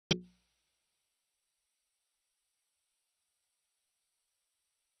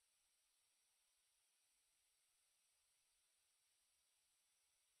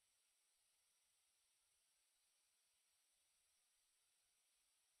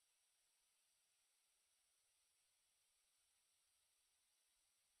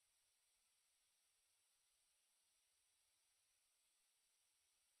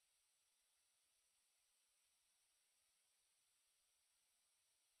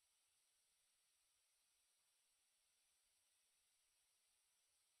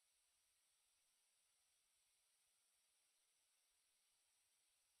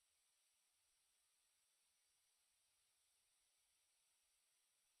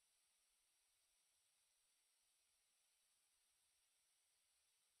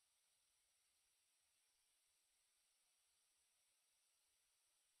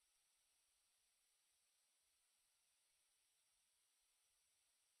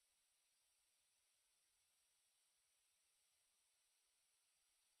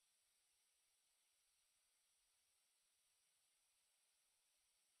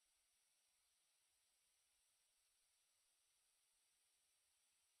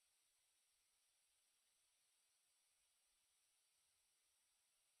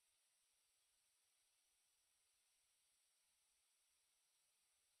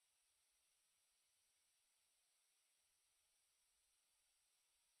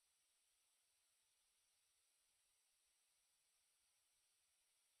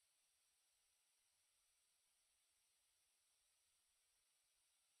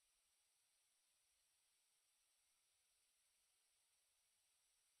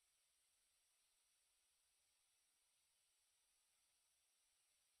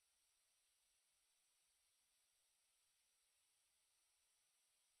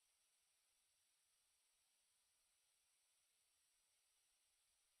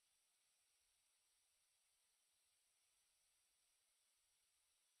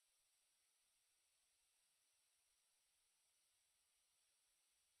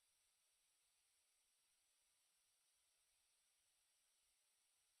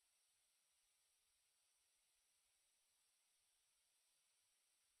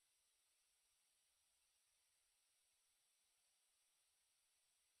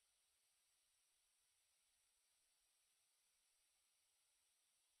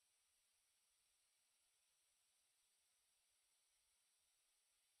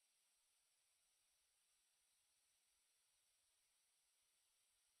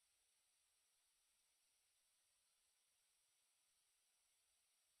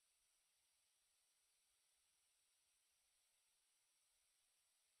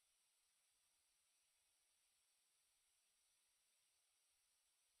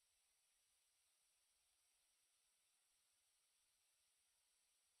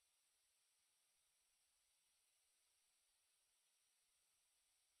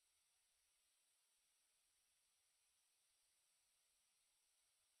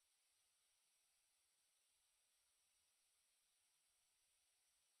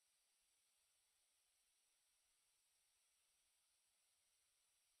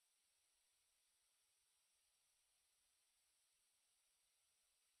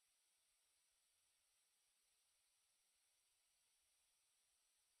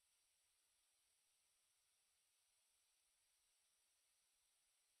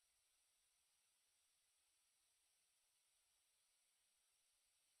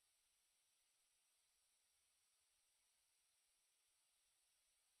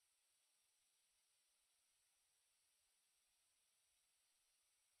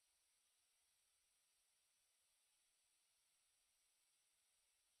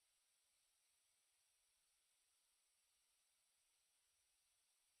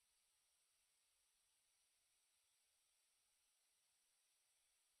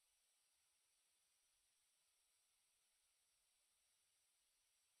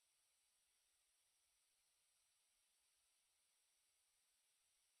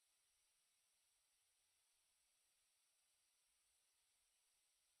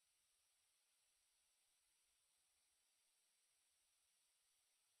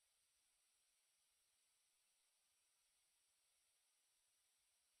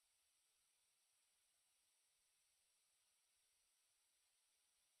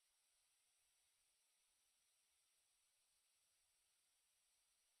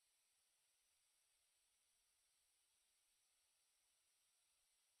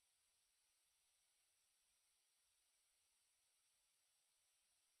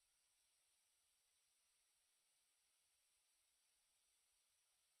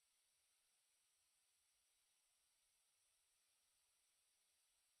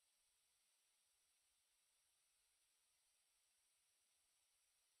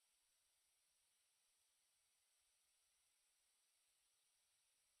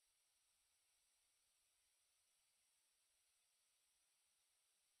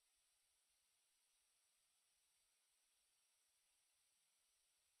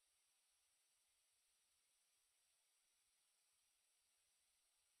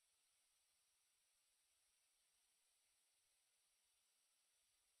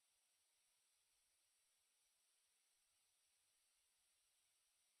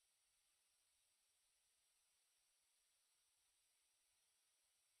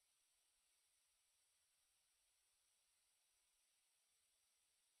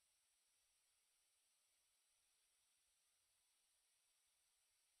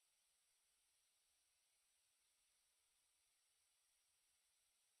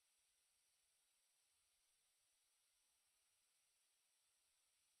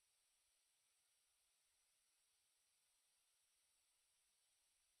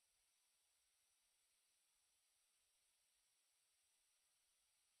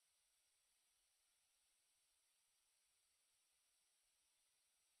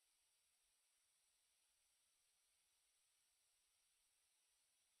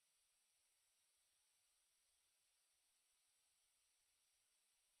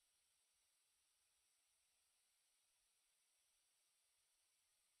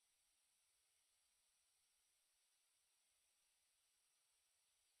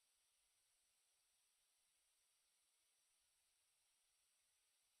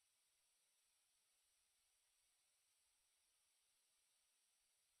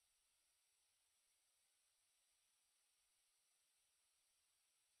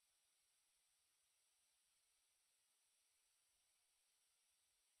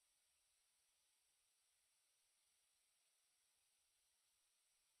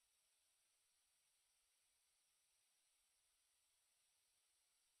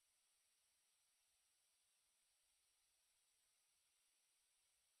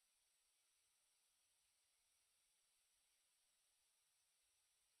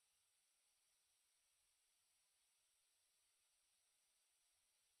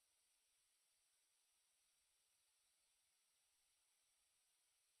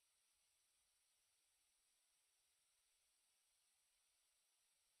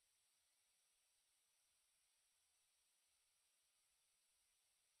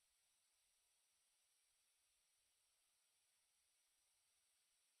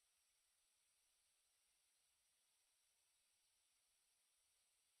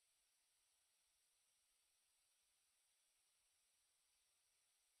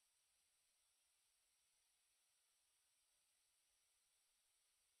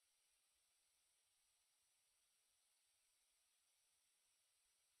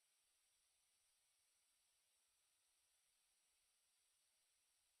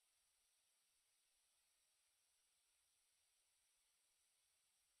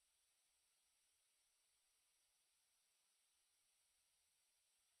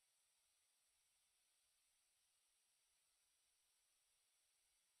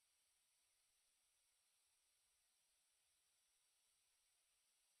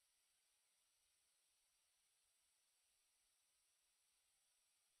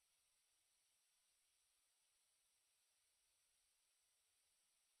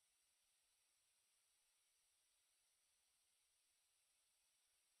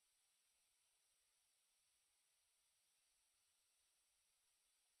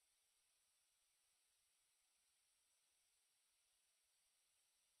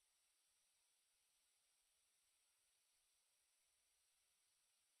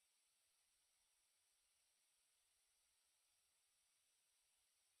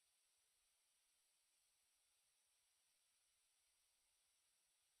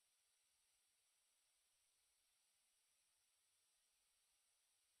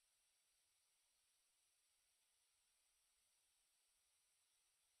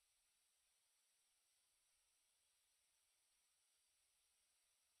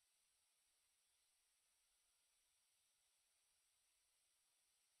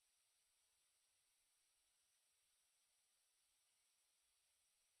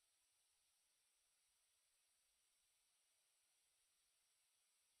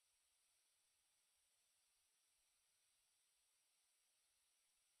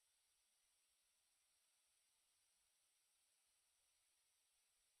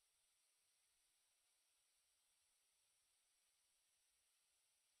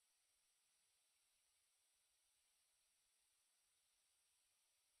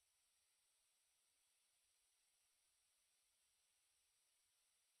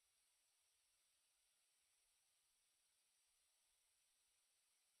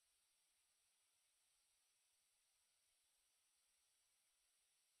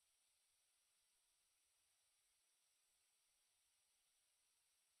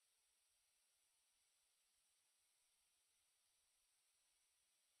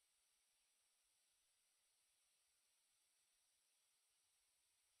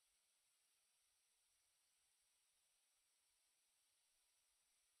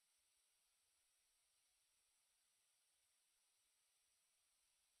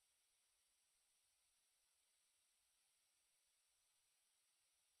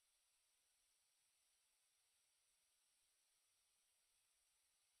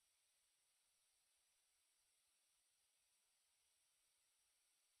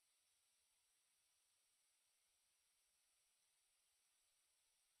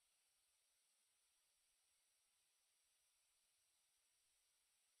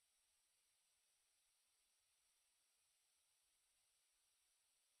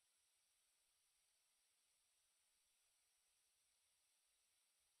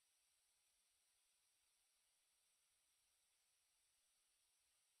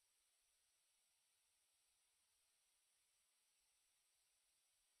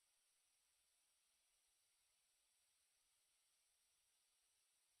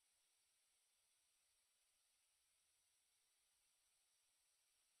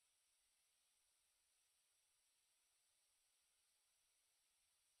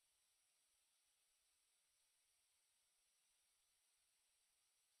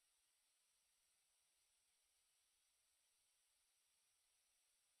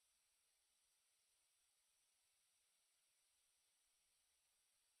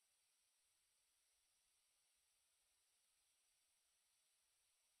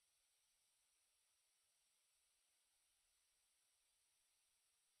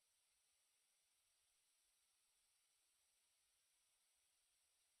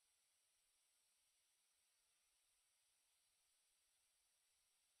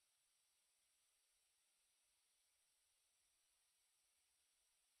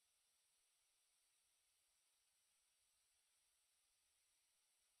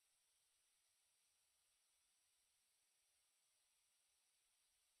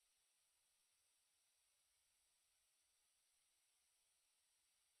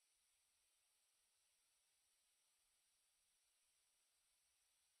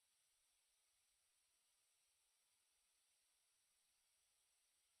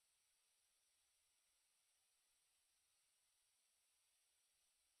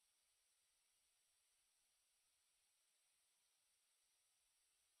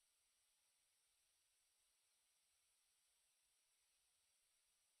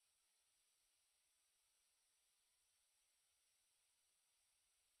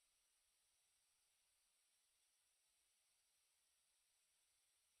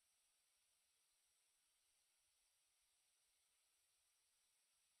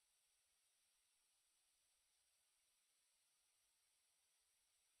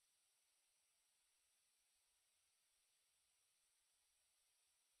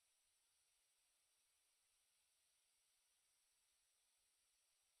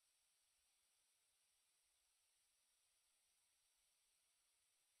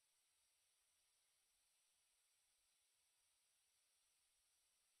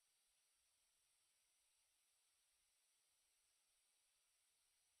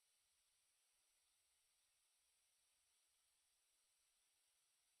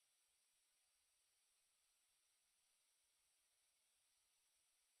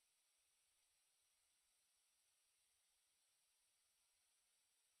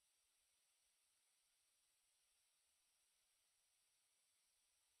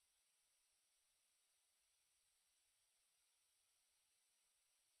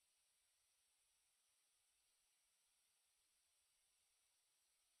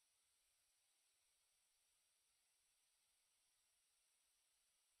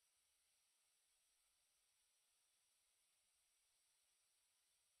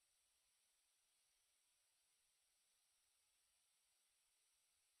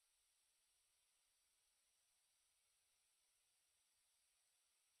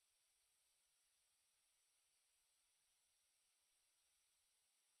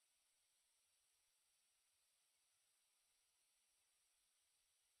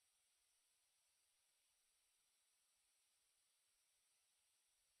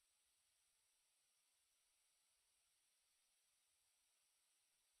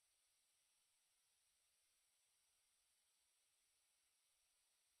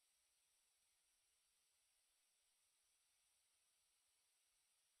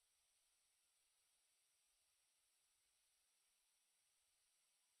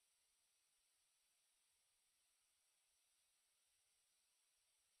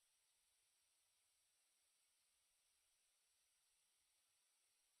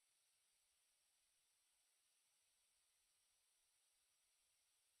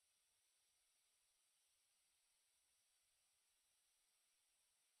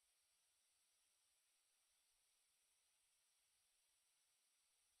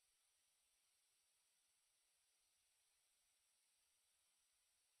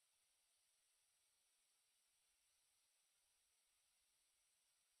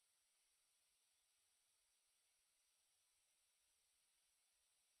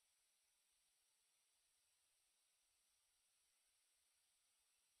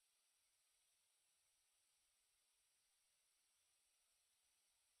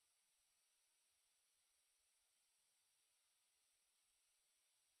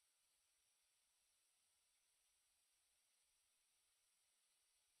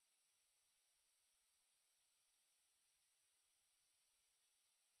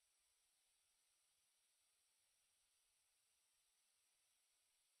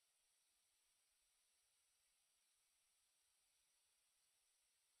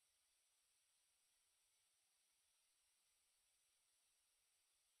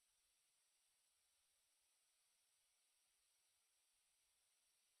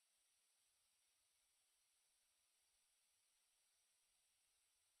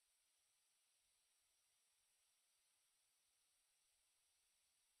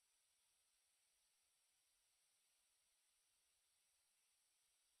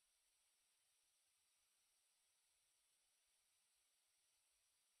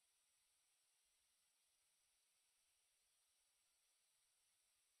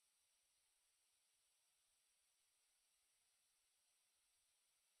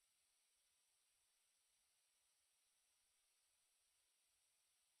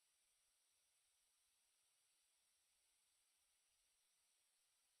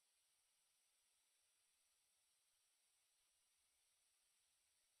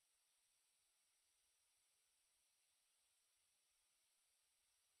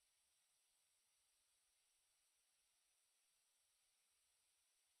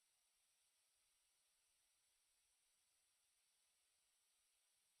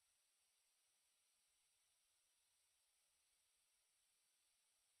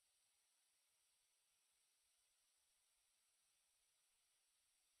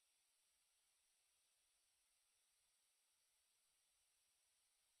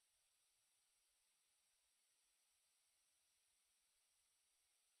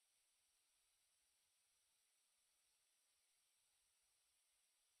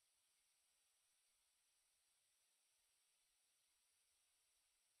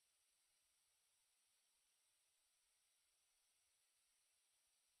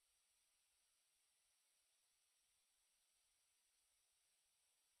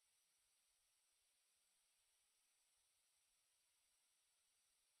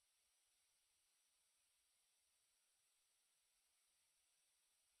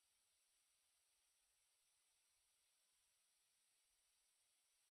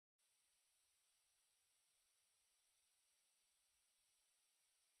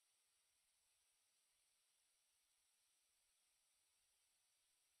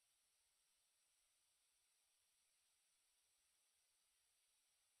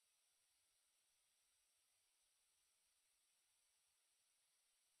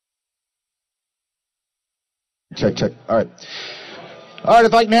Check, check. All right. All right,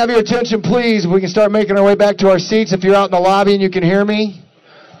 if I can have your attention, please, we can start making our way back to our seats. If you're out in the lobby and you can hear me,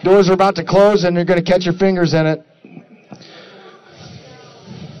 doors are about to close and you're going to catch your fingers in it.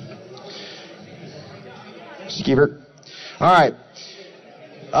 Skeever. All right.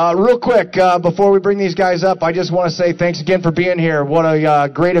 Real quick, before we bring these guys up, I just want to say thanks again for being here. What a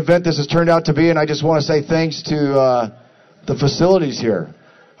great event this has turned out to be, and I just want to say thanks to the facilities here.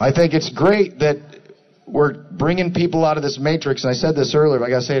 I think it's great that we're bringing people out of this matrix, and I said this earlier, but I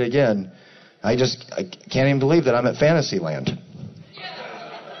got to say it again. I can't even believe that I'm at Fantasyland.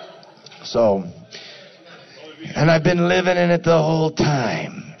 So, and I've been living in it the whole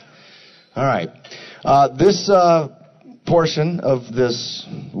time. All right. This portion of this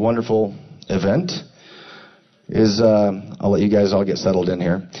wonderful event is, I'll let you guys all get settled in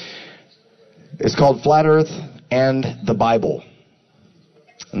here. It's called Flat Earth and the Bible.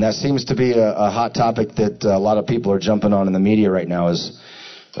 And that seems to be a hot topic that a lot of people are jumping on in the media right now is,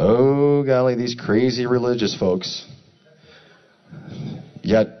 oh, golly, these crazy religious folks.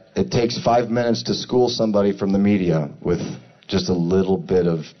 Yet it takes 5 minutes to school somebody from the media with just a little bit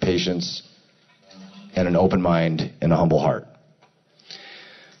of patience and an open mind and a humble heart.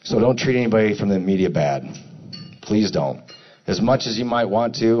 So don't treat anybody from the media bad. Please don't. As much as you might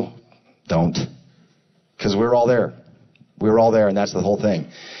want to, don't. Because we're all there. We're all there, and that's the whole thing.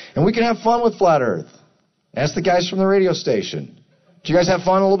 And we can have fun with Flat Earth. Ask the guys from the radio station. Did you guys have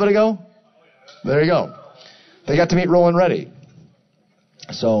fun a little bit ago? There you go. They got to meet Roland Reddy.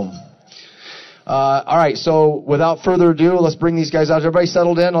 So, all right, so without further ado, let's bring these guys out. Everybody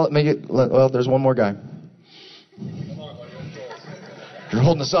settled in? Well, there's one more guy. You're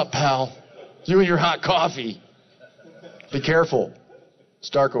holding us up, pal. You and your hot coffee. Be careful.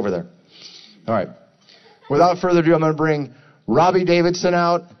 It's dark over there. All right. Without further ado, I'm going to bring Robbie Davidson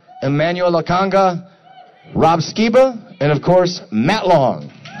out, Emmanuel Lakanga, Rob Skiba, and, of course, Matt Long. You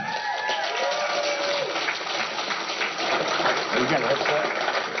got a headset?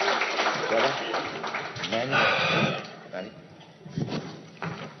 Emmanuel? Ready?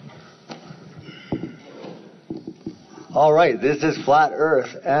 All right, this is Flat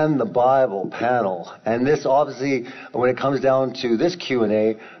Earth and the Bible panel. And this, obviously, when it comes down to this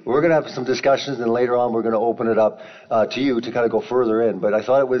Q&A, we're going to have some discussions, and later on we're going to open it up to you to kind of go further in. But I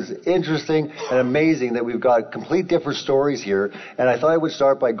thought it was interesting and amazing that we've got complete different stories here. And I thought I would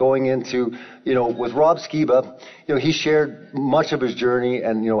start by going into, with Rob Skiba. He shared much of his journey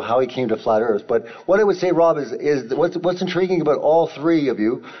and, how he came to Flat Earth. But what I would say, Rob, is what's intriguing about all three of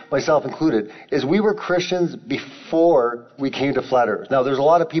you, myself included, is we were Christians before we came to Flat Earth. Now, there's a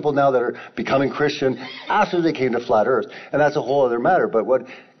lot of people now that are becoming Christian after they came to Flat Earth, and that's a whole other matter. But what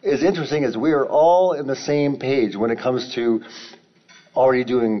is interesting is we are all in the same page when it comes to already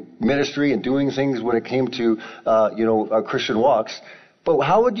doing ministry and doing things when it came to, our Christian walks. But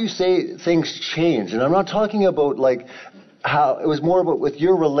how would you say things change? And I'm not talking about how it was more about with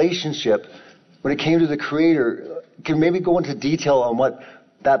your relationship when it came to the Creator. Can maybe go into detail on what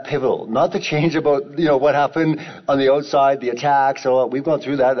that pivotal, not the change about, what happened on the outside, the attacks, so we've gone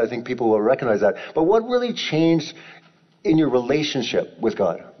through that. I think people will recognize that. But what really changed in your relationship with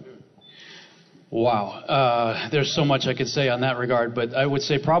God? Wow. There's so much I could say on that regard, but I would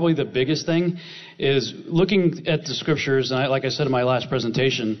say probably the biggest thing is looking at the scriptures, and like I said in my last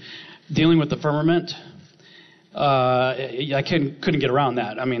presentation, dealing with the firmament. I couldn't get around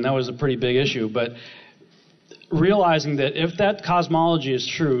that. I mean, that was a pretty big issue, but realizing that if that cosmology is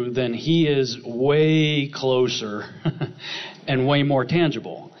true, then he is way closer and way more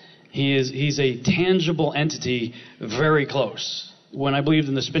tangible. He's a tangible entity, very close. When I believed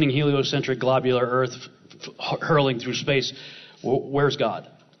in the spinning heliocentric globular Earth hurling through space, where's God?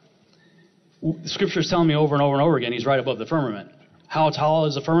 The scripture is telling me over and over and over again, he's right above the firmament. How tall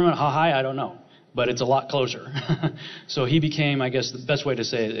is the firmament? How high? I don't know. But it's a lot closer. So he became, I guess the best way to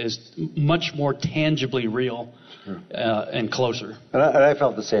say it is much more tangibly real and closer. And I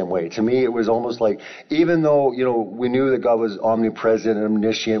felt the same way. To me, it was almost like, even though, we knew that God was omnipresent and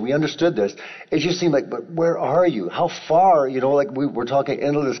omniscient, we understood this, it just seemed like, but where are you? How far? We're talking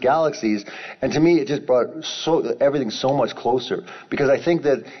endless galaxies. And to me, it just brought everything so much closer. Because I think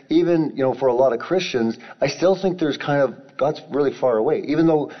that even, for a lot of Christians, I still think there's kind of, God's really far away. Even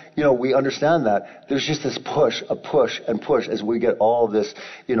though, we understand that, there's just this push and push as we get all of this,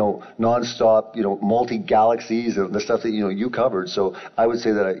 nonstop, multi-galaxies and the stuff that, you covered. So I would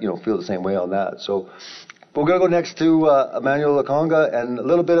say that I, feel the same way on that. So we're going to go next to Emmanuel Lakanga, and a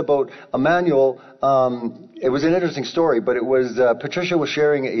little bit about Emmanuel. It was an interesting story, but it was, Patricia was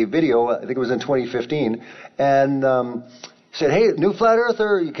sharing a video, I think it was in 2015, and said, hey, new flat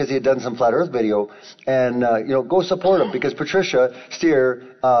earther, because he had done some flat earth video, and, go support him, because Patricia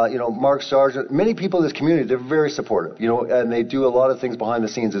Steer, Mark Sargent, many people in this community, they're very supportive, and they do a lot of things behind the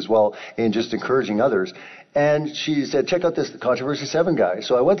scenes as well in just encouraging others. And she said, check out this Controversy 7 guy.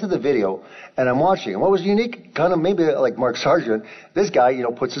 So I went to the video, and I'm watching. And what was unique, kind of maybe like Mark Sargent, this guy,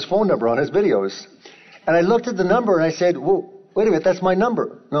 puts his phone number on his videos. And I looked at the number, and I said, whoa, wait a minute, that's my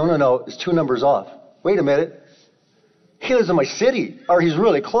number. No, it's 2 numbers off. Wait a minute. He lives in my city, or he's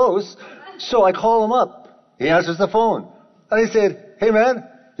really close. So I call him up. He answers the phone. And I said, hey, man.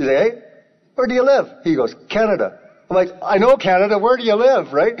 He said, hey, where do you live? He goes, Canada. I'm like, I know Canada. Where do you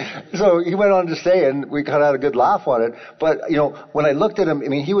live, right? So he went on to say, and we kind of had a good laugh on it. But, when I looked at him,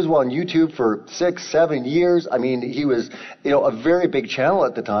 he was on YouTube for 6-7 years. He was, a very big channel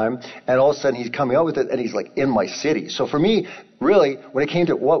at the time. And all of a sudden he's coming out with it, and he's like in my city. So for me, really, when it came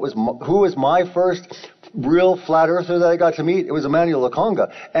to who was my first real flat earther that I got to meet, it was Emmanuel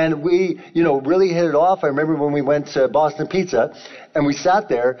Lakonga. And we, really hit it off. I remember when we went to Boston Pizza, and we sat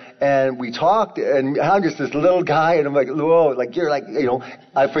there and we talked, and I'm just this little guy, and I'm like, whoa, like you're like,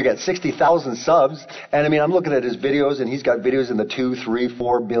 I forget, 60,000 subs. And I'm looking at his videos, and he's got videos in the 2, 3,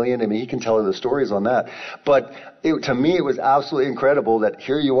 4 billion. He can tell the stories on that. But to me, it was absolutely incredible that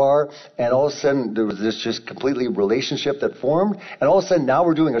here you are, and all of a sudden there was this just completely relationship that formed, and all of a sudden now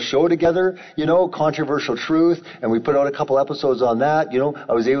we're doing a show together, Controversial Truth, and we put out a couple episodes on that.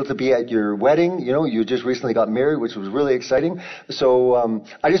 I was able to be at your wedding. You just recently got married, which was really exciting. So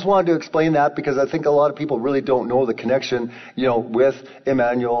I just wanted to explain that, because I think a lot of people really don't know the connection, with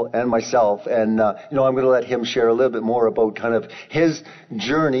Emmanuel and myself, and I'm going to let him share a little bit more about kind of his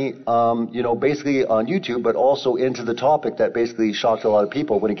journey, basically on YouTube, but also into the topic that basically shocked a lot of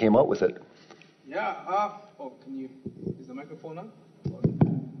people when he came out with it. Yeah. Is the microphone on?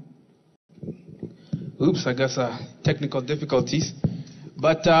 Oops, I guess technical difficulties.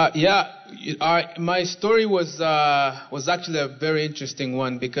 But my story was actually a very interesting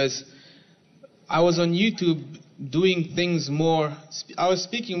one, because I was on YouTube doing things more. I was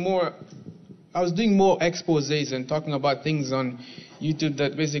doing more exposés and talking about things on YouTube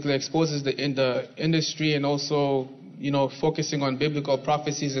that basically exposes the industry, and also, focusing on biblical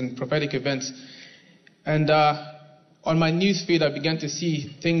prophecies and prophetic events. And on my news feed, I began to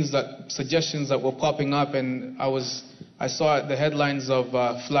see suggestions that were popping up, and I saw the headlines of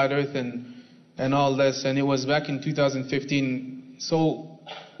Flat Earth and all this, and it was back in 2015. So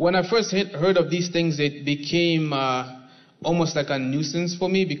when I first heard of these things, it became almost like a nuisance for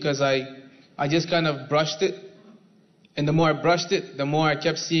me, because I just kind of brushed it. And the more I brushed it, the more I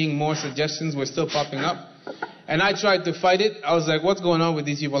kept seeing more suggestions were still popping up. And I tried to fight it. I was like, what's going on with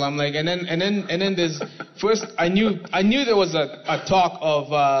these people? I'm like, and then there's, first I knew there was a talk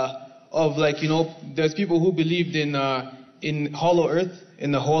of like, there's people who believed in hollow earth,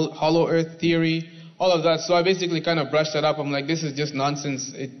 in the whole hollow earth theory, all of that. So I basically kind of brushed that up. I'm like, this is just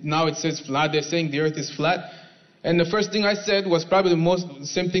nonsense. Now it says flat. They're saying the earth is flat. And the first thing I said was probably the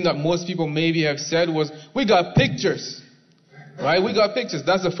same thing that most people maybe have said was, we got pictures. Right? We got pictures.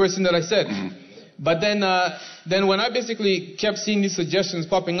 That's the first thing that I said. But then when I basically kept seeing these suggestions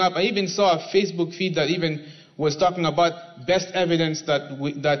popping up, I even saw a Facebook feed that even was talking about best evidence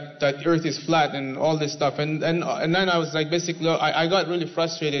that Earth is flat and all this stuff. And then I was like, basically, I got really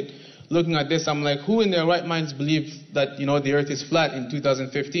frustrated looking at this. I'm like, who in their right minds believe that, the Earth is flat in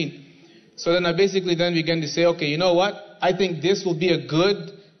 2015? So then I basically then began to say, okay, you know what? I think this will be a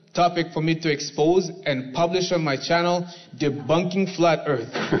good topic for me to expose and publish on my channel, Debunking Flat Earth.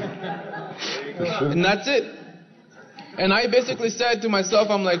 And that's it. And I basically said to myself,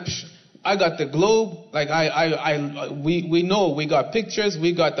 I'm like, I got the globe. Like we know we got pictures,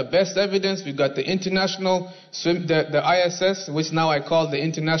 we got the best evidence, we got the international the ISS, which now I call the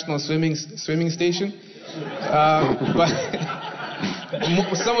International Swimming Station. But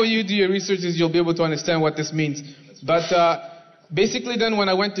some of you do your researches, you'll be able to understand what this means. But basically, then when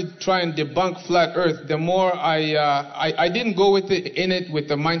I went to try and debunk flat Earth, the more I didn't go with it with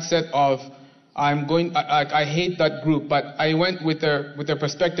the mindset of I hate that group, but I went with the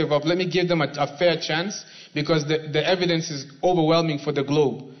perspective of let me give them a fair chance, because the evidence is overwhelming for the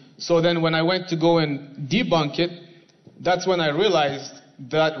globe. So then when I went to go and debunk it, that's when I realized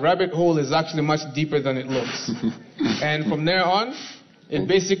that rabbit hole is actually much deeper than it looks. And from there on, it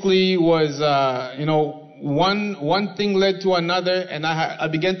basically was, one thing led to another, and I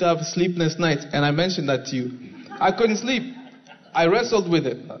began to have sleepless nights, and I mentioned that to you. I couldn't sleep. I wrestled with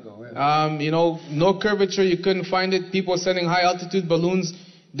it. No curvature, you couldn't find it. People sending high altitude balloons,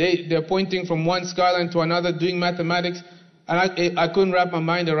 they're pointing from one skyline to another, doing mathematics. And I couldn't wrap my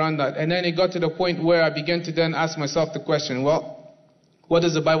mind around that. And then it got to the point where I began to then ask myself the question, well, what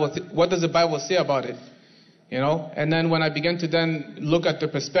does the Bible say about it? You know? And then when I began to then look at the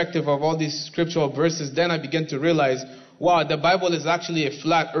perspective of all these scriptural verses, then I began to realize, wow, the Bible is actually a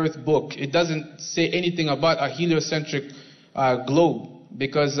flat earth book. It doesn't say anything about a heliocentric globe.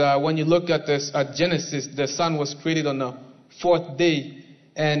 Because when you look at this, at Genesis, the sun was created on the fourth day.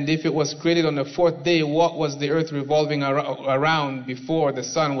 And if it was created on the fourth day, what was the earth revolving around before the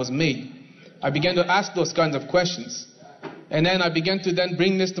sun was made? I began to ask those kinds of questions. And then I began to then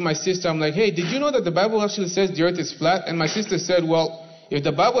bring this to my sister. I'm like, hey, did you know that the Bible actually says the earth is flat? And my sister said, well, if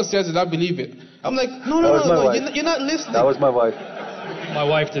the Bible says it, I believe it. I'm like, no, you're not listening. That was my wife. My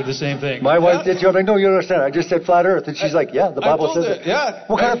wife did the same thing. My wife did too. I'm like, no, you don't understand. I just said flat earth. And she's like, yeah, the Bible says it. Yeah.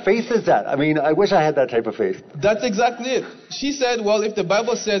 What kind of faith is that? I mean, I wish I had that type of faith. That's exactly it. She said, well, if the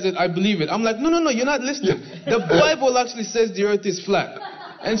Bible says it, I believe it. I'm like, no, you're not listening. The Bible actually says the earth is flat.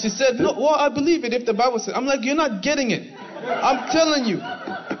 And she said, no, well, I believe it if the Bible says. I'm like, you're not getting it. I'm telling you.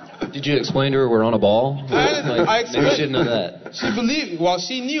 Did you explain to her we're on a ball? I explained. Maybe she didn't know that. She believed, well,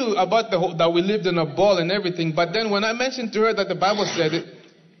 she knew about that we lived in a ball and everything. But then when I mentioned to her that the Bible said it,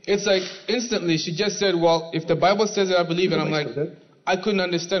 it's like instantly she just said, well, if the Bible says it, I believe it. I'm like, I couldn't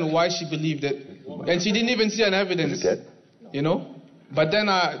understand why she believed it. And she didn't even see an evidence, you know. But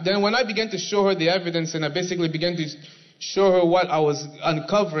then when I began to show her the evidence and I basically began to show her what I was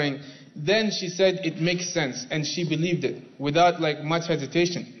uncovering, then she said it makes sense. And she believed it without like much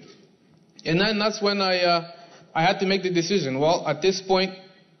hesitation. And then that's when I had to make the decision. Well, at this point,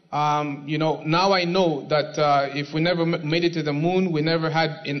 you know, now I know that if we never made it to the moon, we never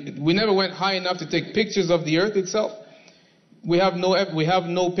went high enough to take pictures of the earth itself. We have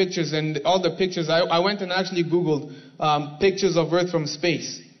no pictures, and all the pictures I went and actually Googled pictures of Earth from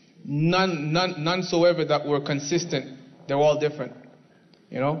space. None soever that were consistent. They're all different,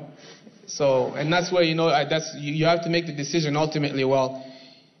 you know. So, and that's where, you know, you have to make the decision ultimately. Well,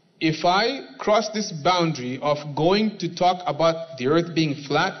 if I cross this boundary of going to talk about the earth being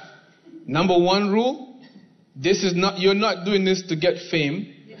flat, number one rule, you're not doing this to get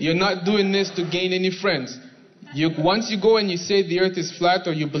fame. You're not doing this to gain any friends. Once you go and you say the earth is flat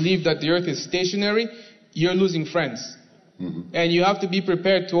or you believe that the earth is stationary, you're losing friends. Mm-hmm. And you have to be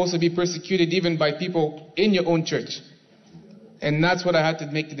prepared to also be persecuted even by people in your own church. And that's what I had to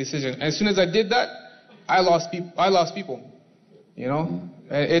make the decision. As soon as I did that, I lost people. You know,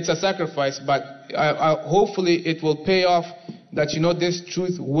 it's a sacrifice, but hopefully it will pay off that, you know, this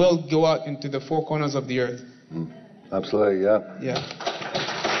truth will go out into the four corners of the earth. Absolutely, yeah. Yeah.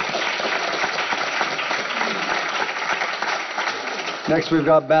 Next, we've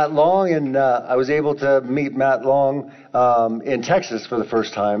got Matt Long, and I was able to meet Matt Long in Texas for the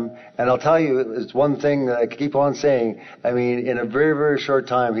first time. And I'll tell you, it's one thing that I keep on saying. I mean, in a very, very short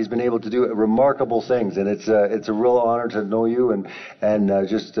time, he's been able to do remarkable things, and it's a real honor to know you and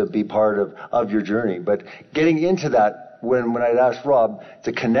just to be part of your journey. But getting into that, when I'd asked Rob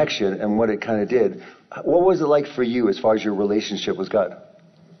the connection and what it kind of did, what was it like for you as far as your relationship with God?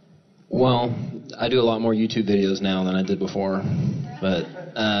 Well, I do a lot more YouTube videos now than I did before, but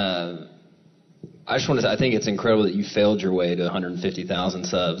I just want to say, I think it's incredible that you failed your way to 150,000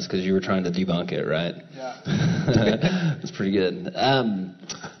 subs because you were trying to debunk it, right? Yeah. That's pretty good.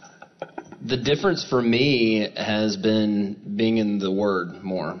 The difference for me has been being in the Word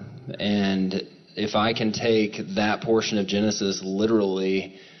more, and if I can take that portion of Genesis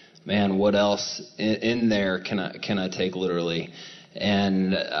literally, man, what else in there can I take literally?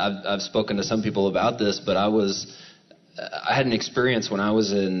 And I've spoken to some people about this, but I had an experience when I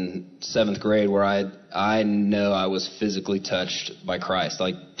was in 7th grade where I know I was physically touched by Christ,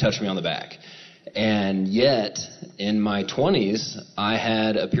 like touched me on the back. And yet, in my 20s, I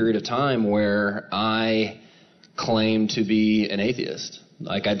had a period of time where I claimed to be an atheist.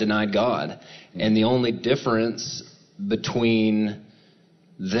 Like I denied God. And the only difference between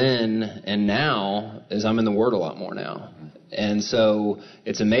then and now is I'm in the Word a lot more now. And so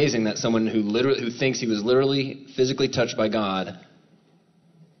it's amazing that someone who thinks he was literally physically touched by God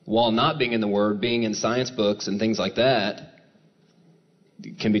while not being in the Word, being in science books and things like that,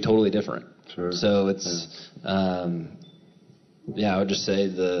 can be totally different. Sure. So it's, I would just say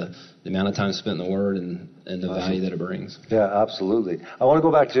the amount of time spent in the Word and the value that it brings. Yeah, absolutely. I want to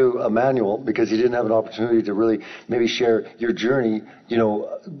go back to Emmanuel because he didn't have an opportunity to really maybe share your journey, you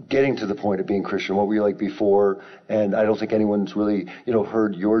know, getting to the point of being Christian. What were you like before? And I don't think anyone's really, you know,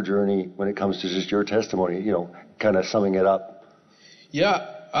 heard your journey when it comes to just your testimony, you know, kind of summing it up.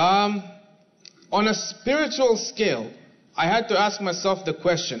 Yeah. On a spiritual scale, I had to ask myself the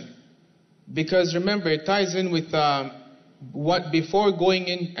question, because remember, it ties in with before going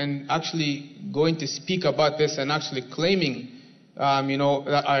in and actually going to speak about this and actually claiming,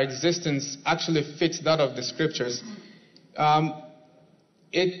 that our existence actually fits that of the scriptures,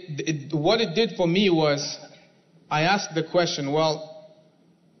 what it did for me was I asked the question, well,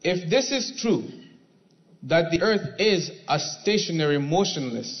 if this is true, that the earth is a stationary,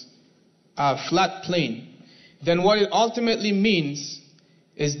 motionless, flat plane, then what it ultimately means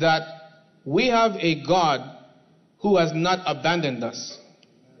is that we have a God who has not abandoned us.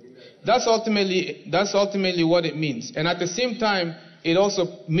 That's ultimately what it means. And at the same time, it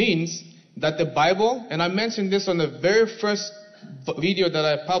also means that the Bible, and I mentioned this on the very first video that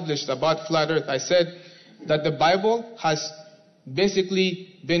I published about flat earth, I said that the Bible has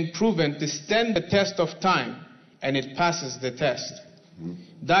basically been proven to stand the test of time, and it passes the test.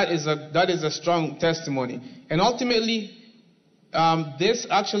 That is a strong testimony. And ultimately, this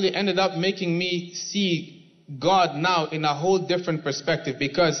actually ended up making me see God now in a whole different perspective,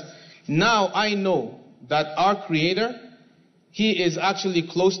 because now I know that our Creator, He is actually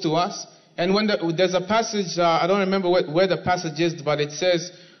close to us. And when there's a passage, I don't remember where the passage is, but it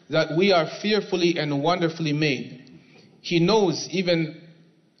says that we are fearfully and wonderfully made. He knows even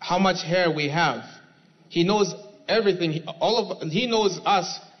how much hair we have. He knows everything. He knows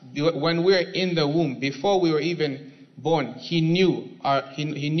us when we're in the womb, before we were even born. He knew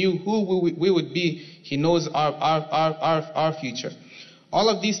who we would be. He knows our future. All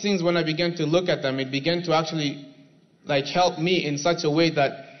of these things, when I began to look at them, it began to actually help me in such a way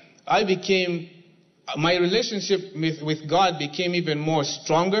that my relationship with God became even more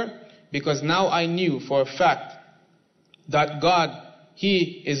stronger, because now I knew for a fact that God,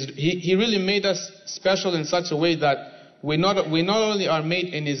 He really made us special in such a way that we not only are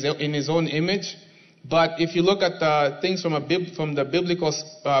made in His own image, but if you look at things from the biblical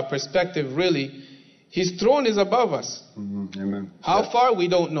perspective, really, His throne is above us. Mm-hmm. Amen. How far, we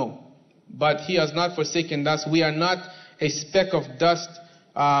don't know, but He has not forsaken us. We are not a speck of dust,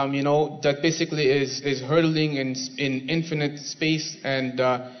 that basically is hurtling in infinite space and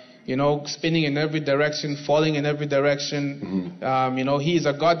spinning in every direction, falling in every direction. Mm-hmm. He is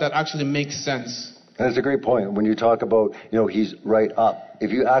a God that actually makes sense. And that's a great point. When you talk about, He's right up.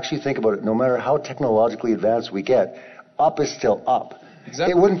 If you actually think about it, no matter how technologically advanced we get, up is still up.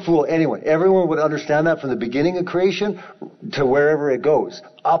 Exactly. It wouldn't fool anyone. Everyone would understand that from the beginning of creation to wherever it goes.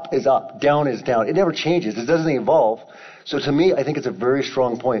 Up is up, down is down. It never changes. It doesn't evolve. So to me, I think it's a very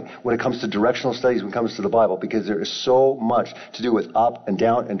strong point when it comes to directional studies, when it comes to the Bible, because there is so much to do with up and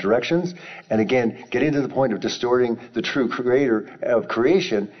down and directions. And again, getting to the point of distorting the true creator of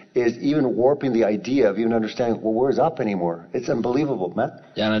creation is even warping the idea of even understanding, well, where's up anymore? It's unbelievable, Matt.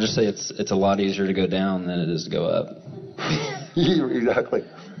 Yeah, and I just say it's a lot easier to go down than it is to go up. Exactly.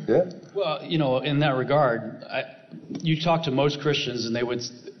 Yeah. Well, in that regard, you talk to most Christians, and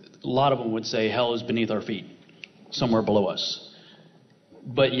a lot of them would say hell is beneath our feet, somewhere below us,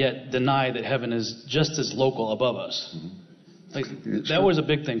 but yet deny that heaven is just as local above us. Mm-hmm. That was a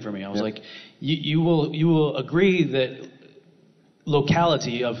big thing for me. I was like, you will agree that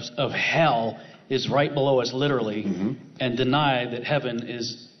locality of hell is right below us, literally, mm-hmm. and deny that heaven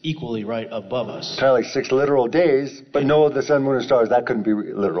is equally right above us. Kind of like 6 literal days, but no, the sun, moon, and stars, that couldn't be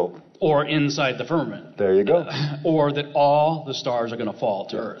literal. Or inside the firmament. There you go. Or that all the stars are going to fall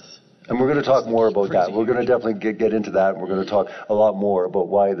to earth. And we're going to talk more about that. We're going to definitely get into that. We're going to talk a lot more about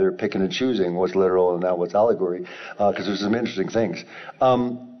why they're picking and choosing what's literal and now what's allegory, because there's some interesting things.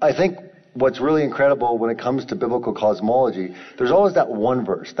 I think what's really incredible when it comes to biblical cosmology, there's always that one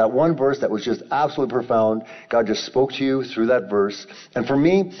verse that was just absolutely profound. God just spoke to you through that verse. And for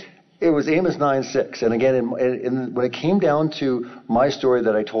me, it was Amos 9:6. And again, when it came down to my story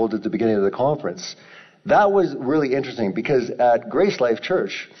that I told at the beginning of the conference, that was really interesting, because at Grace Life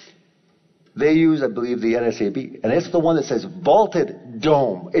Church, they use, I believe, the NSAB, and it's the one that says vaulted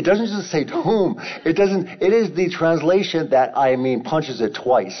dome. It doesn't just say dome. It is the translation that, punches it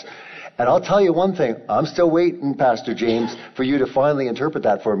twice. And I'll tell you one thing, I'm still waiting, Pastor James, for you to finally interpret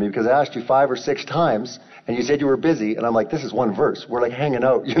that for me, because I asked you 5 or 6 times, and you said you were busy, and I'm like, this is one verse. We're hanging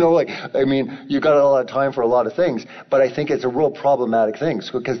out, you've got a lot of time for a lot of things, but I think it's a real problematic thing,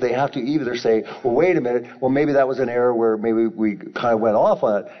 because they have to either say, well, wait a minute, well, maybe that was an error where maybe we kind of went off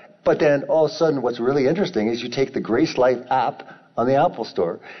on it. But then all of a sudden what's really interesting is you take the Grace Life app on the Apple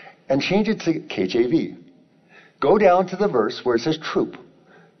Store and change it to KJV. Go down to the verse where it says troop.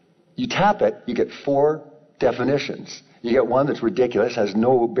 You tap it, you get 4 definitions. You get one that's ridiculous, has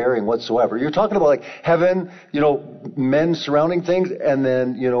no bearing whatsoever. You're talking about heaven, men surrounding things, and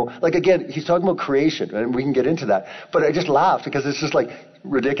then, again, he's talking about creation, and we can get into that. But I just laughed because it's just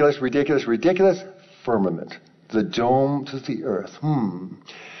ridiculous, firmament. The dome to the earth.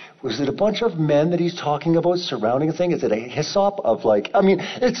 Was it a bunch of men that he's talking about surrounding a thing? Is it a hyssop of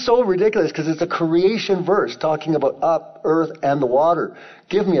it's so ridiculous because it's a creation verse talking about up, earth, and the water.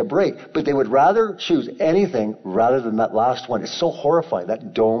 Give me a break. But they would rather choose anything rather than that last one. It's so horrifying,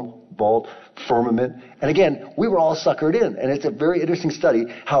 that dome, vault, firmament. And again, we were all suckered in. And it's a very interesting study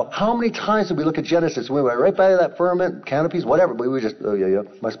how many times did we look at Genesis? We went right by that firmament, canopies, whatever. But we just,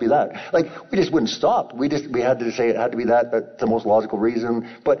 must be that. We just wouldn't stop. We had to say it had to be that. That's the most logical reason.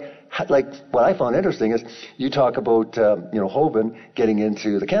 But what I found interesting is you talk about, Hovind getting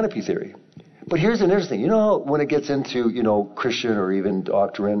into the canopy theory. But here's an interesting, when it gets into, Christian or even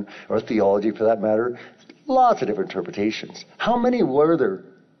doctrine or theology for that matter, lots of different interpretations. How many were there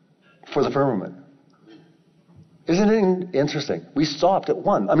for the firmament? Isn't it interesting? We stopped at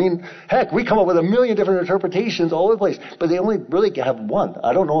one. Heck, we come up with a million different interpretations all over the place, but they only really have one.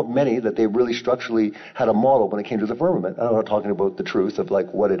 I don't know of many that they really structurally had a model when it came to the firmament. I'm not talking about the truth of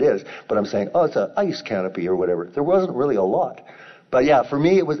what it is, but I'm saying, it's an ice canopy or whatever. There wasn't really a lot. But yeah, for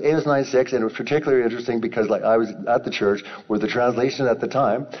me, it was Amos 9:6, and it was particularly interesting because I was at the church where the translation at the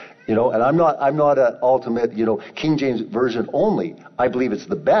time, and I'm not an ultimate, King James version only. I believe it's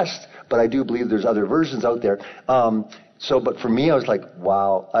the best, but I do believe there's other versions out there. But for me, I was like,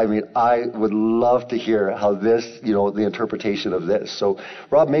 wow. I would love to hear how this, the interpretation of this. So,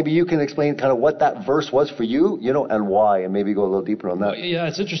 Rob, maybe you can explain kind of what that verse was for you, and why, and maybe go a little deeper on that. Well, yeah,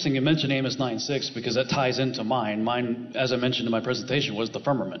 it's interesting you mentioned Amos 9:6 because that ties into mine. Mine, as I mentioned in my presentation, was the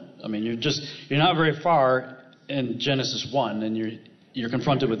firmament. You're not very far in Genesis 1, and you're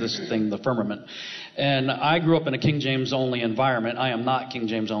confronted with this thing, the firmament. And I grew up in a King James only environment. I am not King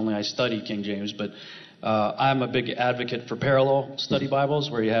James only. I study King James, but I'm a big advocate for parallel study Bibles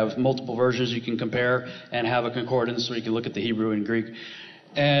where you have multiple versions you can compare and have a concordance so you can look at the Hebrew and Greek.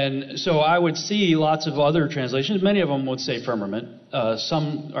 And so I would see lots of other translations. Many of them would say firmament.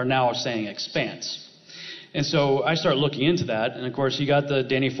 Some are now saying expanse. And so I started looking into that. And of course, you got the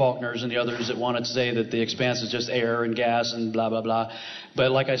Danny Faulkners and the others that wanted to say that the expanse is just air and gas and blah, blah, blah.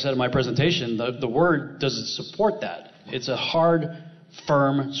 But like I said in my presentation, the word doesn't support that. It's a hard,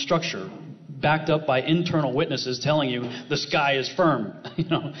 firm structure backed up by internal witnesses telling you the sky is firm.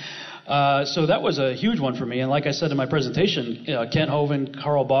 So that was a huge one for me. And like I said in my presentation, Kent Hovind,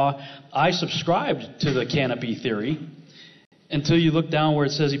 Karl Baugh, I subscribed to the canopy theory until you look down where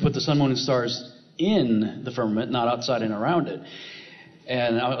it says he put the sun, moon, and stars in the firmament, not outside and around it.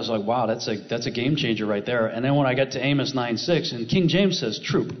 And I was like, wow, that's a game changer right there. And then when I got to Amos 9:6, and King James says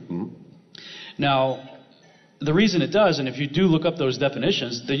troop. Mm-hmm. Now, the reason it does, and if you do look up those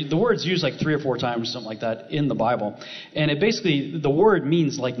definitions, the word's used 3 or 4 times, something like that, in the Bible. And it basically, the word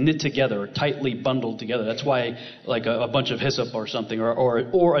means knit together, tightly bundled together. That's why a bunch of hyssop or something,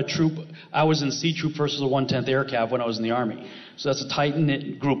 or a troop. I was in C Troop versus the 110th Air Cav when I was in the Army. So that's a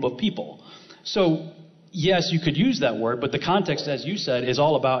tight-knit group of people. So, yes, you could use that word, but the context, as you said, is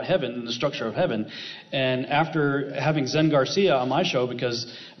all about heaven and the structure of heaven. And after having Zen Garcia on my show, because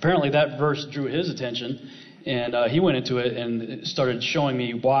apparently that verse drew his attention, and he went into it and started showing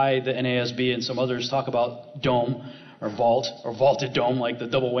me why the NASB and some others talk about dome or vault or vaulted dome, like the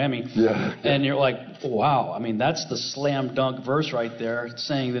double whammy. Yeah. And you're like, wow, that's the slam dunk verse right there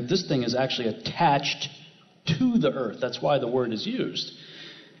saying that this thing is actually attached to the earth. That's why the word is used.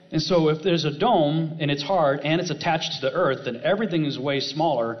 And so if there's a dome and it's hard and it's attached to the earth, then everything is way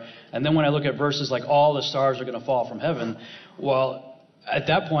smaller. And then when I look at verses like all the stars are going to fall from heaven, well, at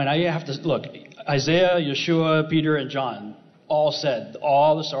that point I have to look. Isaiah, Yeshua, Peter, and John all said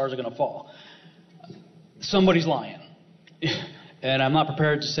all the stars are going to fall. Somebody's lying. And I'm not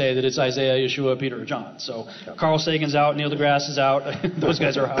prepared to say that it's Isaiah, Yeshua, Peter, or John. So Carl Sagan's out, Neil deGrasse is out. Those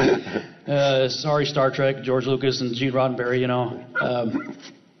guys are out. Sorry, Star Trek, George Lucas and Gene Roddenberry,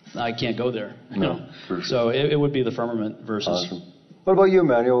 I can't go there. Sure. So it would be the firmament verses. Awesome. What about you,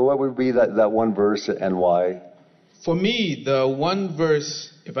 Manuel? What would be that one verse and why? For me, the one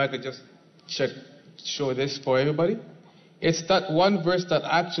verse, if I could just show this for everybody, it's that one verse that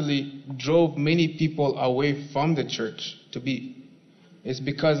actually drove many people away from the church to be. It's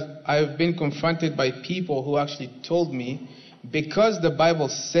because I've been confronted by people who actually told me, because the Bible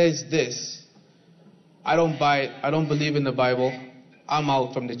says this, I don't buy it, I don't believe in the Bible, I'm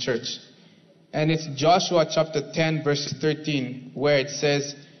out from the church. And it's Joshua chapter 10 verse 13 where it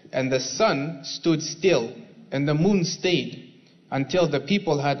says, and the sun stood still and the moon stayed until the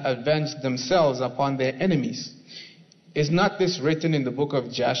people had avenged themselves upon their enemies. Is not this written in the book of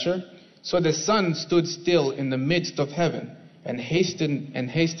Jasher? So the sun stood still in the midst of heaven and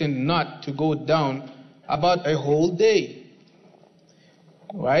hastened not to go down about a whole day.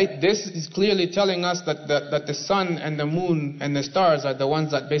 Right? This is clearly telling us that the sun and the moon and the stars are the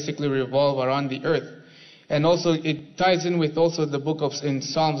ones that basically revolve around the earth. And also it ties in with also the book of in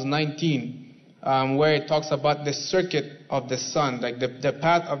Psalms 19, where it talks about the circuit of the sun. Like the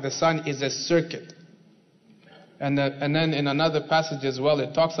path of the sun is a circuit. And then in another passage as well,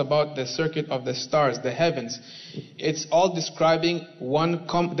 it talks about the circuit of the stars, the heavens. It's all describing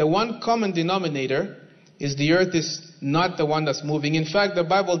the one common denominator is the earth is not the one that's moving. In fact, the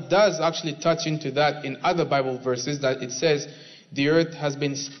Bible does actually touch into that in other Bible verses, that it says the earth has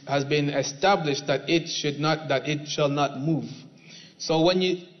been established that it shall not move. So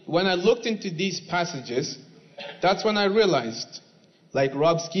when I looked into these passages, that's when I realized, like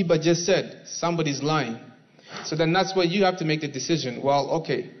Rob Skiba just said, somebody's lying. So then that's where you have to make the decision. Well,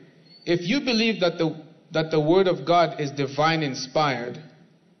 okay, if you believe that the Word of God is divine inspired,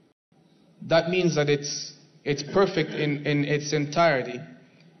 that means that it's perfect in its entirety.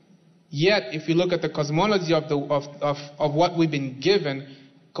 Yet, if you look at the cosmology of what we've been given,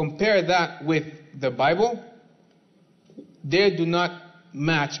 compare that with the Bible, they do not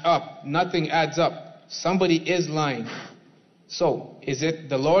match up. Nothing adds up. Somebody is lying. So, is it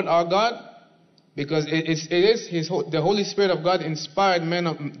the Lord our God? Because it is the Holy Spirit of God inspired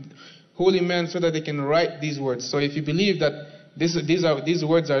holy men so that they can write these words. So if you believe that these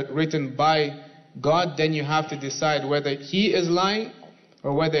words are written by God, then you have to decide whether He is lying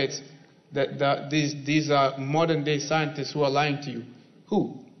or whether it's these are modern day scientists who are lying to you.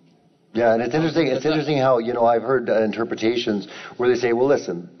 Who? Yeah, and it's interesting. It's interesting how, I've heard interpretations where they say, well,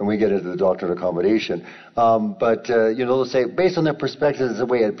 listen, and we get into the doctrine of accommodation, but they'll say, based on their perspective, is the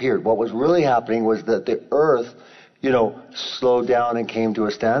way it appeared. What was really happening was that the earth, slowed down and came to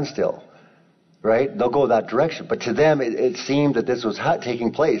a standstill. Right? They'll go that direction. But to them, it seemed that this was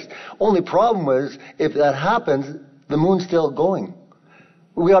taking place. Only problem was, if that happens, the moon's still going.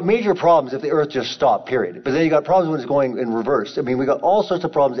 We got major problems if the earth just stopped, period. But then you got problems when it's going in reverse. I mean, we got all sorts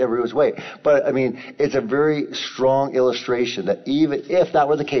of problems every which way. But, it's a very strong illustration that even if that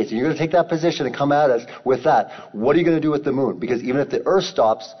were the case, and you're going to take that position and come at us with that, what are you going to do with the moon? Because even if the earth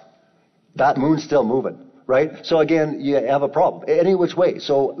stops, that moon's still moving. Right? So again, you have a problem any which way.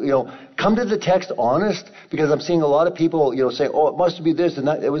 So, come to the text honest, because I'm seeing a lot of people, say, oh, it must be this and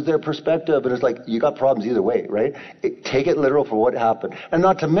that. It was their perspective. And it's like, you got problems either way, right? Take it literal for what happened. And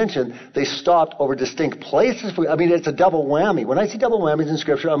not to mention, they stopped over distinct places. It's a double whammy. When I see double whammies in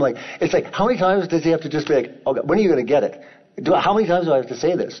Scripture, I'm like, it's like, how many times does he have to just be like, okay, when are you going to get it? How many times do I have to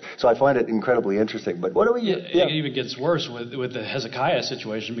say this? So I find it incredibly interesting. But what do we... It even gets worse with the Hezekiah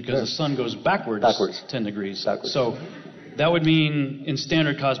situation, because the sun goes backwards 10 degrees. Backwards. So that would mean, in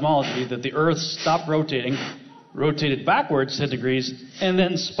standard cosmology, that the Earth stopped rotating, rotated backwards 10 degrees, and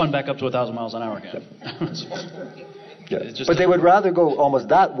then spun back up to 1,000 miles an hour again. But they would rather go almost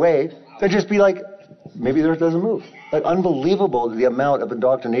that way than just be like, maybe the Earth doesn't move. Like, unbelievable the amount of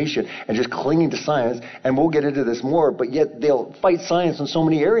indoctrination and just clinging to science. And we'll get into this more, but yet they'll fight science in so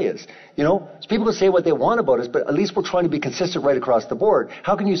many areas. So people can say what they want about us, but at least we're trying to be consistent right across the board.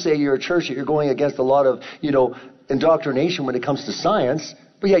 How can you say you're a church that you're going against a lot of, indoctrination when it comes to science,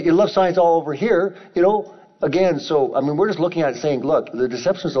 but yet you love science all over here, Again, so, we're just looking at it saying, look, the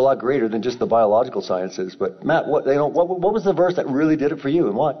deception is a lot greater than just the biological sciences. But Matt, what was the verse that really did it for you,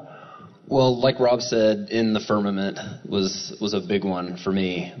 and why? Well, like Rob said, in the firmament was a big one for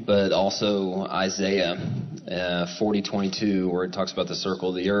me, but also Isaiah 40:22, where it talks about the circle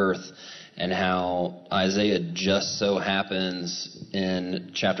of the earth, and how Isaiah just so happens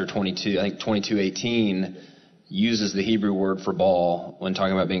in chapter 22, I think 22:18, uses the Hebrew word for ball when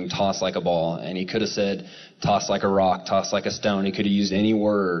talking about being tossed like a ball, and he could have said tossed like a rock, tossed like a stone. He could have used any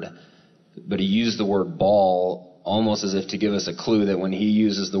word, but he used the word ball almost as if to give us a clue that when he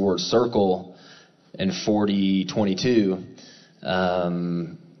uses the word circle in 40:22,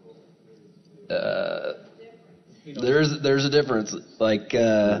 there's a difference. Like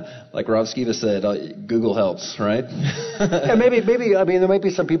Rob Skiba said, Google helps, right? And maybe there might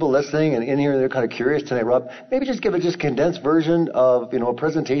be some people listening and in here they're kind of curious tonight, Rob. Maybe just give a condensed version of a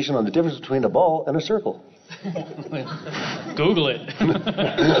presentation on the difference between a ball and a circle. Google it.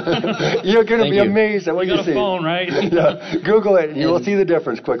 You're going to be amazed at what you see. You got a phone, right? Yeah. Google it, and you will see the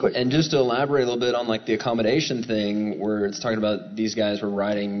difference quickly. And just to elaborate a little bit on the accommodation thing, where it's talking about these guys were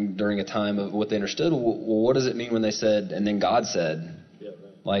writing during a time of what they understood. Well, what does it mean when they said, and then God said? Yeah,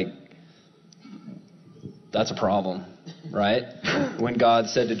 right. That's a problem, right? When God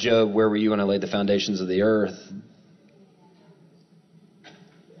said to Job, "Where were you when I laid the foundations of the earth?"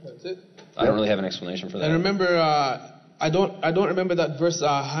 That's it. I don't really have an explanation for that. And remember, I don't remember that verse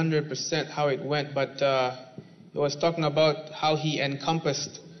 100% how it went, but It was talking about how he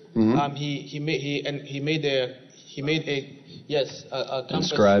encompassed. He made a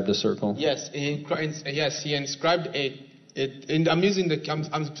compass. Inscribed a circle. Yes, he inscribed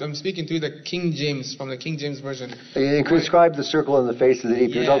I'm speaking to the King James, from the King James version. He inscribed the circle in the face of the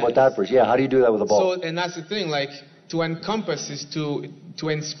deep. You're talking about that verse. Yeah, how do you do that with a ball? So, and that's the thing, like, to encompass is to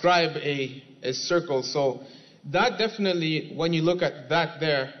inscribe a circle. So that definitely, when you look at that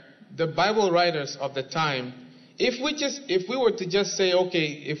there, the Bible writers of the time, if we were to just say,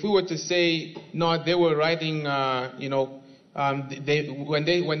 okay, if we were to say, no, they were writing, when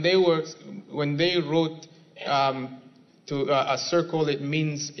they wrote to a circle, it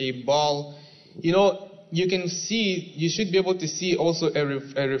means a ball. You should be able to see also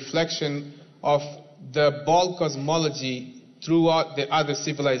a reflection of the ball cosmology throughout the other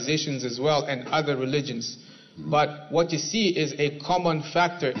civilizations as well and other religions. But what you see is a common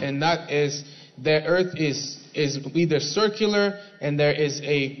factor, and that is the earth is either circular, and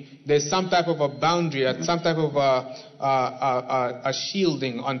there's some type of a boundary, some type of a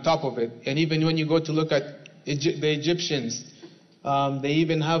shielding on top of it. And even when you go to look at the Egyptians, they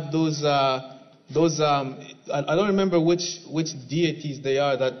even have those I don't remember which deities they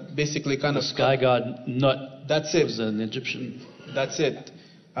are that basically kind of sky god Nut. That's it. Was an Egyptian. That's it.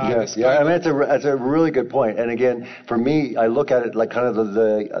 Yes, yeah. I mean, it's a really good point. And again, for me, I look at it like kind of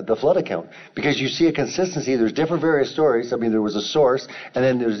the flood account, because you see a consistency. There's different various stories. I mean, there was a source, and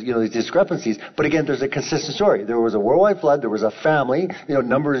then there's these discrepancies. But again, there's a consistent story. There was a worldwide flood. There was a family.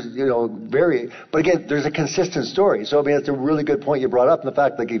 Numbers vary. But again, there's a consistent story. So I mean, it's a really good point you brought up. And the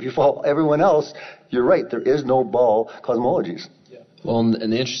fact, like, if you follow everyone else, you're right. There is no ball cosmologies. Well, and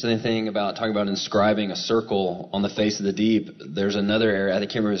the interesting thing about talking about inscribing a circle on the face of the deep, there's another area, I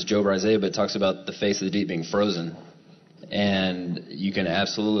can't remember if it's Job or Isaiah, but it talks about the face of the deep being frozen. And you can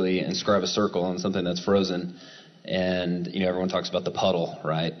absolutely inscribe a circle on something that's frozen. And, everyone talks about the puddle,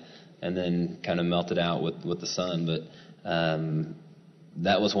 right? And then kind of melted out with the sun. But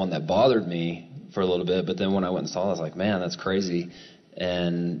that was one that bothered me for a little bit. But then when I went and saw it, I was like, man, that's crazy.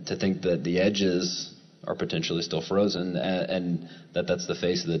 And to think that the edges are potentially still frozen, and that's the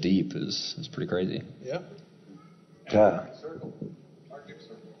face of the deep is pretty crazy. Yeah. Yeah.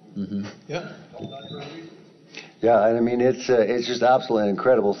 Mm-hmm. Yeah. Yeah, and I mean it's just absolutely an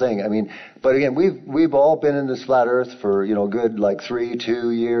incredible thing. I mean, but again, we've all been in this flat Earth for good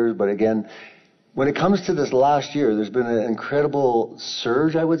 2 years. But again, when it comes to this last year, there's been an incredible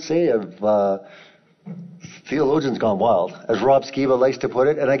surge, I would say, of theologians gone wild, as Rob Skiba likes to put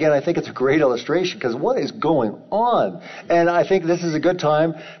it. And again, I think it's a great illustration, because what is going on? And I think this is a good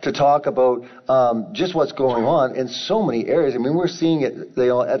time to talk about just what's going on in so many areas. I mean, we're seeing it.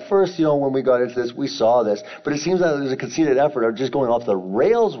 At first, when we got into this, we saw this, but it seems that there's a conceited effort of just going off the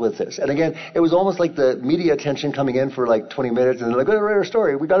rails with this. And again, it was almost like the media attention coming in for 20 minutes, and they're like, "Go write our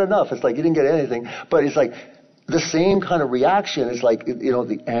story. We got enough." It's like you didn't get anything, but it's like the same kind of reaction. It's like,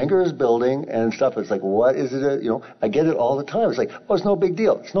 the anger is building and stuff. It's like, what is it? I get it all the time. It's like, oh, it's no big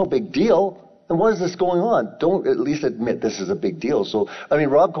deal. It's no big deal. And what is this going on? Don't at least admit this is a big deal. So, I mean,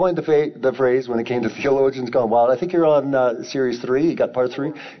 Rob coined the phrase when it came to theologians gone wild. I think you're on series 3. You got part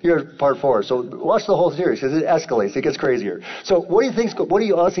 3. You're part 4. So watch the whole series, because it escalates. It gets crazier. So what do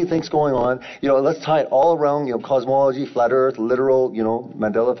you honestly think's going on? Let's tie it all around, cosmology, flat Earth, literal,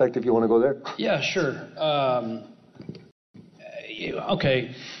 Mandela effect, if you want to go there. Yeah, sure.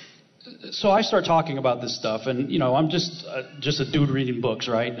 Okay. So I start talking about this stuff, and I'm just a dude reading books,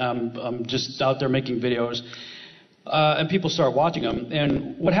 right? I'm just out there making videos, and people start watching them.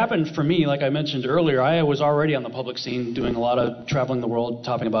 And what happened for me, like I mentioned earlier, I was already on the public scene, doing a lot of traveling the world,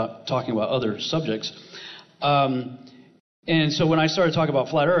 talking about other subjects. And so when I started talking about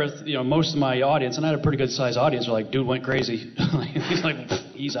flat Earth, most of my audience, and I had a pretty good sized audience, were like, "Dude went crazy." He's like,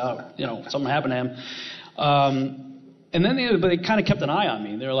 "He's out. Something happened to him." And then they kind of kept an eye on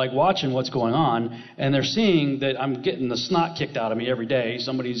me. They're like watching what's going on, and they're seeing that I'm getting the snot kicked out of me every day.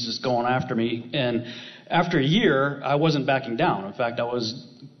 Somebody's just going after me. And after a year, I wasn't backing down. In fact, I was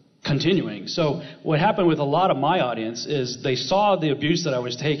continuing. So what happened with a lot of my audience is they saw the abuse that I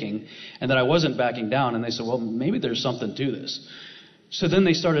was taking and that I wasn't backing down, and they said, well, maybe there's something to this. So then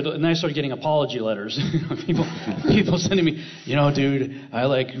I started getting apology letters. people sending me, dude, I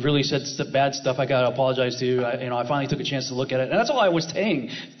really said bad stuff. I got to apologize to you. I finally took a chance to look at it. And that's all I was saying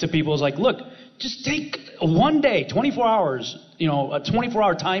to people is like, look, just take one day, 24 hours, a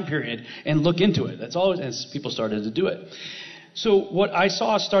 24-hour time period and look into it. That's all. And people started to do it. So what I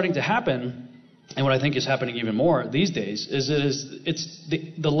saw starting to happen, and what I think is happening even more these days, it's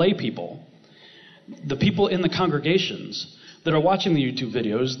the lay people, the people in the congregations, that are watching the YouTube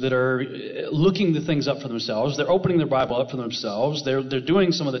videos, that are looking the things up for themselves. They're opening their Bible up for themselves. They're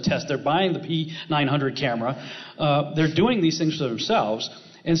doing some of the tests. They're buying the P900 camera. They're doing these things for themselves.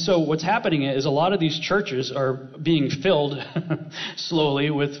 And so what's happening is a lot of these churches are being filled slowly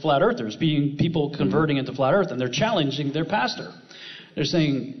with flat earthers, being people converting into flat earth, and they're challenging their pastor. They're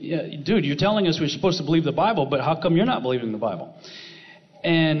saying, yeah, dude, you're telling us we're supposed to believe the Bible, but how come you're not believing the Bible?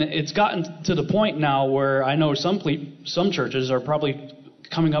 And it's gotten to the point now where I know some churches are probably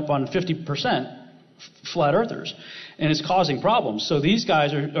coming up on 50% flat earthers, and it's causing problems. So these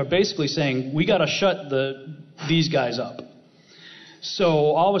guys are basically saying, we got to shut these guys up. So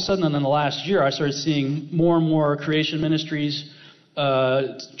all of a sudden, in the last year, I started seeing more and more creation ministries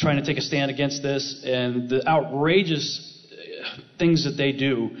trying to take a stand against this, and the outrageous things that they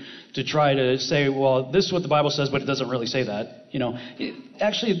do to try to say, well, this is what the Bible says, but it doesn't really say that.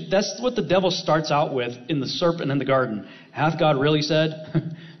 Actually, that's what the devil starts out with in the serpent in the garden. Hath God really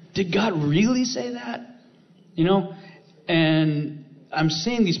said? Did God really say that? And I'm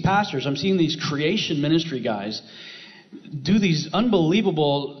seeing these pastors, I'm seeing these creation ministry guys do these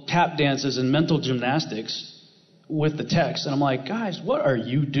unbelievable tap dances and mental gymnastics with the text. And I'm like, guys, what are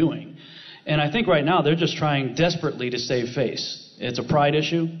you doing? And I think right now they're just trying desperately to save face. It's a pride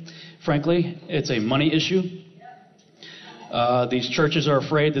issue, frankly. It's a money issue. These churches are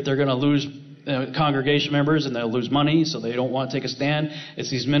afraid that they're going to lose congregation members and they'll lose money, so they don't want to take a stand. It's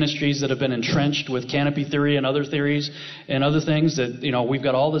these ministries that have been entrenched with canopy theory and other theories and other things that, we've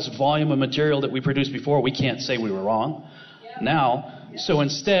got all this volume of material that we produced before. We can't say we were wrong now. So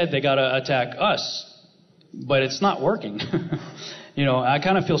instead, they got to attack us. But it's not working. I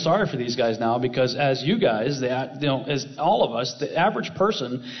kind of feel sorry for these guys now, because as you guys, as all of us, the average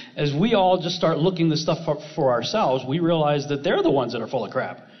person, as we all just start looking this stuff up for ourselves, we realize that they're the ones that are full of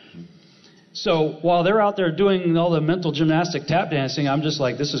crap. So while they're out there doing all the mental gymnastic tap dancing, I'm just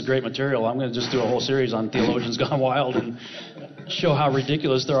like, this is great material. I'm going to just do a whole series on theologians gone wild and show how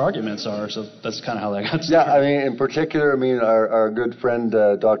ridiculous their arguments are. So that's kind of how that got started. Yeah, in particular, our good friend,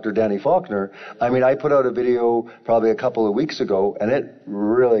 Dr. Danny Faulkner, I put out a video probably a couple of weeks ago, and it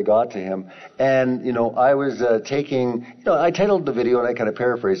really got to him. And, I was I titled the video, and I kind of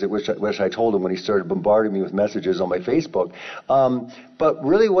paraphrased it, which I told him when he started bombarding me with messages on my Facebook. But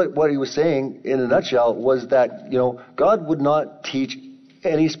really what he was saying, in a nutshell, was that, God would not teach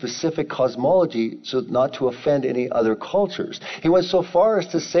any specific cosmology so not to offend any other cultures. He went so far as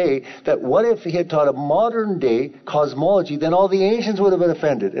to say that what if he had taught a modern day cosmology, then all the ancients would have been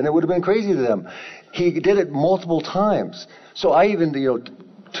offended, and it would have been crazy to them. He did it multiple times. So I even,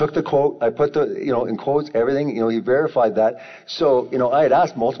 took the quote, I put the, in quotes, everything, he verified that. So, I had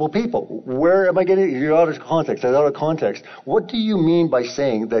asked multiple people, where am I getting, you're out of context, that's out of context. What do you mean by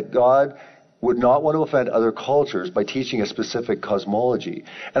saying that God would not want to offend other cultures by teaching a specific cosmology?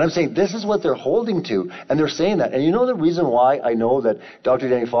 And I'm saying this is what they're holding to, and they're saying that. And the reason why I know that Dr.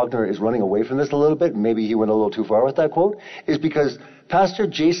 Danny Faulkner is running away from this a little bit, maybe he went a little too far with that quote, is because Pastor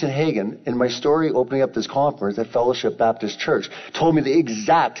Jason Hagan, in my story opening up this conference at Fellowship Baptist Church, told me the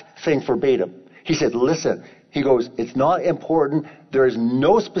exact thing verbatim. He said, listen, he goes, it's not important. There is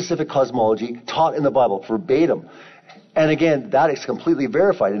no specific cosmology taught in the Bible, verbatim. And again, that is completely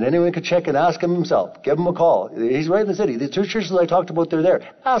verified, and anyone can check and ask him himself. Give him a call. He's right in the city. The two churches I talked about, they're there.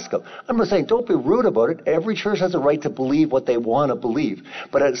 Ask him. I'm not saying don't be rude about it. Every church has a right to believe what they want to believe.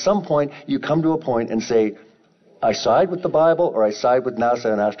 But at some point, you come to a point and say, I side with the Bible or I side with NASA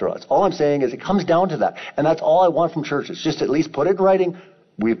and astronauts. All I'm saying is it comes down to that. And that's all I want from churches. Just at least put it in writing.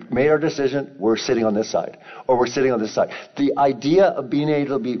 We've made our decision. We're sitting on this side. Or we're sitting on this side. The idea of being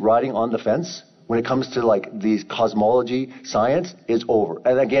able to be riding on the fence when it comes to these cosmology science is over.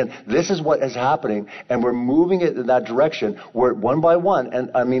 And again, this is what is happening, and we're moving it in that direction where one by one,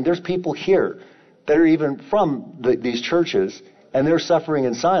 and there's people here that are even from these churches, and they're suffering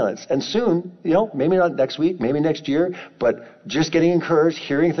in silence. And soon, maybe not next week, maybe next year, but just getting encouraged,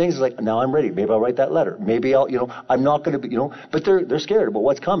 hearing things like, now I'm ready. Maybe I'll write that letter. Maybe I'll, I'm not going to be, but they're scared about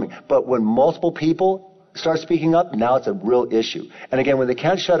what's coming. But when multiple people start speaking up, now it's a real issue. And again, when they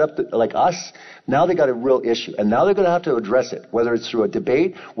can't shut up like us, now they got a real issue. And now they're going to have to address it, whether it's through a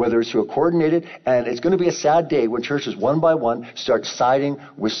debate, whether it's through a coordinated, and it's going to be a sad day when churches one by one start siding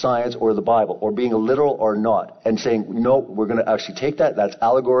with science or the Bible, or being literal or not, and saying, no, we're going to actually take that's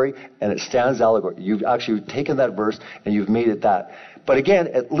allegory, and it stands allegory. You've actually taken that verse and you've made it that. But again,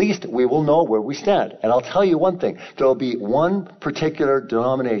 at least we will know where we stand. And I'll tell you one thing, there will be one particular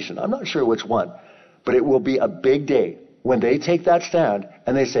denomination, I'm not sure which one, but it will be a big day when they take that stand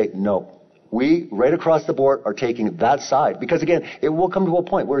and they say, no, we, right across the board, are taking that side. Because again, it will come to a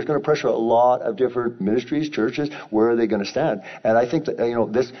point where it's going to pressure a lot of different ministries, churches. Where are they going to stand? And I think that,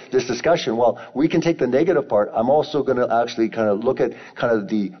 this discussion, while we can take the negative part, I'm also going to actually kind of look at kind of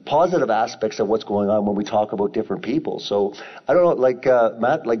the positive aspects of what's going on when we talk about different people. So I don't know, like,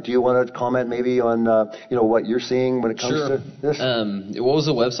 Matt, like, do you want to comment maybe on, what you're seeing when it comes to this? What was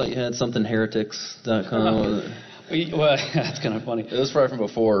the website you had? Somethingheretics.com? Well, that's kind of funny. It was probably from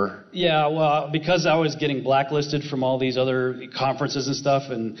before. Yeah, well, because I was getting blacklisted from all these other conferences and stuff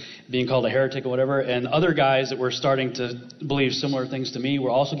and being called a heretic or whatever, and other guys that were starting to believe similar things to me were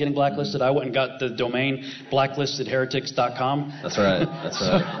also getting blacklisted. I went and got the domain blacklistedheretics.com. That's right.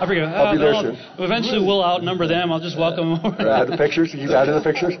 I forget. I'll be there soon. Eventually we'll outnumber them. I'll just welcome them over. Add the pictures? You added the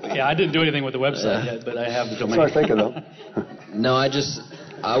pictures? Yeah, I didn't do anything with the website yet, but I have the domain. That's what I was thinking, though. No,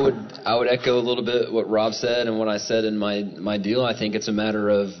 I would echo a little bit what Rob said and what I said in my deal. I think it's a matter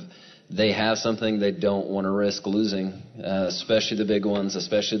of they have something they don't want to risk losing, especially the big ones,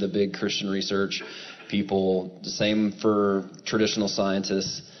 especially the big Christian research people. The same for traditional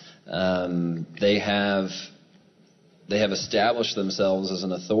scientists. They have established themselves as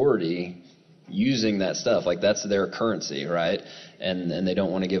an authority using that stuff. Like, that's their currency, right? And they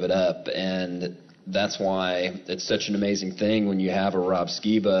don't want to give it up. And that's why it's such an amazing thing when you have a Rob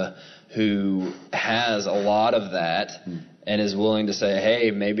Skiba who has a lot of that and is willing to say,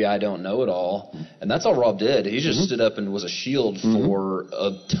 hey, maybe I don't know it all. And that's all Rob did. He just stood up and was a shield for a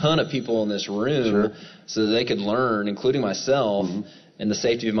ton of people in this room so that they could learn, including myself, in the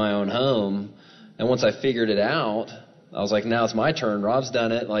safety of my own home. And once I figured it out, I was like, now it's my turn. Rob's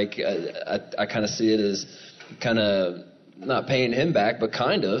done it. Like, I kind of see it as kind of not paying him back, but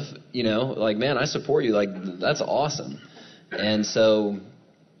kind of, like, man, I support you. Like, that's awesome. And so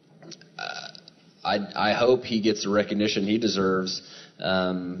I hope he gets the recognition he deserves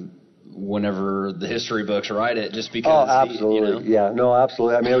whenever the history books write it, just because. Oh, absolutely. Yeah, no,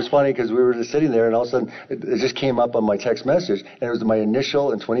 absolutely. I mean, it was funny because we were just sitting there and all of a sudden it just came up on my text message, and it was my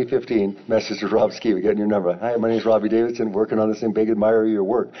initial in 2015 message to Rob Skiba, getting your number. Hi, my name is Robbie Davidson, working on this thing, big admirer of your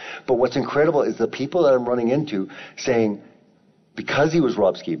work. But what's incredible is the people that I'm running into saying, because he was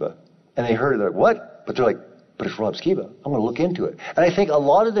Rob Skiba, and they heard it, they're like, what? But they're like, but it's Rob Skiba. I'm going to look into it. And I think a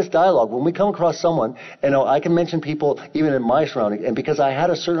lot of this dialogue, when we come across someone, I can mention people even in my surroundings, and because I had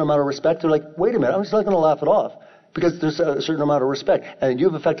a certain amount of respect, they're like, wait a minute, I'm just not going to laugh it off. Because there's a certain amount of respect. And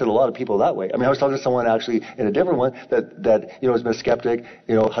you've affected a lot of people that way. I mean, I was talking to someone actually in a different one that has been a skeptic.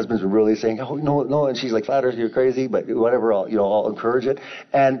 Husband's been really saying, oh, no. And she's like, flat earth, you're crazy, but whatever, I'll encourage it.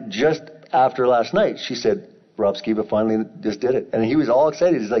 And just after last night, she said, Rob Skiba finally just did it. And he was all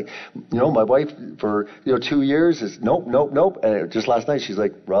excited. He's like, my wife for, 2 years is nope. And just last night, she's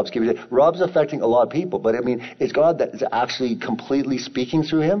like, Rob Skiba did it. Rob's affecting a lot of people. But, I mean, it's God that is actually completely speaking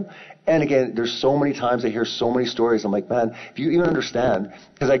through him. And again, there's so many times I hear so many stories. I'm like, man, if you even understand,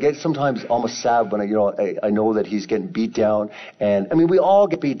 because I get sometimes almost sad when I know that he's getting beat down. And I mean, we all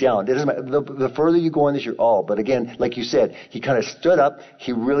get beat down. It doesn't matter. The further you go in this, you're all. But again, like you said, he kind of stood up.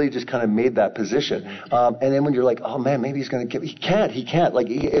 He really just kind of made that position. And then when you're like, oh man, maybe he's going to give, he can't. Like,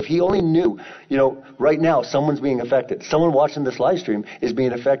 if he only knew, right now someone's being affected. Someone watching this live stream is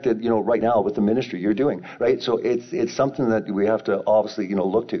being affected, right now with the ministry you're doing, right? So it's something that we have to obviously,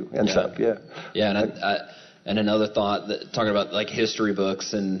 look to and stuff. Yeah. And another thought that talking about like history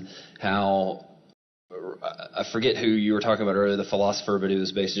books and how I forget who you were talking about earlier, the philosopher, but he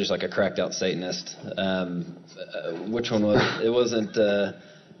was basically just like a cracked out Satanist. Which one was it? It wasn't.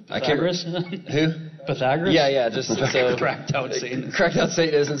 Pythagoras? Who? Pythagoras? Yeah, just so cracked out Satanist. Cracked out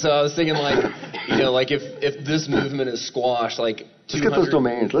Satanist, and so I was thinking like if this movement is squashed, like. Let's get those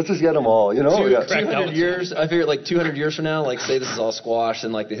domains. Let's just get them all, 200 years, I figure like 200 years from now, like say this is all squashed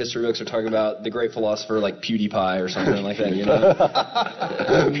and like the history books are talking about the great philosopher like PewDiePie or something like that, and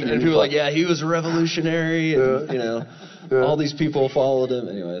people are like, yeah, he was a revolutionary, and, all these people followed him.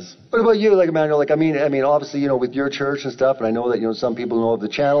 Anyways. What about you, like Emmanuel? Like, I mean, obviously, with your church and stuff, and I know that, some people know of the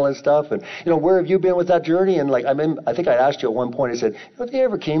channel and stuff, and, where have you been with that journey? And like, I think I asked you at one point, I said, if they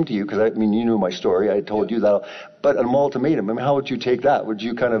ever came to you, because you knew my story, I told you that, but an ultimatum, how would you take that? Would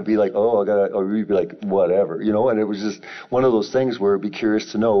you kind of be like, oh, or would you be like, whatever, and it was just one of those things where I'd be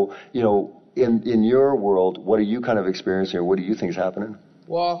curious to know, in your world, what are you kind of experiencing, or what do you think is happening?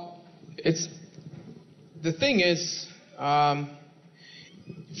 Well, the thing is,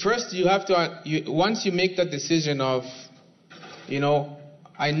 first you have to, once you make that decision of,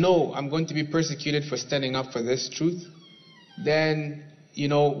 I know I'm going to be persecuted for standing up for this truth, then,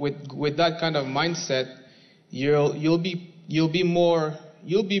 with that kind of mindset, you'll be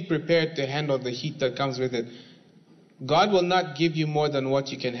prepared to handle the heat that comes with it. God will not give you more than what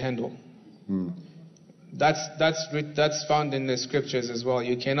you can handle. That's found in the scriptures as well.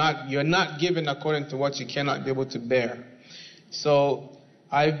 You're not given according to what you cannot be able to bear. So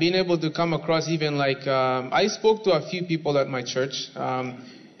I've been able to come across even I spoke to a few people at my church.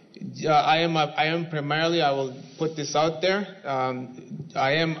 I am primarily, I will put this out there,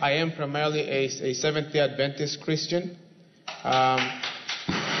 I am primarily a Seventh-day Adventist Christian. And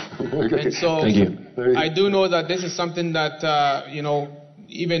so Thank you. I do know that this is something that,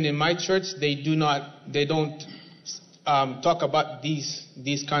 even in my church, they don't talk about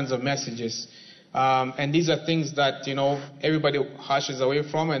these kinds of messages. And these are things that, everybody hushes away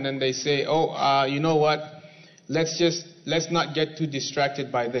from, and then they say, you know what, let's not get too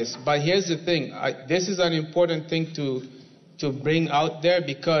distracted by this. But here's the thing, this is an important thing to bring out there,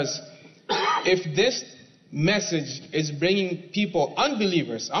 because if this message is bringing people,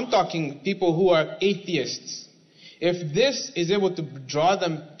 unbelievers, I'm talking people who are atheists, if this is able to draw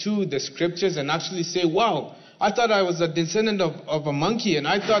them to the scriptures and actually say, wow, I thought I was a descendant of a monkey, and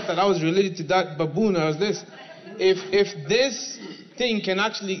I thought that I was related to that baboon or this. If this thing can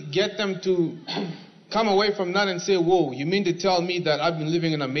actually get them to come away from that and say, whoa, you mean to tell me that I've been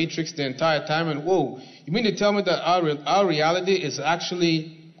living in a matrix the entire time? And whoa, you mean to tell me that our reality is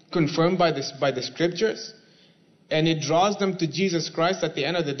actually confirmed by the scriptures? And it draws them to Jesus Christ at the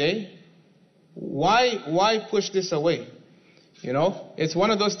end of the day? Why push this away? It's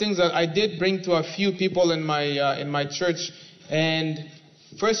one of those things that I did bring to a few people in my church, and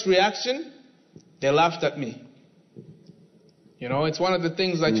first reaction, they laughed at me. It's one of the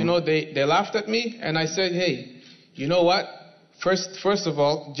things that they laughed at me, and I said, hey, you know what? First of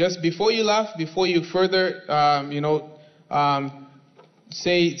all, just before you laugh, before you further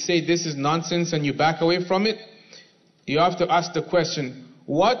say this is nonsense and you back away from it, you have to ask the question: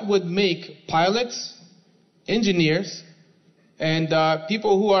 what would make pilots, engineers, and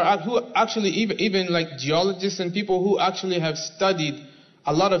people who actually even like geologists and people who actually have studied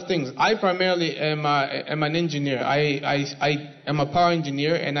a lot of things? I primarily am an engineer. I am a power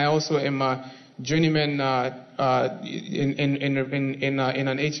engineer, and I also am a journeyman in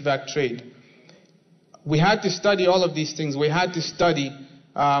an HVAC trade. We had to study all of these things. We had to study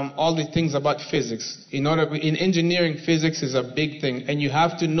all the things about physics. In engineering, physics is a big thing, and you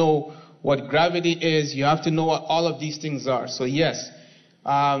have to know what gravity is. You have to know what all of these things are. So yes,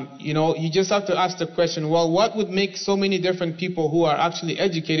 you just have to ask the question, well, what would make so many different people who are actually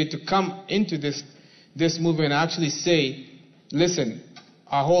educated to come into this movement and actually say, listen,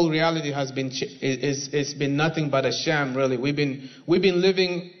 our whole reality has been it's been nothing but a sham, really. We've been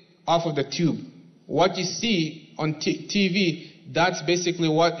living off of the tube. What you see on TV, that's basically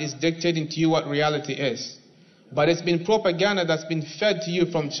what is dictating to you what reality is. But it's been propaganda that's been fed to you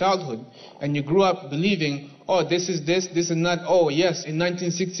from childhood, and you grew up believing, oh, this is not. Oh, yes, in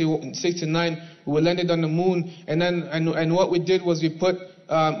 1969 we landed on the moon, and what we did was we put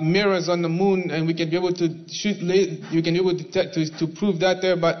mirrors on the moon, and we can be able to shoot. You can be able to prove that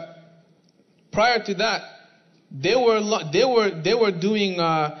there. But prior to that, they were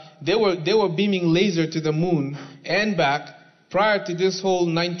beaming laser to the moon and back prior to this whole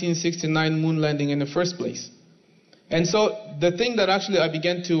 1969 moon landing in the first place. And so the thing that actually I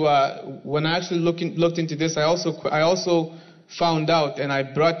began to, when I actually looked into this, I also found out, and I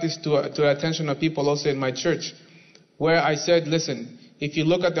brought this to the attention of people also in my church, where I said, listen, if you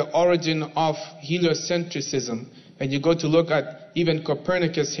look at the origin of heliocentrism, and you go to look at even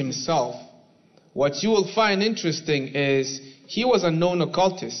Copernicus himself, what you will find interesting is he was a known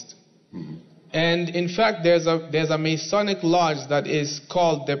occultist. Mm-hmm. And in fact, there's a Masonic lodge that is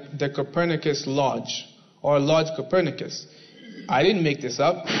called the Copernicus Lodge, or Lodge Copernicus. I didn't make this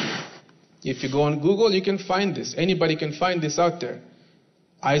up. If you go on Google, you can find this. Anybody can find this out there.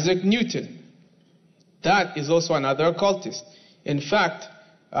 Isaac Newton. That is also another occultist. In fact,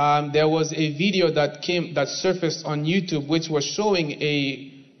 there was a video that surfaced on YouTube which was showing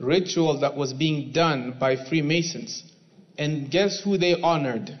a ritual that was being done by Freemasons. And guess who they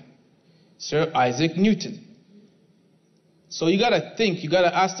honored? Sir Isaac Newton. So you gotta think, you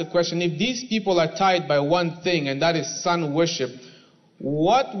gotta ask the question, if these people are tied by one thing, and that is sun worship,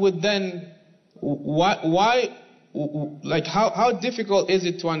 what would then, how difficult is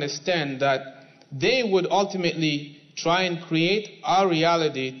it to understand that they would ultimately try and create our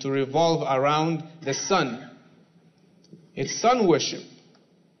reality to revolve around the sun? It's sun worship.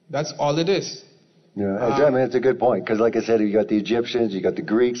 That's all it is. Yeah, I mean, it's a good point, because like I said, you got the Egyptians, you got the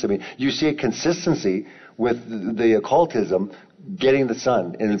Greeks. I mean, you see a consistency with the occultism getting the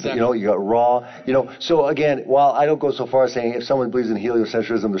sun. And, Exactly. you know, you got Ra. You know, so again, while I don't go so far as saying if someone believes in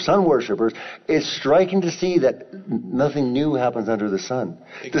heliocentrism, they're sun worshippers, it's striking to see that nothing new happens under the sun.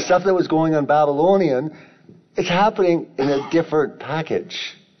 Exactly. The stuff that was going on Babylonian, it's happening in a different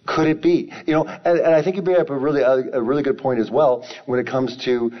package. Could it be? You know, and I think you bring up a really good point as well when it comes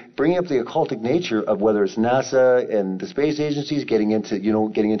to bringing up the occultic nature of whether it's NASA and the space agencies getting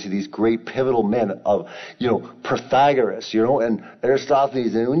into these great pivotal men of, you know, Pythagoras, you know, and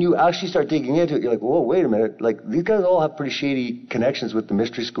Aristophanes. And when you actually start digging into it, you're like, whoa, wait a minute. Like, these guys all have pretty shady connections with the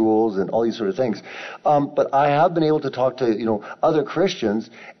mystery schools and all these sort of things. But I have been able to talk to, you know, other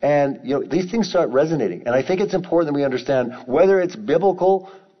Christians, and, you know, these things start resonating. And I think it's important that we understand whether it's biblical,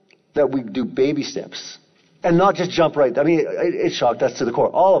 that we do baby steps and not just jump right. I mean, it shocked us to the core,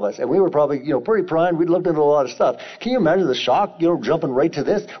 all of us. And we were probably, you know, pretty primed. We'd looked into a lot of stuff. Can you imagine the shock, you know, jumping right to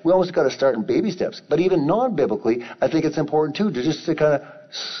this? We almost got to start in baby steps. But even non-biblically, I think it's important too to just to kind of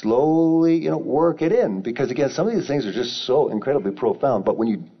slowly, you know, work it in, because again, some of these things are just so incredibly profound. But when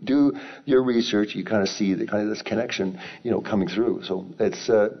you do your research, you kind of see the kind of this connection, you know, coming through. So it's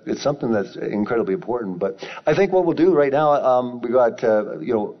something that's incredibly important. But I think what we'll do right now, we got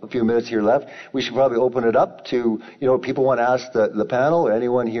you know, a few minutes here left. We should probably open it up to, you know, people want to ask the panel or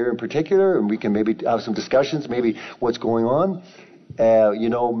anyone here in particular, and we can maybe have some discussions, maybe what's going on. You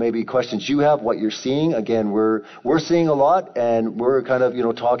know, maybe questions you have, what you're seeing. Again, we're seeing a lot, and we're kind of, you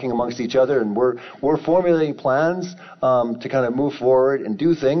know, talking amongst each other, and we're formulating plans to kind of move forward and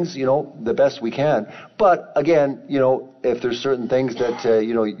do things, you know, the best we can. But again, you know, if there's certain things that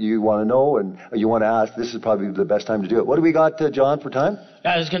you know, you want to know and you want to ask, this is probably the best time to do it. What do we got, John, for time?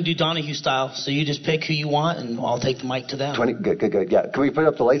 I was going to do Donahue style, so you just pick who you want, and I'll take the mic to them. 20. Good. Yeah. Can we put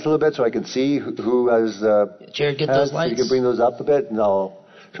up the lights a little bit so I can see who has? Jared, get those lights. You can bring those up a bit, and I'll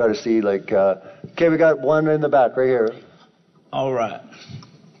try to see. Like, okay, we got one in the back right here. All right.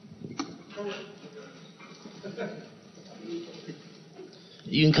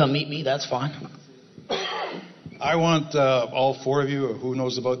 You can come meet me. That's fine. I want all four of you, or who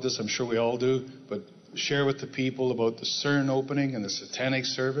knows about this, I'm sure we all do, but share with the people about the CERN opening and the satanic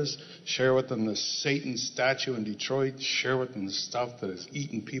service. Share with them the Satan statue in Detroit. Share with them the stuff that has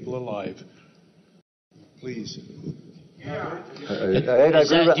eaten people alive. Please. I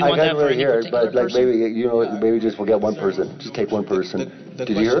can't really hear it, but like maybe, you know, maybe just we'll get one person. Just take one person. Did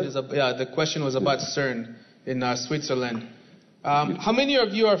you hear it? The question was about CERN in Switzerland. How many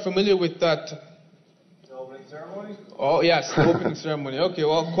of you are familiar with that? Opening ceremony? Oh, yes, the opening ceremony. Okay,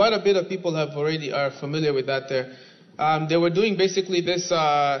 well, quite a bit of people are familiar with that there. They were doing basically this,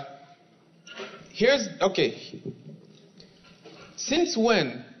 since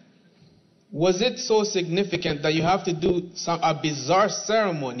when was it so significant that you have to do a bizarre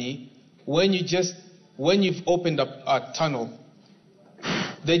ceremony when you've opened up a tunnel?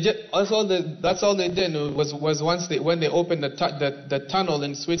 That's all they did was when they opened the tunnel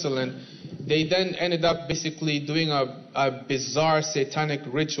in Switzerland, they then ended up basically doing a bizarre satanic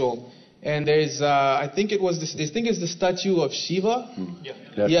ritual. And there's I think it's the statue of Shiva. Yeah.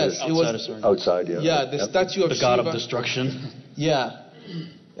 Yes, it was outside. Yeah. Yeah, the statue of the Shiva. god of destruction. Yeah.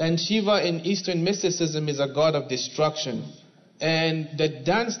 And Shiva in Eastern mysticism is a god of destruction. And the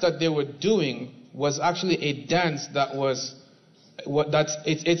dance that they were doing was actually a dance that was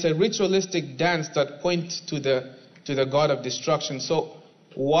it's a ritualistic dance that points to the god of destruction. So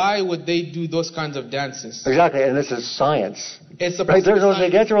why would they do those kinds of dances? Exactly, and this is science. It's right. They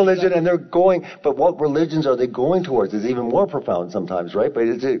get to religion and they're going, but what religions are they going towards is even more profound sometimes, right? But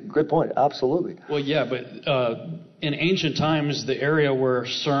it's a good point, absolutely. Well, yeah, but in ancient times, the area where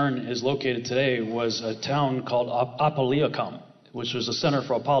CERN is located today was a town called Apollonicum, which was a center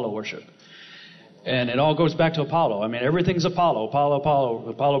for Apollo worship. And it all goes back to Apollo. I mean, everything's Apollo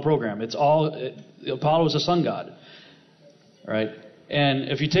program. It's all, Apollo is a sun god, right? And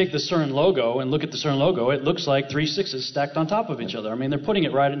if you take the CERN logo and look at the CERN logo, it looks like 3 sixes stacked on top of each other. I mean, they're putting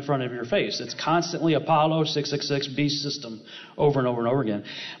it right in front of your face. It's constantly Apollo 666 beast system over and over and over again.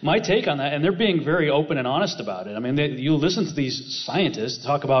 My take on that, and they're being very open and honest about it. I mean, you listen to these scientists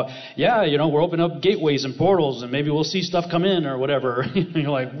talk about, yeah, you know, we're opening up gateways and portals and maybe we'll see stuff come in or whatever. And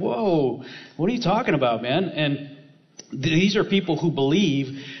you're like, whoa, what are you talking about, man? And these are people who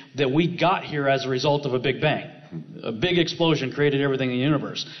believe that we got here as a result of a Big Bang. A big explosion created everything in the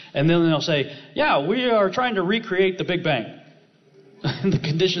universe. And then they'll say, yeah, we are trying to recreate the Big Bang. The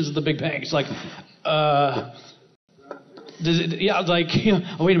conditions of the Big Bang. It's like, you know,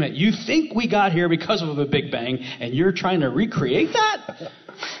 wait a minute. You think we got here because of a Big Bang, and you're trying to recreate that?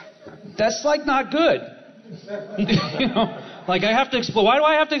 That's like not good. You know? Like, I have to explain. Why do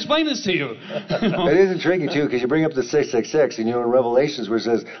I have to explain this to you? You know? It is intriguing, too, because you bring up the 666, and in Revelations where it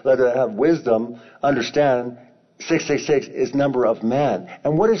says, let us have wisdom, understand, 666 is number of man.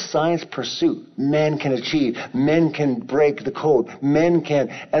 And what is science pursuit? Men can achieve. Men can break the code. Men can.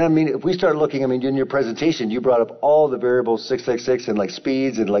 And I mean, if we start looking, I mean, in your presentation, you brought up all the variables 666 and like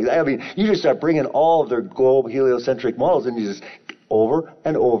speeds and like, I mean, you just start bringing all of their globe heliocentric models and you just over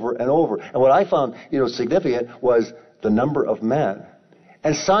and over and over. And what I found, significant was the number of man.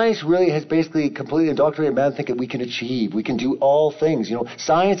 And science really has basically completely indoctrinated man thinking we can achieve, we can do all things.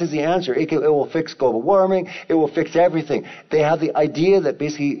 Science is the answer. It will fix global warming. It will fix everything. They have the idea that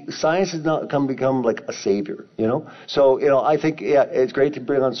basically science has not become like a savior, So, I think, it's great to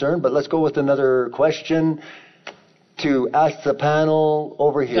bring on CERN, but let's go with another question to ask the panel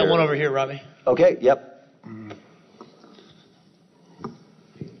over here. Got one over here, Robbie. Okay, yep.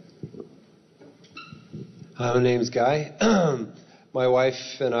 Hi, my name's Guy. My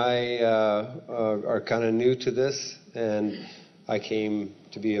wife and I are kind of new to this, and I came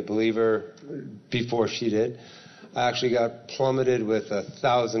to be a believer before she did. I actually got plummeted with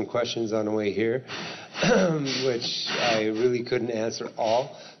 1,000 questions on the way here, which I really couldn't answer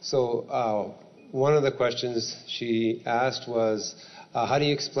all. So one of the questions she asked was, how do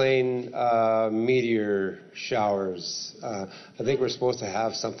you explain meteor showers? I think we're supposed to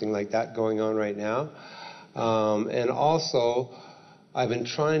have something like that going on right now. And also, I've been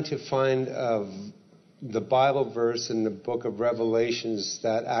trying to find the Bible verse in the book of Revelations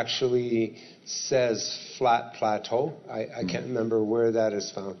that actually says flat plateau. I can't remember where that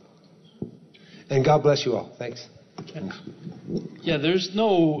is found. And God bless you all. Thanks. Yeah, there's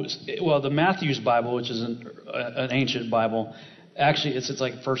the Matthew's Bible, which is an ancient Bible, actually it's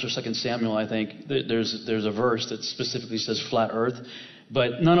like 1st or 2nd Samuel, I think. There's a verse that specifically says flat earth.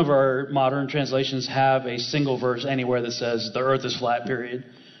 But none of our modern translations have a single verse anywhere that says the earth is flat, period,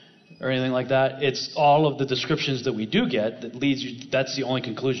 or anything like that. It's all of the descriptions that we do get that leads you, that's the only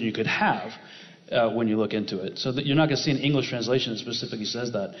conclusion you could have when you look into it. So that you're not going to see an English translation that specifically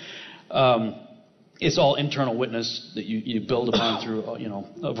says that. It's all internal witness that you build upon through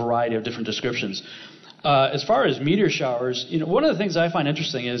a variety of different descriptions. As far as meteor showers, one of the things I find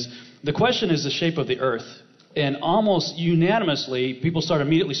interesting is the question is the shape of the earth. And almost unanimously, people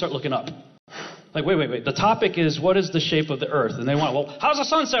immediately start looking up. Like, wait. The topic is, what is the shape of the earth? And they want, well, how does the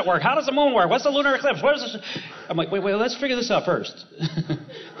sunset work? How does the moon work? What's the lunar eclipse? What is I'm like, wait, let's figure this out first.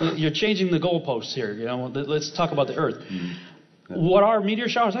 You're changing the goalposts here. Let's talk about the earth. Mm-hmm. What are meteor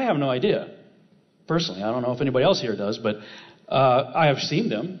showers? I have no idea. Personally, I don't know if anybody else here does, but I have seen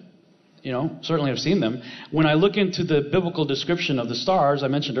them. Certainly I've seen them. When I look into the biblical description of the stars, I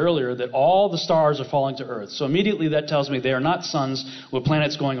mentioned earlier that all the stars are falling to earth. So immediately that tells me they are not suns with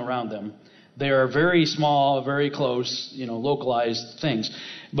planets going around them. They are very small, very close, localized things.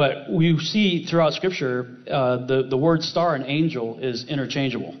 But we see throughout Scripture the word star and angel is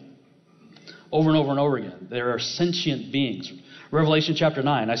interchangeable. Over and over and over again. There are sentient beings. Revelation chapter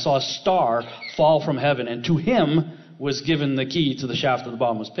 9, I saw a star fall from heaven, and to him was given the key to the shaft of the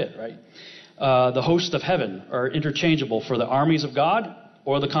bottomless pit, right? The hosts of heaven are interchangeable for the armies of God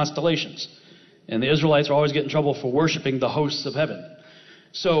or the constellations. And the Israelites are always getting in trouble for worshiping the hosts of heaven.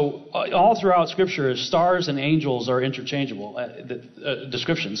 So all throughout Scripture, stars and angels are interchangeable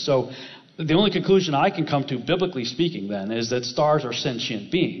descriptions. So the only conclusion I can come to, biblically speaking, then, is that stars are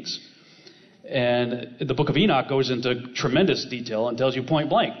sentient beings. And the book of Enoch goes into tremendous detail and tells you point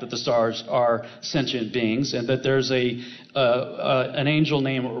blank that the stars are sentient beings, and that there's an angel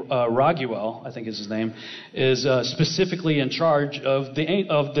named Raguel, I think is his name, is specifically in charge of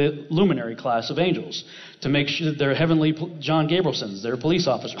the luminary class of angels, to make sure that they're heavenly John Gabrielsons, they're police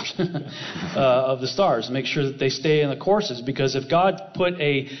officers of the stars, make sure that they stay in the courses, because if God put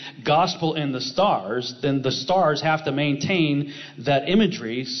a gospel in the stars, then the stars have to maintain that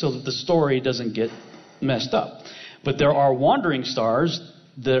imagery so that the story doesn't get messed up. But there are wandering stars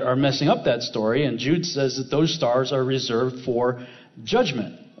that are messing up that story, and Jude says that those stars are reserved for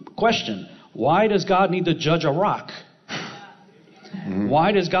judgment. Question: why does God need to judge a rock?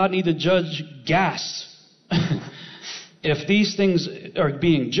 Why does God need to judge gas? If these things are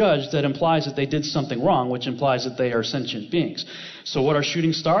being judged, that implies that they did something wrong, which implies that they are sentient beings. So what are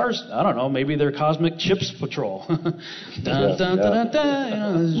shooting stars? I don't know. Maybe they're cosmic chips patrol. They're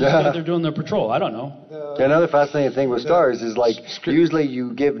doing their patrol. I don't know. Another fascinating thing with stars is usually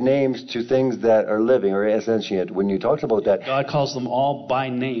you give names to things that are living or sentient. When you talked about that, God calls them all by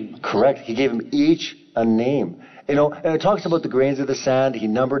name. Correct. He gave them each a name. You know, and it talks about the grains of the sand. He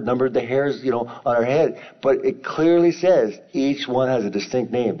numbered the hairs, you know, on our head. But it clearly says each one has a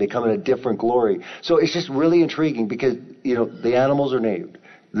distinct name. They come in a different glory. So it's just really intriguing because, you know, the animals are named.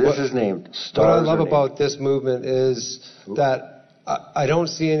 This is named. Stars what I love are named. about this movement is that I don't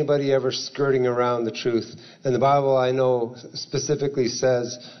see anybody ever skirting around the truth. And the Bible, I know, specifically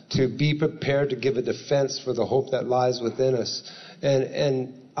says to be prepared to give a defense for the hope that lies within us.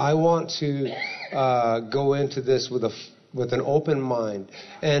 And I want to go into this with an open mind.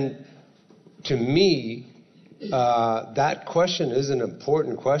 And to me, that question is an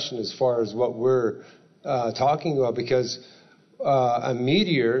important question as far as what we're talking about, because a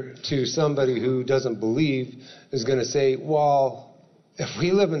meteor to somebody who doesn't believe is going to say, well, if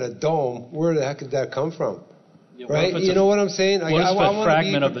we live in a dome, where the heck did that come from? Right? You know what I'm saying? I want to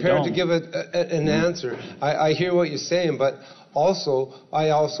be prepared to give an answer. I hear what you're saying, but I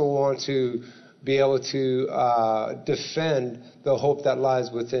also want to be able to defend the hope that lies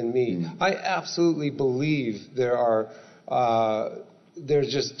within me. I absolutely believe there's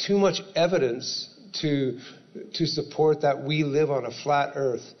just too much evidence to support that we live on a flat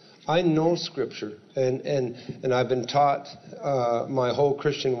earth. I know Scripture, and I've been taught my whole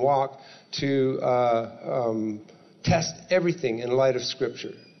Christian walk to test everything in light of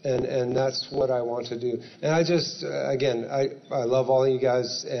Scripture, and that's what I want to do. And I just, again, I love all of you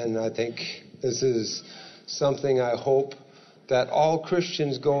guys, and I think this is something I hope that all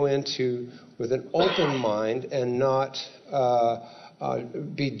Christians go into with an open mind and not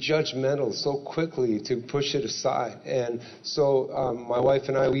be judgmental so quickly to push it aside. And so my wife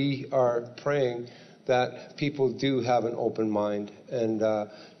and I, we are praying that people do have an open mind and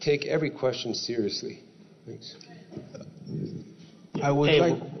take every question seriously. Thanks. I would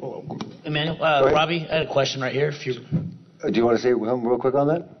Emmanuel, Robbie, I had a question right here. If you do you want to say real quick on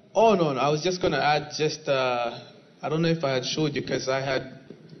that? Oh, no, I was just going to add I don't know if I had showed you, because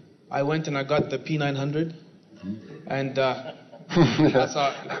I went and I got the P900, and that's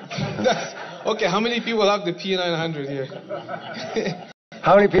okay, how many people have the P900 here?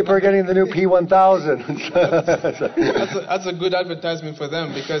 How many people are getting the new P1000? That's a good advertisement for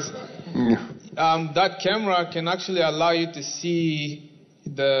them, because that camera can actually allow you to see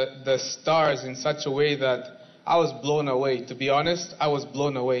the stars in such a way that I was blown away. To be honest, I was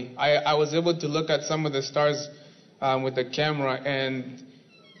blown away. I was able to look at some of the stars with the camera, and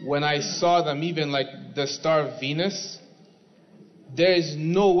when I saw them, even like the star Venus, there is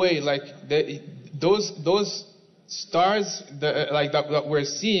no way, like those stars that we're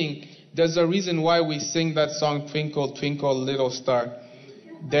seeing. There's a reason why we sing that song, "Twinkle, Twinkle, Little Star."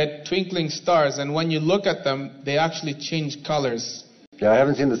 They're twinkling stars, and when you look at them, they actually change colors. Yeah, I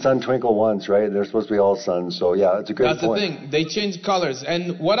haven't seen the sun twinkle once, right? They're supposed to be all suns, so yeah, it's a great point. That's the thing. They change colors.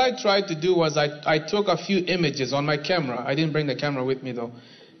 And what I tried to do was I took a few images on my camera. I didn't bring the camera with me, though.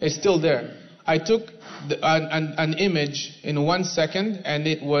 It's still there. I took an image in 1 second, and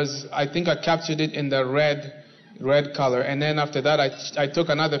it was, I think I captured it in the red color. And then after that, I took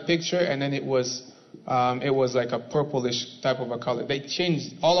another picture, and then it was like a purplish type of a color. They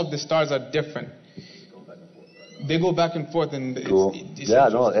changed. All of the stars are different. They go back and forth, and cool.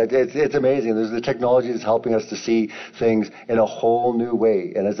 It's amazing. There's the technology that's helping us to see things in a whole new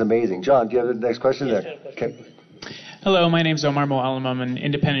way, and it's amazing. John, do you have the next question there? Okay. Hello, my name's Omar Moalim. I'm an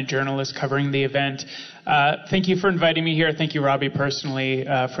independent journalist covering the event. Thank you for inviting me here. Thank you, Robbie, personally,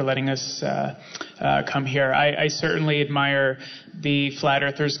 for letting us come here. I certainly admire the Flat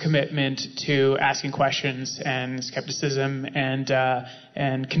Earthers' commitment to asking questions and skepticism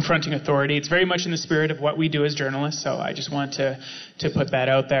and confronting authority. It's very much in the spirit of what we do as journalists, so I just want to put that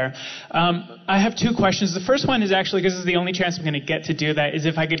out there. I have two questions. The first one is actually, because this is the only chance I'm going to get to do that, is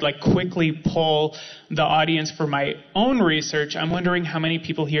if I could quickly poll the audience for my own research. I'm wondering how many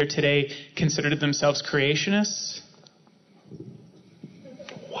people here today considered themselves creationists?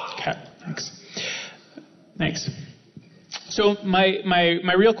 Wow. Okay, thanks. So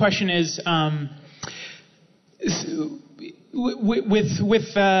my real question is,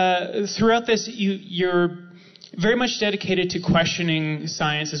 throughout this, you're very much dedicated to questioning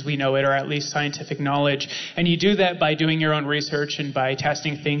science as we know it, or at least scientific knowledge, and you do that by doing your own research and by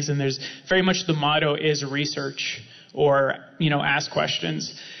testing things. And there's very much the motto is research, or ask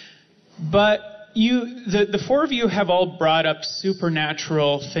questions. But the four of you have all brought up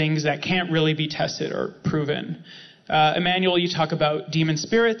supernatural things that can't really be tested or proven. Emmanuel, you talk about demon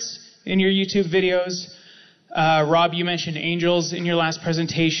spirits in your YouTube videos. Rob, you mentioned angels in your last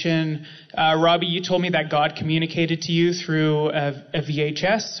presentation. Robbie, you told me that God communicated to you through a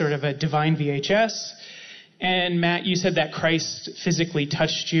VHS, sort of a divine VHS. And Matt, you said that Christ physically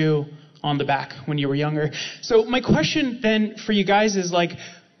touched you on the back when you were younger. So my question then for you guys is like,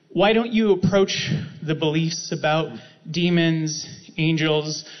 why don't you approach the beliefs about demons,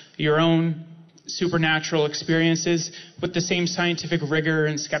 angels, your own supernatural experiences with the same scientific rigor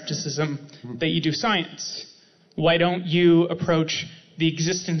and skepticism that you do science? Why don't you approach the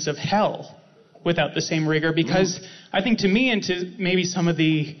existence of hell without the same rigor? Because I think to me and to maybe some of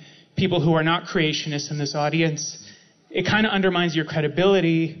the people who are not creationists in this audience, it kind of undermines your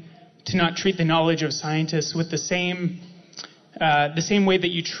credibility to not treat the knowledge of scientists with the same way that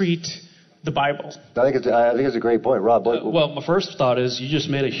you treat the Bible. I think it's a great point, Rob. Well, my first thought is you just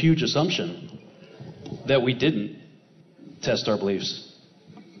made a huge assumption that we didn't test our beliefs.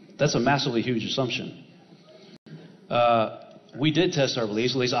 That's a massively huge assumption. We did test our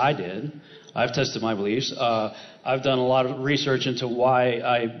beliefs, at least I did. I've tested my beliefs. I've done a lot of research into why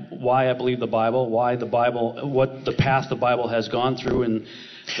I believe the Bible, what the path the Bible has gone through in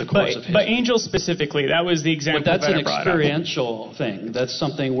the course of history. But angels specifically, that was the example. But that's an experiential thing. That's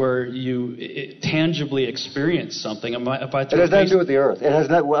something where you tangibly experience something. It has nothing to do with the earth. It has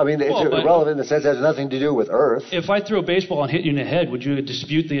not. I mean, it's irrelevant in the sense it has nothing to do with earth. If I threw a baseball and hit you in the head, would you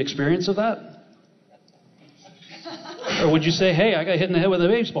dispute the experience of that? Or would you say, hey, I got hit in the head with a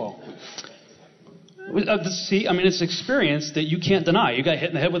baseball? See, I mean, it's experience that you can't deny. You got hit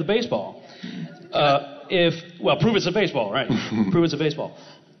in the head with a baseball. Prove it's a baseball, right? Prove it's a baseball.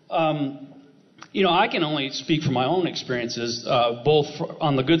 I can only speak from my own experiences, both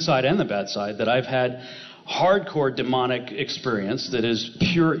on the good side and the bad side, that I've had hardcore demonic experience that is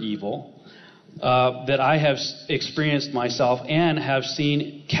pure evil, that I have experienced myself and have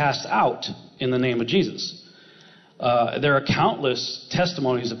seen cast out in the name of Jesus. There are countless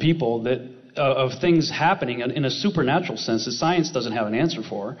testimonies of people of things happening in a supernatural sense that science doesn't have an answer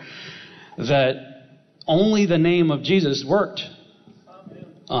for, that only the name of Jesus worked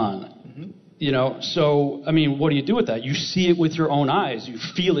on. So, I mean, what do you do with that? You see it with your own eyes. You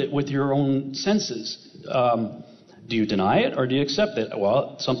feel it with your own senses. Do you deny it or do you accept it?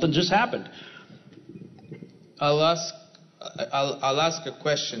 Well, something just happened. I'll ask a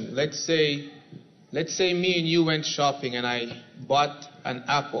question. Let's say me and you went shopping and I bought an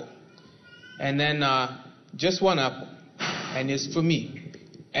apple. And then just one apple. And it's for me.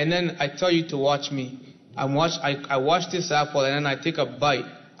 And then I tell you to watch me. I watch this apple and then I take a bite.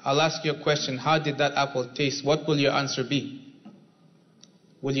 I'll ask you a question. How did that apple taste? What will your answer be?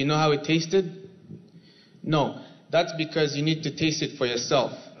 Will you know how it tasted? No. That's because you need to taste it for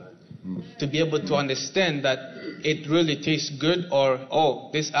yourself. To be able to understand that it really tastes good or,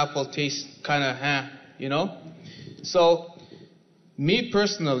 this apple tastes kind of, So, me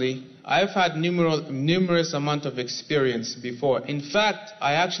personally, I've had numerous amount of experience before. In fact,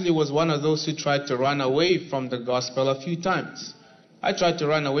 I actually was one of those who tried to run away from the gospel a few times. I tried to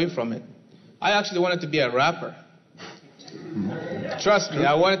run away from it. I actually wanted to be a rapper. Trust me,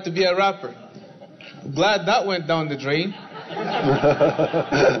 I wanted to be a rapper. Glad that went down the drain.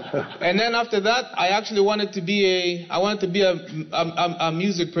 And then after that, I actually wanted to be a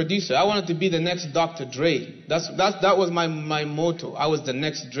music producer. I wanted to be the next Dr. Dre. That was my motto. I was the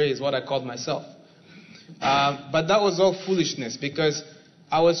next Dre is what I called myself. But that was all foolishness because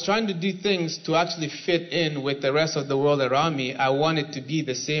I was trying to do things to actually fit in with the rest of the world around me. I wanted to be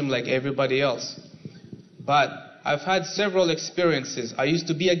the same like everybody else. But I've had several experiences. I used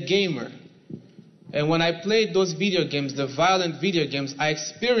to be a gamer. And when I played those video games, the violent video games, I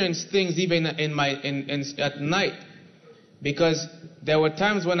experienced things even at night. Because there were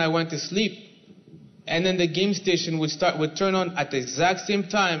times when I went to sleep, and then the game station would turn on at the exact same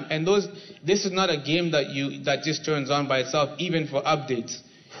time. And this is not a game that just turns on by itself, even for updates.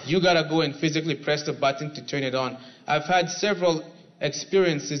 You gotta go and physically press the button to turn it on. I've had several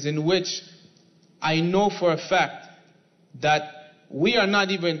experiences in which I know for a fact that we are not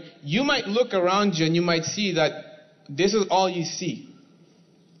even, you might look around you and you might see that this is all you see.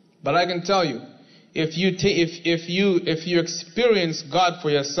 But I can tell you, if you experience God for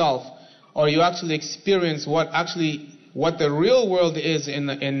yourself, or you actually experience what the real world is in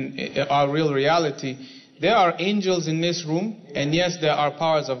our real reality, there are angels in this room, and yes, there are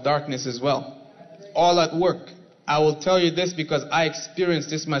powers of darkness as well, all at work. I will tell you this because I experienced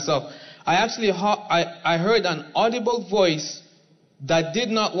this myself. I heard an audible voice that did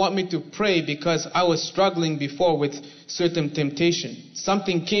not want me to pray because I was struggling before with certain temptation.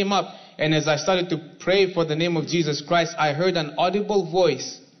 Something came up, and as I started to pray for the name of Jesus Christ, I heard an audible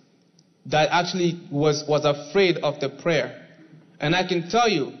voice that actually was afraid of the prayer. And I can tell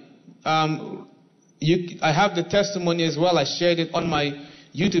you, I have the testimony as well. I shared it on my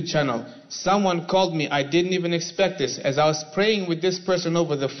YouTube channel. Someone called me. I didn't even expect this. As I was praying with this person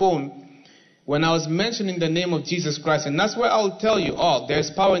over the phone, when I was mentioning the name of Jesus Christ, and that's where I'll tell you all, there's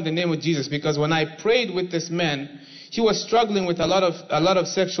power in the name of Jesus, because when I prayed with this man, he was struggling with a lot of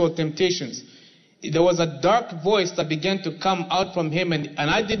sexual temptations. There was a dark voice that began to come out from him, and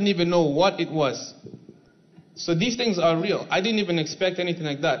I didn't even know what it was. So these things are real. I didn't even expect anything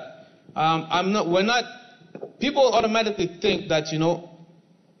like that. People automatically think that,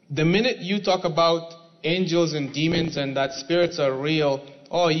 the minute you talk about angels and demons and that spirits are real,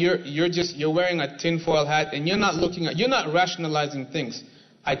 you're wearing a tinfoil hat and you're not rationalizing things.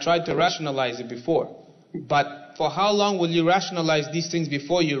 I tried to rationalize it before. But for how long will you rationalize these things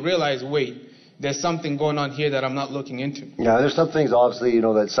before you realize, wait, there's something going on here that I'm not looking into? Yeah, there's some things, obviously,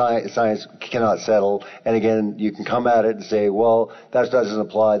 that science cannot settle. And again, you can come at it and say, well, that doesn't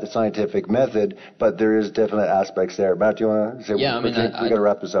apply the scientific method, but there is definite aspects there. Matt, do you want to say? Yeah, we got to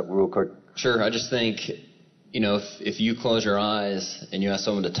wrap this up real quick. Sure. I just think, if you close your eyes and you ask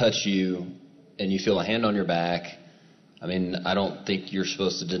someone to touch you and you feel a hand on your back, I don't think you're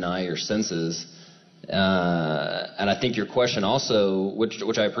supposed to deny your senses. And I think your question also,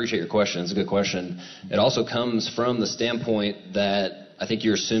 which I appreciate your question, it's a good question. It also comes from the standpoint that I think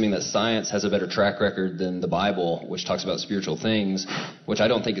you're assuming that science has a better track record than the Bible, which talks about spiritual things, which I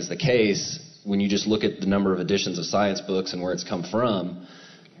don't think is the case when you just look at the number of editions of science books and where it's come from.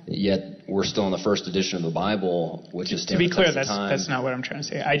 Yet we're still in the first edition of the Bible, which is to be clear, that's not what I'm trying to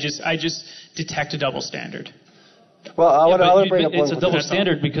say. I just detect a double standard. Well, I want to bring up one. It's a double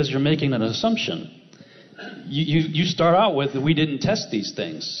standard because you're making an assumption. You start out with we didn't test these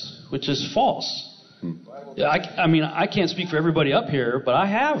things, which is false. I can't speak for everybody up here, but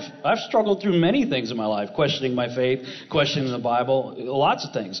I've struggled through many things in my life, questioning my faith, questioning the Bible, lots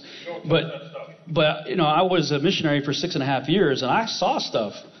of things. But I was a missionary for 6.5 years, and I saw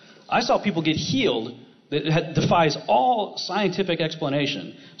stuff. I saw people get healed that defies all scientific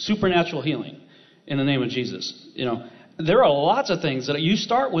explanation, supernatural healing in the name of Jesus. There are lots of things that you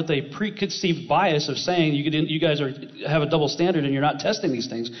start with a preconceived bias of saying you guys have a double standard and you're not testing these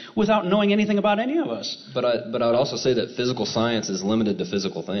things without knowing anything about any of us. But I would also say that physical science is limited to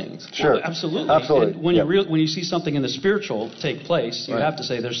physical things. Sure, well, absolutely. And when you see something in the spiritual take place, you have to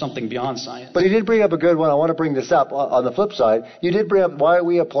say there's something beyond science. But you did bring up a good one. I want to bring this up. On the flip side, you did bring up why are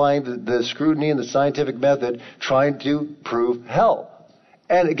we applying the scrutiny and the scientific method trying to prove hell?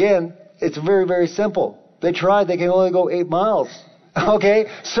 And again, it's very, very simple. They tried. They can only go 8 miles. Okay?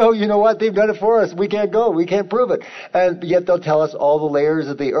 So you know what? They've done it for us. We can't go. We can't prove it. And yet they'll tell us all the layers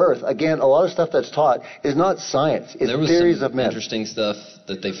of the earth. Again, a lot of stuff that's taught is not science. It's theories of men. There was some interesting stuff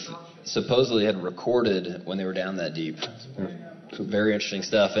that they supposedly had recorded when they were down that deep. Very interesting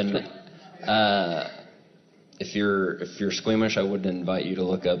stuff. And if you're squeamish, I would invite you to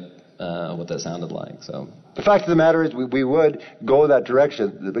look up what that sounded like. So the fact of the matter is we would go that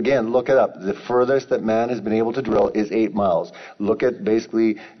direction. Again, look it up. The furthest that man has been able to drill is 8 miles. Look at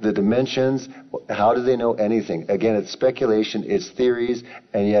basically the dimensions. How do they know anything? Again, it's speculation, it's theories,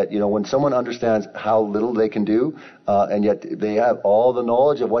 and yet, when someone understands how little they can do, and yet they have all the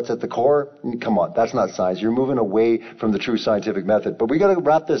knowledge of what's at the core, come on, that's not science. You're moving away from the true scientific method. But we got to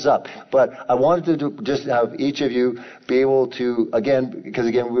wrap this up. But I wanted to just have each of you be able to, because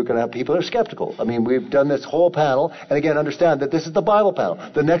we're going to have people that are skeptical. We've done this whole panel, and again, understand that this is the Bible panel.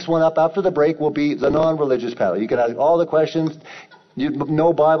 The next one up after the break will be the non-religious panel. You can ask all the questions.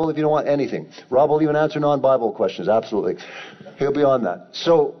 No Bible if you don't want anything. Rob will even answer non-Bible questions, absolutely. He'll be on that.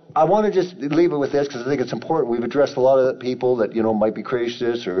 So I want to just leave it with this because I think it's important. We've addressed a lot of people that, might be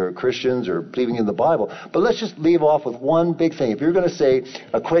Christians or Christians or believing in the Bible. But let's just leave off with one big thing. If you're going to say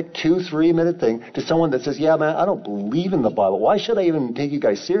a quick 2-3 minute thing to someone that says, yeah, man, I don't believe in the Bible. Why should I even take you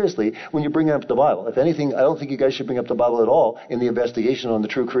guys seriously when you bring up the Bible? If anything, I don't think you guys should bring up the Bible at all in the investigation on the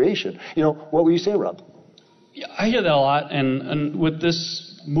true creation. What would you say, Rob? Yeah, I hear that a lot, and with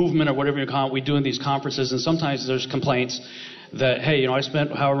this movement or whatever you call it, we do in these conferences, and sometimes there's complaints that, hey, I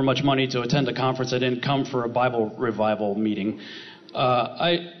spent however much money to attend a conference, I didn't come for a Bible revival meeting.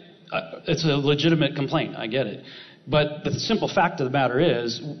 It's a legitimate complaint, I get it. But the simple fact of the matter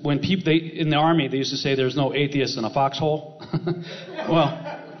is, when people in the Army, they used to say there's no atheist in a foxhole.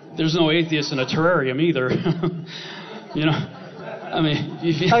 Well, there's no atheist in a terrarium either.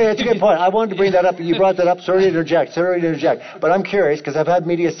 It's a good point. I wanted to bring that up. You brought that up. Sorry to interject. But I'm curious, because I've had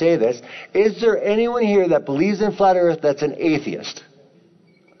media say this. Is there anyone here that believes in flat earth that's an atheist?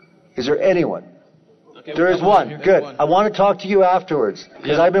 Is there anyone? Okay, there is one. Good. I want to talk to you afterwards,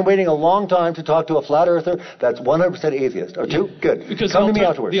 because I've been waiting a long time to talk to a flat earther that's 100% atheist. Or two? Good. Because come to me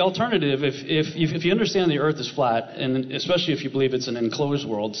afterwards. The alternative, if you understand the earth is flat, and especially if you believe it's an enclosed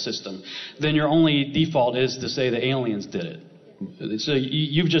world system, then your only default is to say the aliens did it. So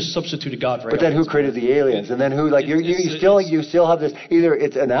you've just substituted God for aliens. But then who created the aliens? And then who, like, you still have this, either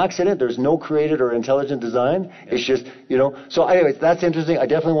it's an accident, there's no created or intelligent design, it's just, So anyways, that's interesting. I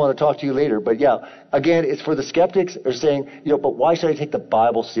definitely want to talk to you later. But yeah, again, it's for the skeptics are saying, but why should I take the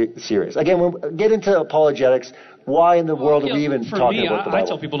Bible serious? Again, when we get into apologetics, why in the world are we even talking about the Bible? I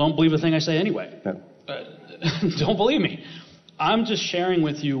tell people don't believe a thing I say anyway. Yeah. Don't believe me. I'm just sharing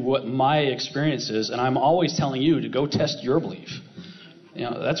with you what my experience is, and I'm always telling you to go test your belief.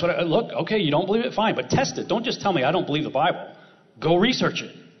 That's what look, okay, you don't believe it, fine, but test it. Don't just tell me I don't believe the Bible. Go research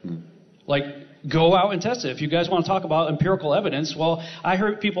it. Like, go out and test it. If you guys want to talk about empirical evidence, well, I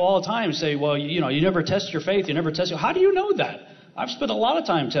heard people all the time say, well, you never test your faith, you never test it. How do you know that? I've spent a lot of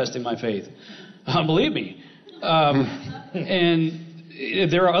time testing my faith. Believe me. And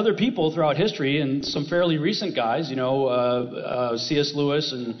there are other people throughout history, and some fairly recent guys, C.S.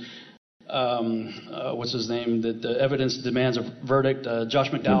 Lewis and what's his name? The evidence demands a verdict.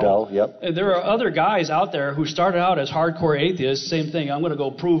 Josh McDowell. Yep. And there are other guys out there who started out as hardcore atheists. Same thing. I'm going to go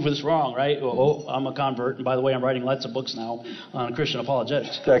prove this wrong, right? Oh, I'm a convert, and by the way, I'm writing lots of books now on Christian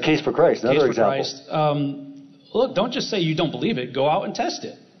apologetics. Case for Christ. Another example. Case for Christ. Look, don't just say you don't believe it. Go out and test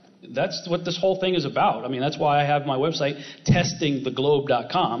it. That's what this whole thing is about. I mean, that's why I have my website,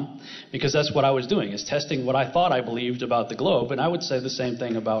 testingtheglobe.com, because that's what I was doing, is testing what I thought I believed about the globe. And I would say the same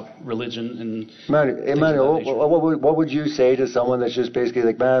thing about religion and Emmanuel, what would you say to someone that's just basically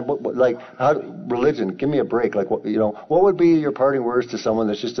like, man, religion, give me a break. Like, what would be your parting words to someone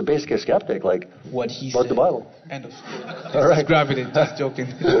that's just basically a skeptic, like, what he about said. the Bible? End of story. All right. Gravity, just joking.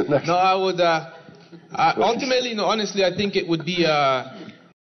 No, I would, ultimately, honestly, I think it would be,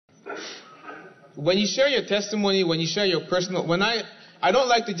 when you share your testimony, when you share your personal, I don't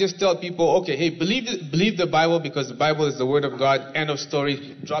like to just tell people, okay, hey, believe the Bible because the Bible is the Word of God, end of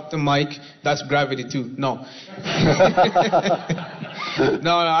story, drop the mic, that's gravity too. No.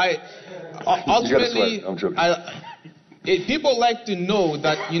 Ultimately, I'm joking. People like to know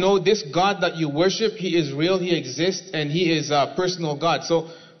that, this God that you worship, He is real, He exists, and He is a personal God. So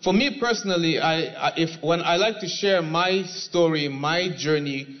for me personally, when I like to share my story, my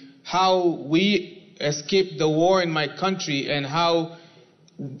journey, how we escaped the war in my country and how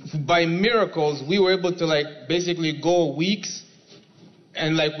by miracles we were able to basically go weeks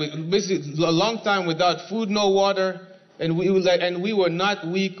and basically a long time without food, no water, and we were not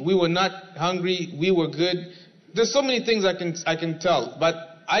weak, we were not hungry, we were good. There's so many things I can tell, but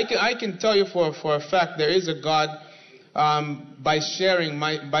I can tell you for a fact there is a God. By sharing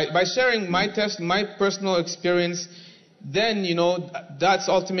my personal experience, then, that's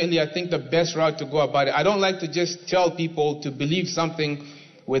ultimately, I think, the best route to go about it. I don't like to just tell people to believe something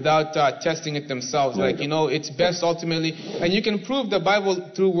without testing it themselves. It's best ultimately, and you can prove the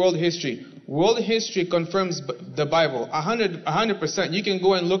Bible through world history. World history confirms the Bible 100%. You can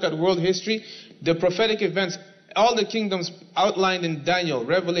go and look at world history, the prophetic events, all the kingdoms outlined in Daniel,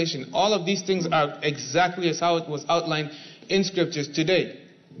 Revelation, all of these things are exactly as how it was outlined in scriptures today.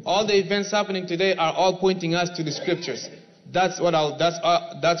 All the events happening today are all pointing us to the scriptures. That's what I'll just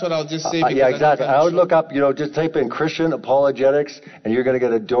say. Yeah, exactly. I would look up, just type in Christian apologetics, and you're going to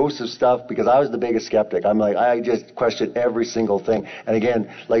get a dose of stuff, because I was the biggest skeptic. I'm like, I just question every single thing. And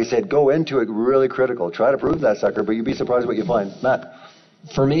again, like I said, go into it really critical. Try to prove that sucker, but you'd be surprised what you find. Matt?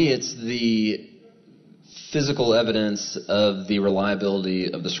 For me, it's the physical evidence of the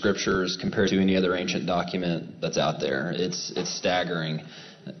reliability of the scriptures compared to any other ancient document that's out there. It's staggering.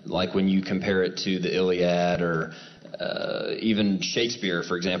 Like when you compare it to the Iliad or even Shakespeare,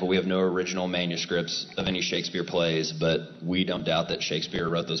 for example. We have no original manuscripts of any Shakespeare plays, but we don't doubt that Shakespeare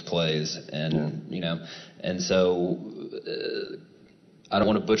wrote those plays. And, and so I don't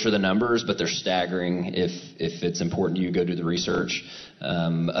want to butcher the numbers, but they're staggering. If it's important to you, go do the research.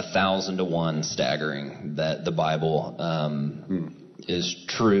 1,000 to 1 staggering that the Bible is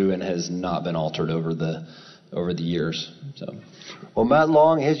true and has not been altered over the years. So. Well, Matt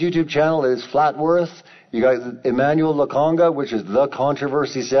Long, his YouTube channel is Flatworth. You got Emmanuel Lakonga, which is The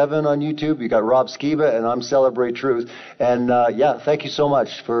Controversy 7 on YouTube. You got Rob Skiba, and I'm Celebrate Truth. And thank you so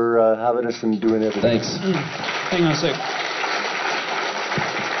much for having us and doing everything. Thanks. Hang on a sec.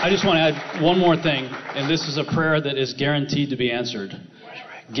 I just want to add one more thing, and this is a prayer that is guaranteed to be answered.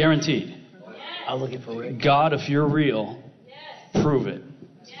 Guaranteed. I'm looking for Rick. God, if you're real, prove it.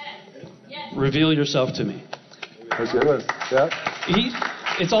 Reveal yourself to me. That's good. Yeah.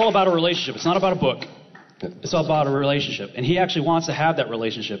 It's all about a relationship. It's not about a book. It's all about a relationship. And he actually wants to have that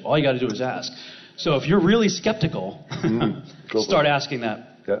relationship. All you got to do is ask. So if you're really skeptical, start asking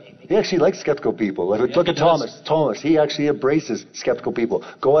that. Yeah. He actually likes skeptical people. Like, look at Thomas. Thomas, he actually embraces skeptical people.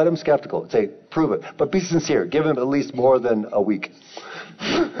 Go at him skeptical. Say, prove it. But be sincere. Give him at least more than a week.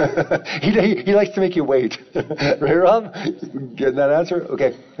 he likes to make you wait. Right, Rob? Getting that answer?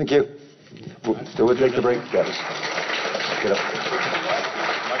 Okay, thank you. We'll take the break, guys. Get up.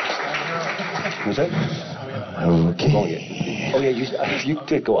 Who's that? Okay. Oh, yeah, you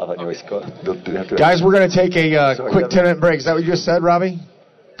did go off anyways. Go. Guys, we're going to take a quick 10-minute break. Is that what you just said, Robbie?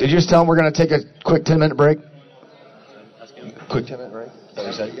 Did you just tell them we're going to take a quick 10-minute break? Quick 10-minute break?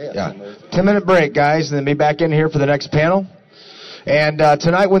 Yeah. 10-minute break, guys, and then be back in here for the next panel. And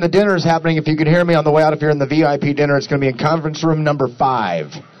tonight when the dinner is happening, if you can hear me on the way out, if you're in the VIP dinner, it's going to be in conference room number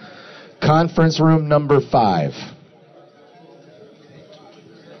 5. Conference room number 5.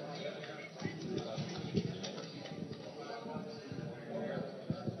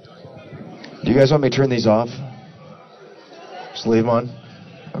 Do you guys want me to turn these off? Just leave them on?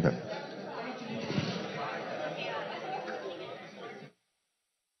 Okay.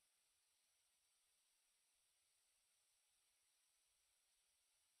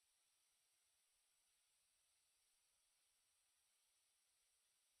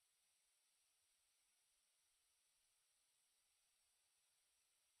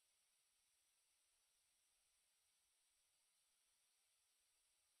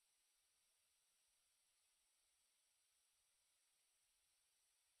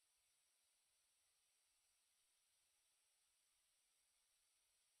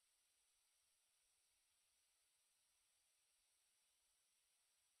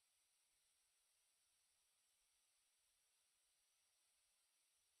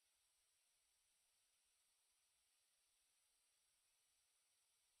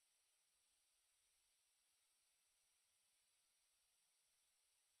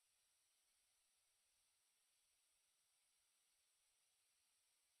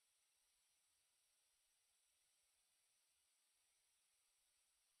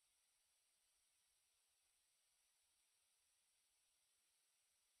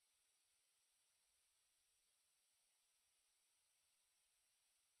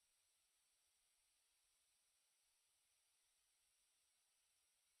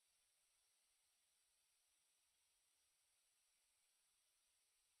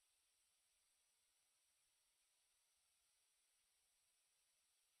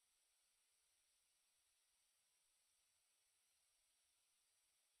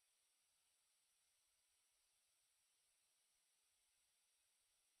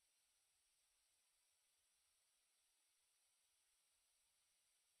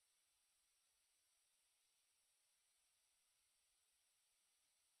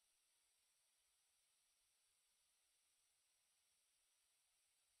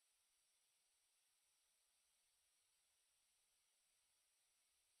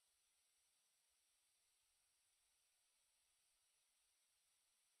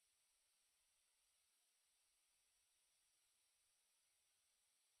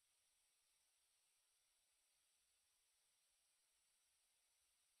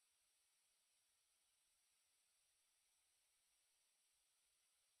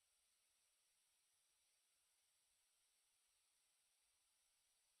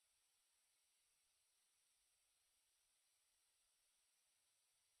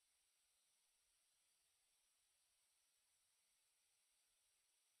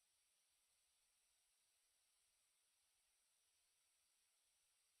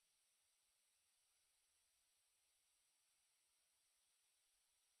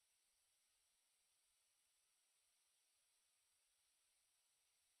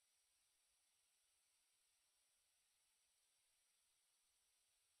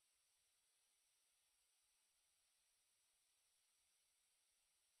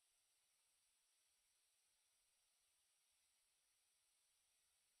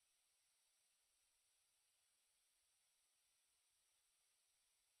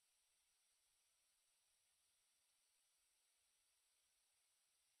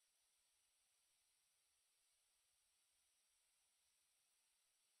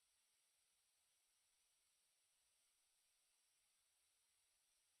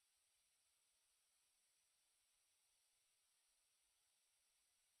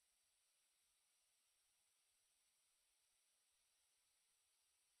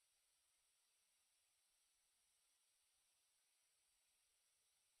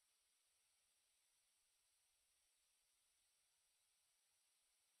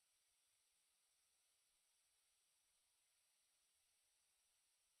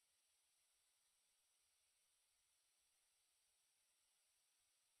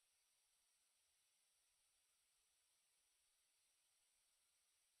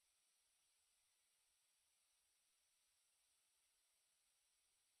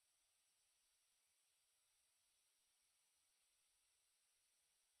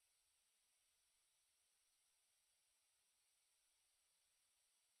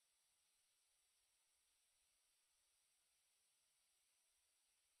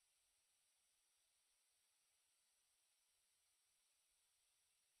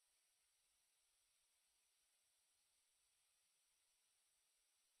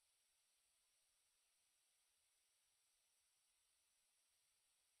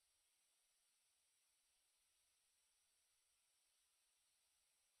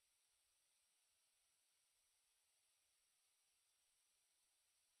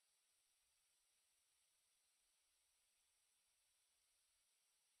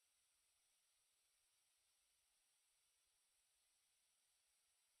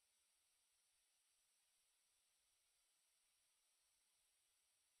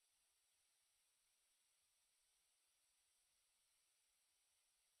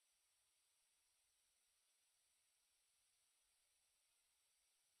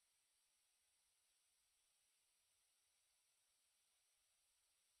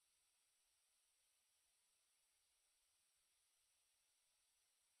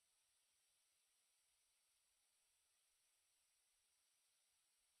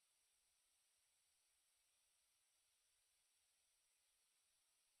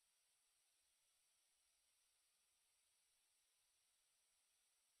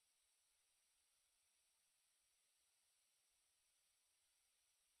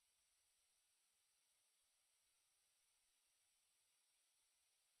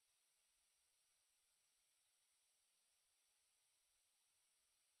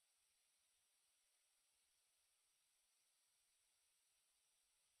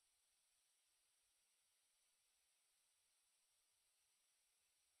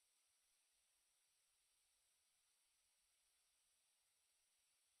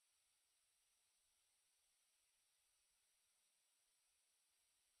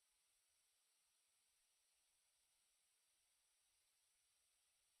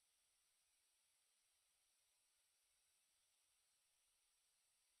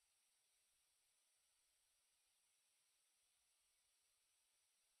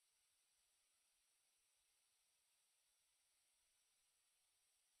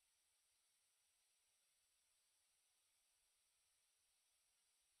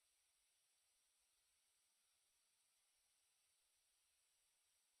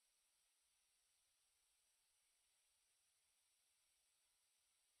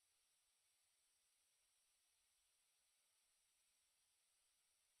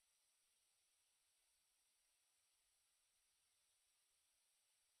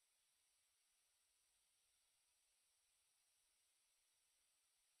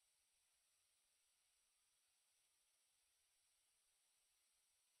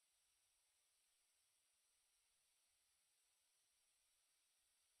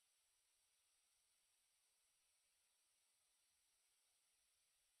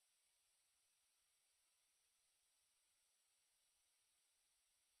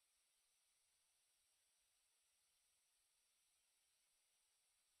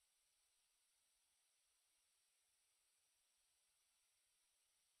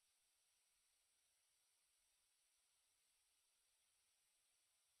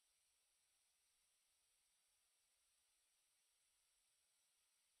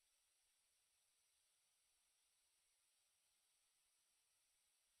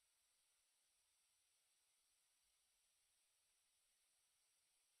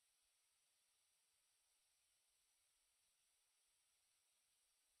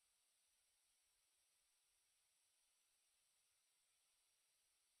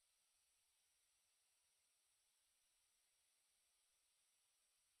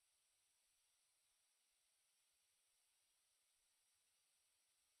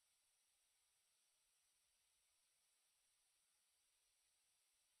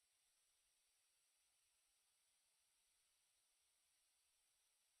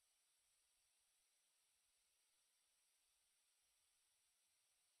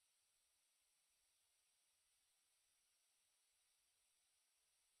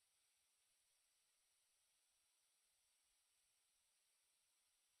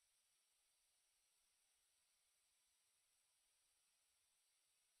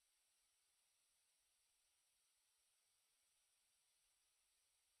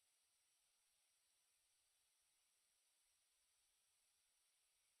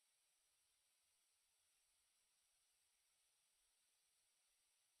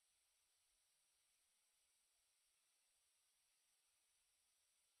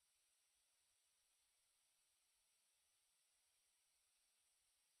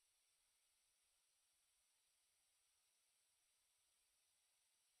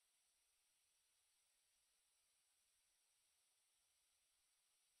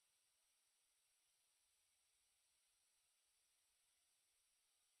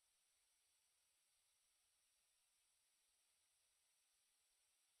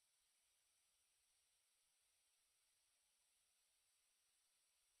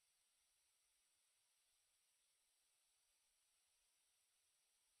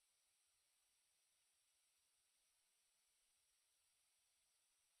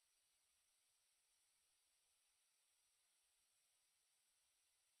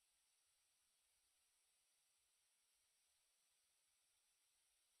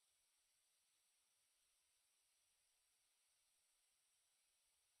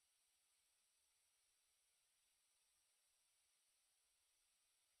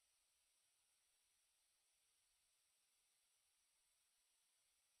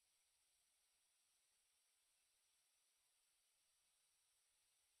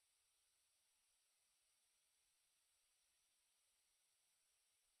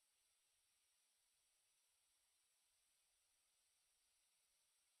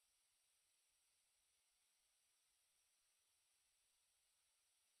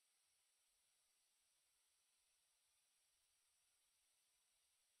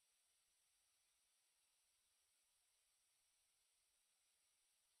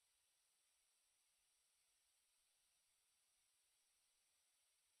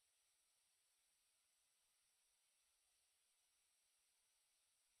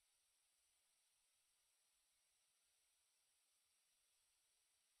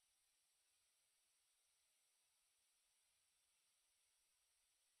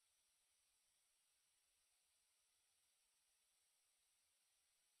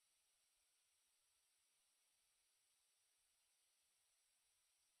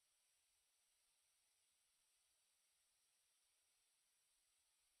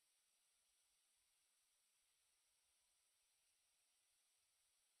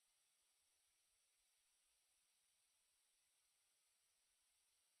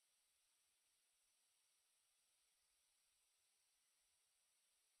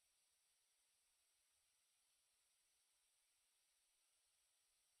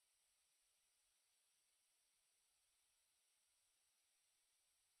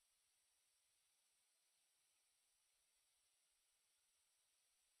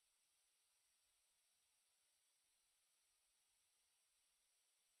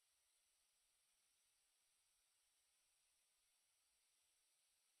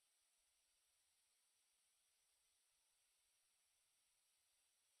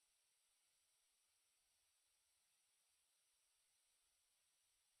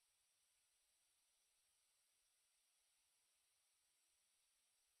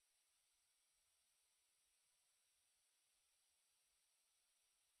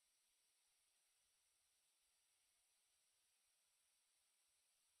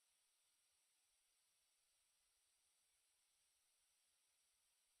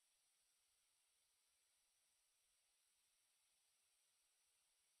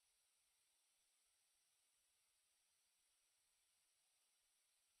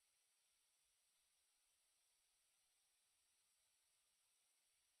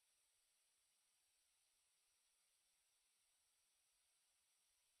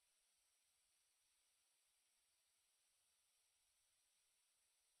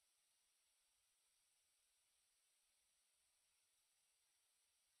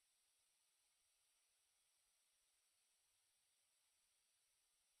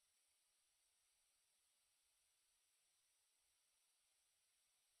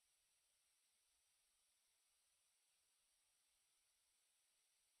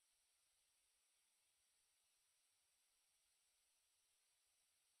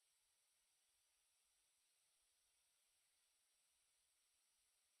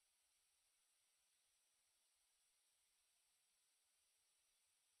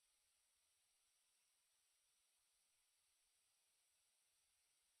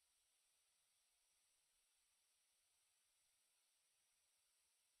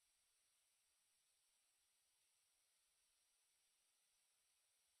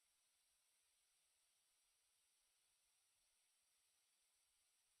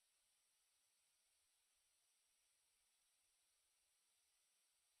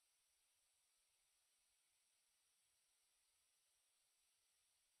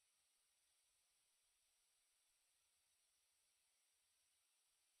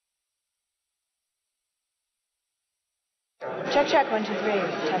 Check, check, 1, 2, 3.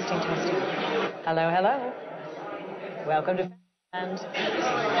 Testing, testing. Hello, hello. Welcome to and So,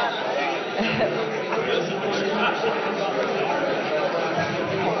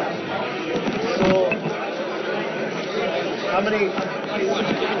 how many?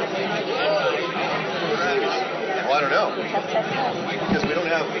 Well, I don't know. Test, test, test. Because we don't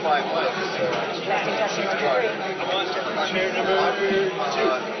have 5 mics. Testing, testing, 1, 2, 3. Chair number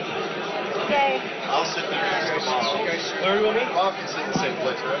 2. Yay. I'll sit there and ask them all. Where do you want me? Bob can sit in the same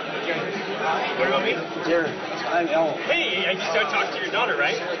place, right? Where do you want me? Here. I'm Ellen. Hey, I just got to talk to your daughter,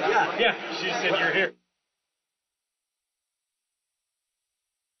 right? Yeah. Yeah, she said you're here.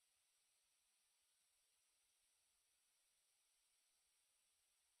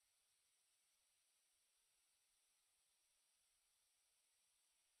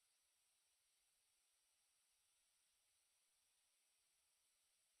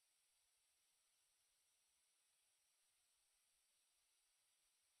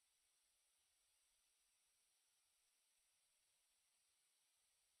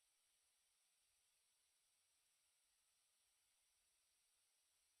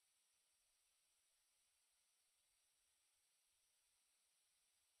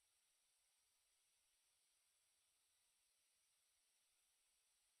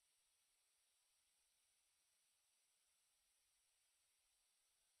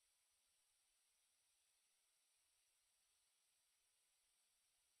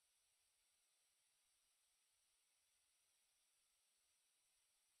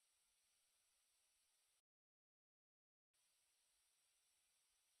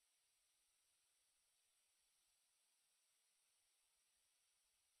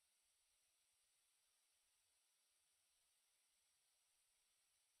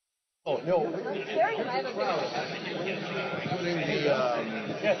 Oh, no. That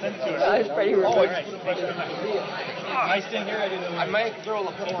was pretty rude. Nice thing here. I might throw a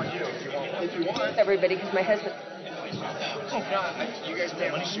lapel on you if you want. Everybody, because my husband. You guys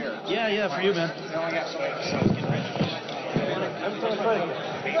pay money share. Yeah, for you, man. I only got so many episodes getting ready. I'm trying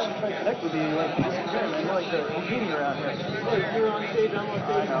to connect with you. You're like the competing around here. You're on stage, I'm on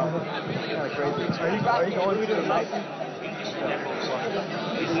stage. I know. Kind of crazy. Are you going to the mic?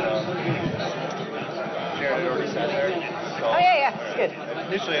 Oh, yeah, it's good.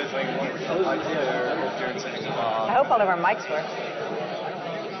 Initially, I was thinking one of the mics there, during setting them off. I hope all of our mics work.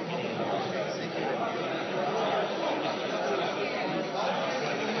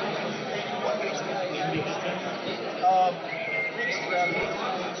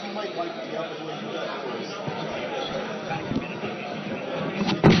 You might like the other way you got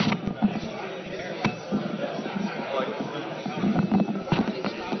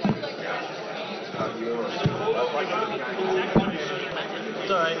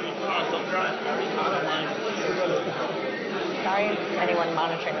It's all right. Don't drive. Sorry, anyone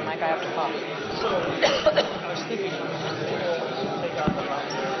monitoring the mic, I have to call.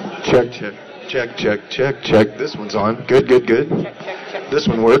 Check. This one's on. Good. Check. This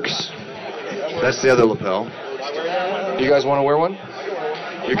one works. That's the other lapel. You guys want to wear one?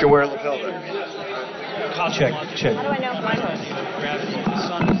 You can wear a lapel there. Check. How do I know if mine works?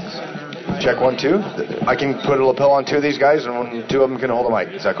 Check 1, 2. I can put a lapel on 2 of these guys, and 2 of them can hold a mic.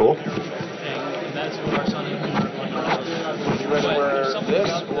 Is that cool? And that's what our son is. You rather wear this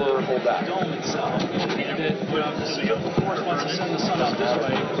or hold that? Dome itself. That, the force wants to send the sun out this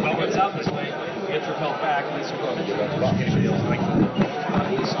way. When it gets out this way, it gets repelled back, and it's the sun is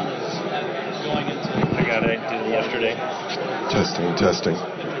going into. I got it. I did it yesterday. Testing.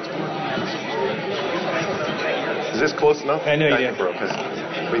 Is this close enough? I know you did. What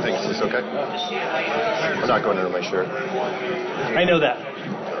do you think? Is this okay? I'm not going under my shirt. I know that.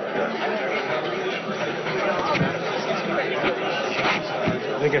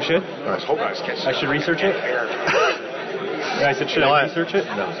 I think I should. I hope I was catching. I should research it. Yeah, I said, should I research it?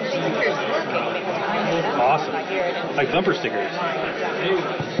 No. Awesome. Like bumper stickers.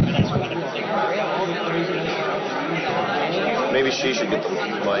 Maybe she should get the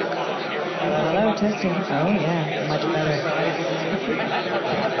mic. Hello, testing. Oh, yeah, much better.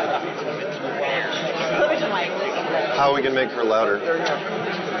 How are we going to make her louder?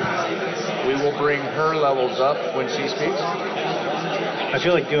 We will bring her levels up when she speaks. I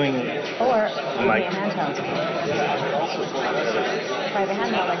feel like doing Or mic. a handheld. If I have a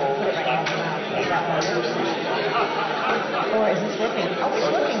handheld, I can put it right in my mouth. Like that one. Or is this working? Oh, it's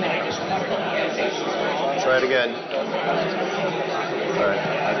working now. Try it again. All right.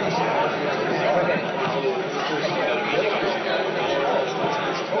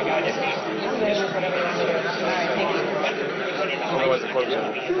 I'm good with whatever you want to do. All right, thank you. otherwise the closed.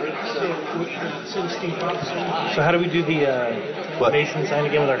 So how do we do the Mason sign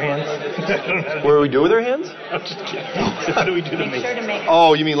again with our hands? What do we do with our hands? I'm just kidding. So how do we do the Make Mason? sure to make.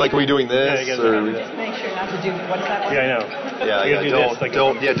 Oh, you mean like are we doing this? Yeah, or... Just make sure not to do. What's that one? Yeah, I know.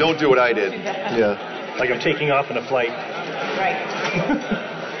 Yeah, don't do what I did. Yeah. Like I'm taking off in a flight. Right.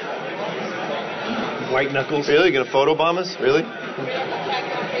 White knuckles. Really? You gonna photobomb us? Really?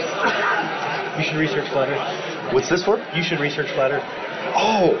 You should research flat Earth. What's this for? You should research flat Earth.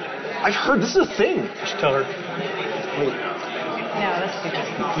 Oh, I've heard this is a thing. You should tell her. No, that's stupid.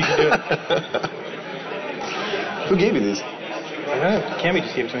 You should do it. Who gave you these? I don't know. Cammy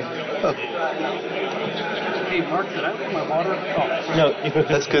just gave it to me. Oh. Hey, Mark, did I leave my water? Oh. No,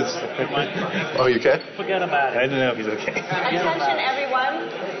 that's good. Oh, you okay? Forget about it. I don't know if he's okay. Attention, everyone.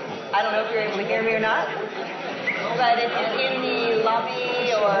 I don't know if you're able to hear me or not, but if you're in the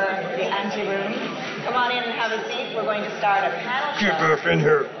lobby or the anteroom, come on in and have a seat. We're going to start a panel Keep show. her in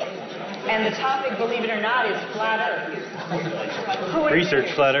here. And the topic, believe it or not, is flat Earth.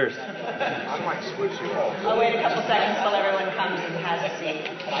 Research flat Earth. I'll wait a couple seconds till everyone comes and has a seat.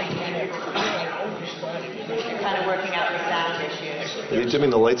 We're kind of working out the sound issues. Are you dimming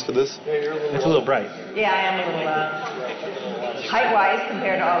the lights for this? It's a little bright. Yeah, I am a little height-wise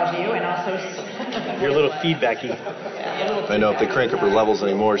compared to all of you, and also... You're a little feedbacky. Yeah, I know if they crank up her levels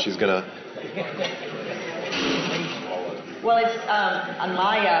anymore, she's gonna... Well, it's on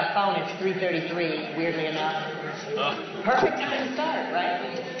my phone, it's 3:33, weirdly enough. Perfect time to start,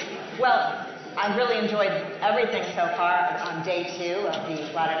 right? Well, I've really enjoyed everything so far on day 2 of the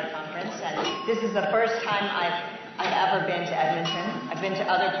Flat Earth Conference, and this is the first time I've ever been to Edmonton. I've been to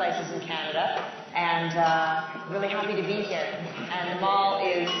other places in Canada, and really happy to be here. And the mall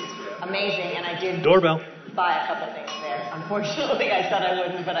is amazing, and I did buy a couple things there. Unfortunately, I said I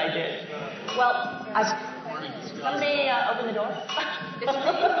wouldn't, but I did. Well, somebody open the door.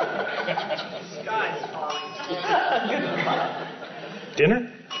 Sky's falling. Dinner?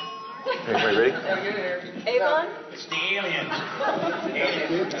 Everybody ready? Avon? It's the aliens.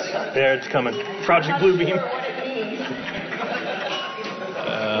 There, it's coming. Project Bluebeam. What it means.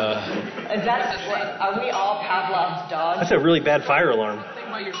 Are we all Pavlov's dogs? That's a really bad fire alarm.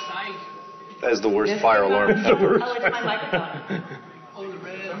 That is the worst fire alarm ever. Oh, it's my microphone.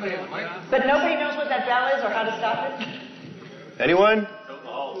 But nobody knows what that bell is or how to stop it? Anyone?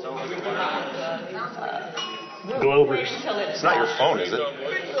 Glovers. It's not your phone, is it? No.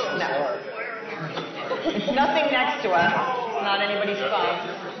 It's nothing next to us. It's not anybody's phone.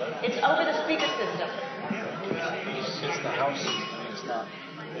 It's over the speaker system. It's the house. It's not.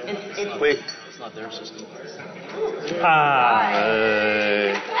 Wait. It's not their system.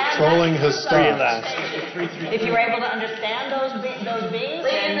 Trolling has stopped. If you were able to understand those beings,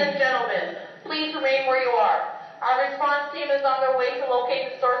 Ladies and gentlemen, please remain where you are. Our response team is on their way to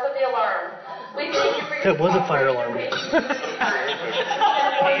locate the source of the alarm. We thank you for your That was a fire alarm.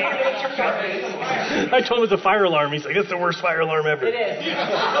 I told him it was a fire alarm. He's like, it's the worst fire alarm ever. It is. If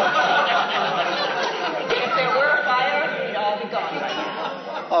there were a fire, we'd all be gone right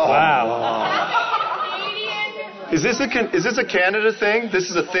now. Oh. Wow. Is this a Canada thing? This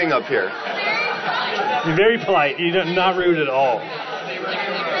is a thing up here. You're very polite. You're not rude at all.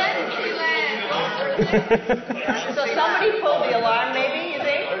 So somebody pulled the alarm, maybe, you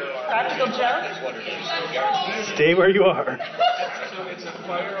think? Practical joke? Stay where you are. So it's a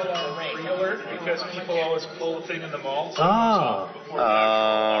fire alarm pre-alert because people always pull the thing in the mall. Oh.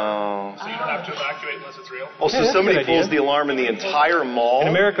 So you don't have to evacuate unless it's real. Oh, so somebody pulls the alarm in the entire mall? In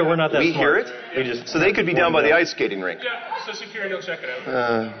America, we're not that We smart. hear it? So they could be down by the ice skating rink. Yeah, so security will check it out. All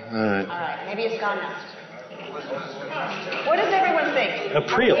right. All right, maybe it's gone now. What does everyone think? A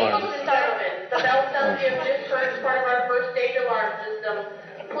pre-alarm. Ladies and gentlemen, the bell sounds you have just heard as part of our first stage alarm system.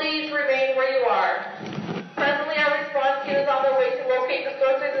 Please remain where you are. Presently, our response team is on their way to locate the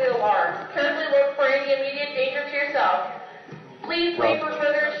source of the alarm. Currently, look for any immediate danger to yourself. Please wait for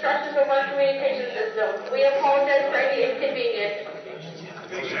further instructions from our communication system. We apologize for any inconvenience.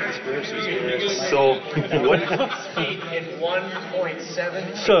 So, what? In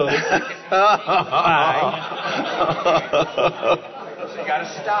 1.7. So, You gotta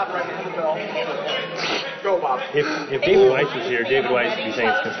stop right before the bell. Go, Bob. if David Weiss was here, David Weiss would be saying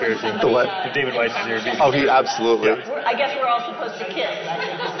it's conspiracy. The what? If David Weiss is here, it'd be Oh, he absolutely. Yeah. I guess we're all supposed to kiss.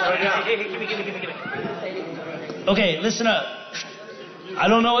 Okay, listen up. I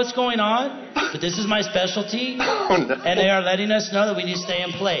don't know what's going on, but this is my specialty, and they are letting us know that we need to stay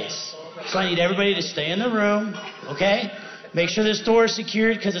in place. So I need everybody to stay in the room, okay? Make sure this door is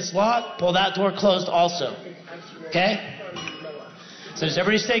secured because it's locked. Pull that door closed also, okay? So does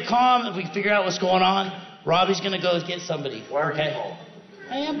everybody stay calm if we can figure out what's going on? Robbie's going to go get somebody. Okay?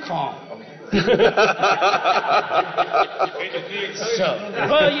 I am calm. So,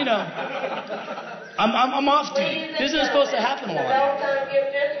 well, you know, I'm off duty. This isn't supposed to happen a lot. The bell sound you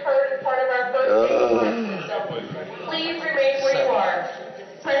have just heard is part of our first aid alarm system. Please remain where you are.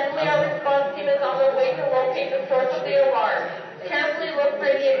 Presently, our response team is on their way to locate the source of the alarm. Carefully look for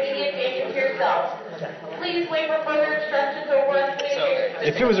any immediate danger to yourself. Please wait for further instructions over our communication.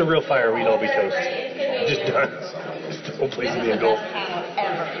 If it was a real fire, we'd all be toast. Just done. Just the whole place would be engulfed.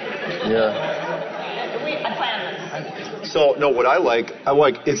 Yeah. I planned this. So no, what I like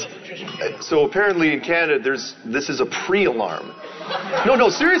is, so apparently in Canada this is a pre-alarm. No,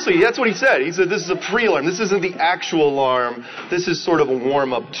 seriously, that's what he said. He said this is a pre-alarm. This isn't the actual alarm. This is sort of a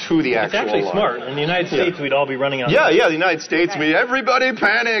warm-up to the actual alarm. It's actually smart. In the United States, we'd all be running out. Yeah, the United States, everybody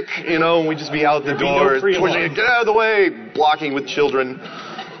panic, and we'd just be out the doors, pushing, get out of the way, blocking with children.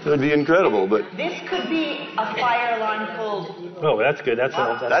 It would be incredible, but... This could be a fire alarm pulled. Oh, that's good. That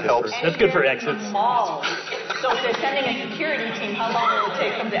helps. That's good for exits. Mall. So if they're sending a security team, how long will it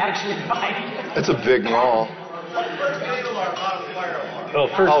take them to actually find it? It's a big mall. First aid alarm.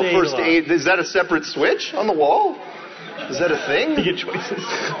 First aid. Is that a separate switch on the wall? Is that a thing? You get choices.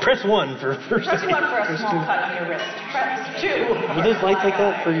 Press 1 for first aid. Press 1 for a small cut on your wrist. Press 2. Were those lights like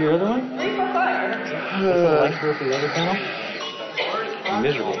that for your other one? 3 for fire. Lights for the other panel?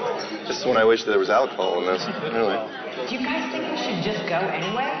 Miserable. This is when I wish there was alcohol in this. Really. Do you guys think we should just go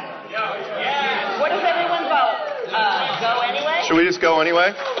anyway? Yeah. What does everyone vote? Go anyway? Should we just go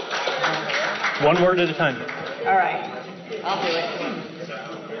anyway? One word at a time. All right. I'll do it.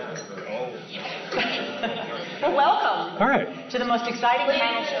 Well, welcome. All right. To the most exciting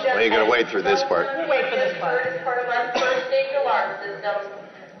panel show. Well, you're going to wait through this part. We'll wait for this part. Is part of our first aid alarm system.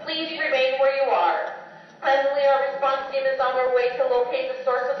 Please remain where you are. Presently, our response team is on their way to locate the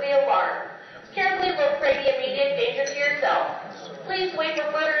source of the alarm. Carefully look for any immediate danger to yourself. Please wait for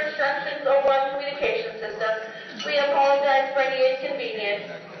further instructions over our communication system. We apologize for any inconvenience.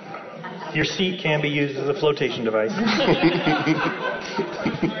 Your seat can be used as a flotation device.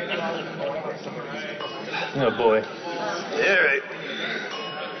 Oh, boy. All right.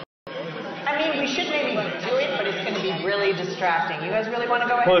 I mean, we should maybe do it, but it's going to be really distracting. You guys really want to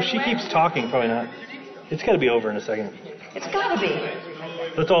go ahead? Well, if she keeps talking, probably not. It's got to be over in a second. It's got to be.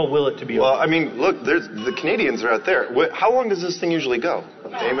 Let's all will it to be over. Well, I mean, look, the Canadians are out there. How long does this thing usually go?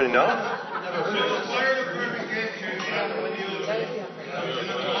 Anybody know?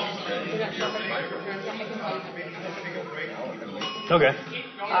 Okay.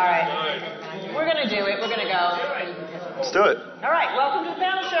 All right. We're going to do it. We're going to go. Let's do it. All right. Welcome to the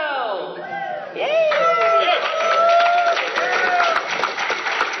panel show. Yay!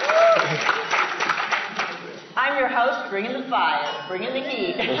 I'm your host, bringing the fire, bringing the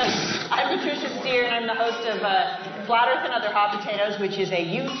heat. I'm Patricia Steer, and I'm the host of Flat Earth and Other Hot Potatoes, which is a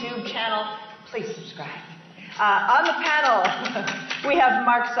YouTube channel. Please subscribe. On the panel, we have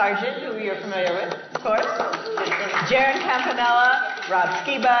Mark Sargent, who you're familiar with, of course, Jaron Campanella, Rob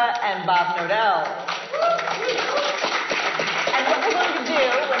Skiba, and Bob Nodell. And what we're going to do,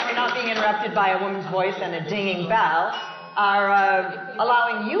 when we're not being interrupted by a woman's voice and a dinging bell, are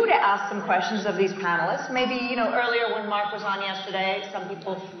allowing you to ask some questions of these panelists. Maybe, earlier when Mark was on yesterday, some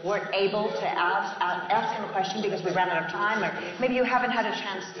people weren't able to ask him a question because we ran out of time, or maybe you haven't had a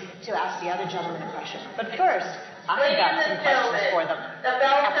chance to ask the other gentleman a question. But first, I've got some questions for them. The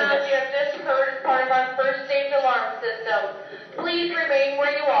bell sound you have just heard is part of our first aid alarm system. Please remain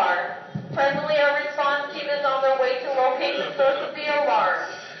where you are. Presently, our response team is on their way to locate the source of the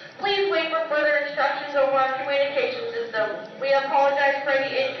alarm. Please wait for further instructions over our communication system. We apologize for any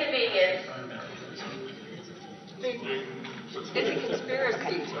inconvenience. It's a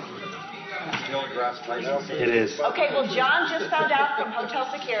conspiracy. It is. Okay, well, John just found out from hotel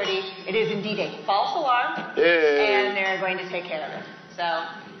security it is indeed a false alarm, and they're going to take care of it. So,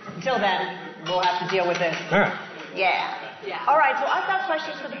 until then, we'll have to deal with this. All right. Yeah. All right, so I've got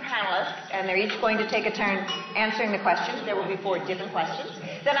questions for the panelists, and they're each going to take a turn answering the questions. There will be 4 different questions.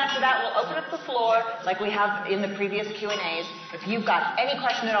 Then after that, we'll open up the floor like we have in the previous Q&As. If you've got any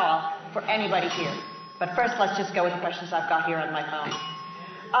question at all for anybody here. But first, let's just go with the questions I've got here on my phone.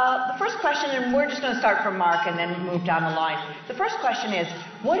 The first question, and we're just going to start from Mark and then move down the line. The first question is,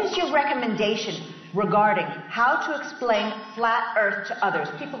 what is your recommendation regarding how to explain flat Earth to others,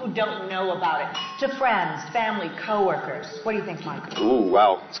 people who don't know about it, to friends, family, coworkers? What do you think, Mike? Ooh,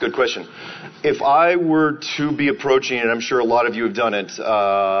 wow. That's a good question. If I were to be approaching, and I'm sure a lot of you have done it,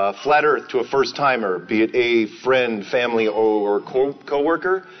 flat Earth to a first-timer, be it a friend, family, or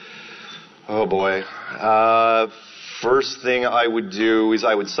coworker, oh boy. First thing I would do is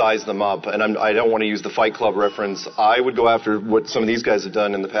I would size them up, and I don't want to use the Fight Club reference. I would go after what some of these guys have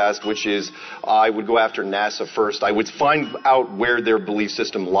done in the past, which is I would go after NASA first. I would find out where their belief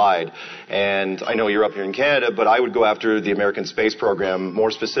system lied. And I know you're up here in Canada, but I would go after the American space program,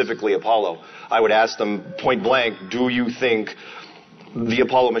 more specifically Apollo. I would ask them point blank, do you think the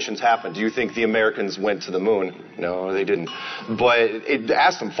Apollo missions happened? Do you think the Americans went to the moon? No, they didn't. But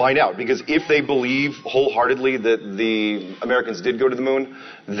ask them, find out. Because if they believe wholeheartedly that the Americans did go to the moon,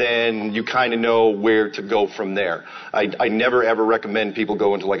 then you kind of know where to go from there. I never ever recommend people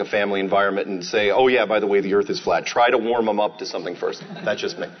go into like a family environment and say, oh yeah, by the way, the earth is flat. Try to warm them up to something first. That's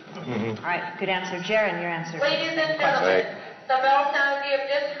just me. All right, good answer. Jaron, your answer. Ladies and gentlemen, the bell sound you have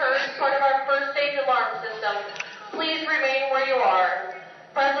just heard is part of our first stage alarm system. Please remain where you are.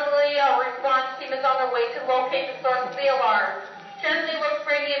 Presently, our response team is on their way to locate the source of the alarm. Gently look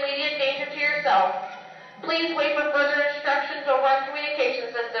for any immediate danger to yourself. Please wait for further instructions over our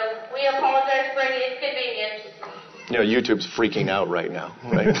communication system. We apologize for any inconvenience. You know, YouTube's freaking out right now,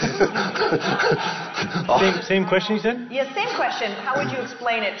 right? Same question you said? Yeah, same question. How would you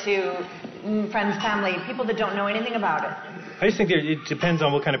explain it to friends, family, people that don't know anything about it? I just think it depends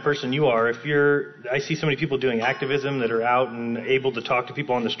on what kind of person you are. I see so many people doing activism that are out and able to talk to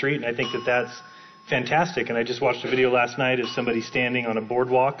people on the street, and I think that that's fantastic. And I just watched a video last night of somebody standing on a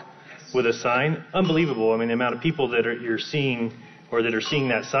boardwalk with a sign. Unbelievable. I mean, the amount of people that you're seeing or that are seeing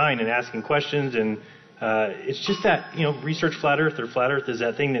that sign and asking questions. And it's just that, research flat earth or flat earth is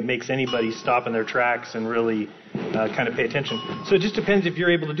that thing that makes anybody stop in their tracks and really kind of pay attention. So it just depends if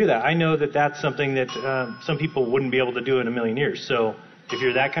you're able to do that. I know that that's something that some people wouldn't be able to do in a million years. So if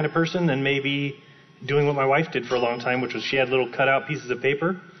you're that kind of person, then maybe doing what my wife did for a long time, which was she had little cutout pieces of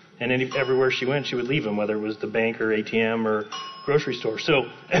paper, and everywhere she went, she would leave them, whether it was the bank or ATM or grocery store. So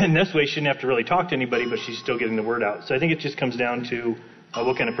in this way, she didn't have to really talk to anybody, but she's still getting the word out. So I think it just comes down to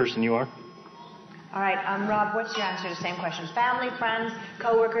what kind of person you are. All right, Rob, what's your answer to the same questions? Family, friends,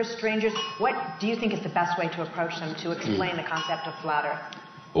 coworkers, strangers, what do you think is the best way to approach them to explain the concept of flat earth?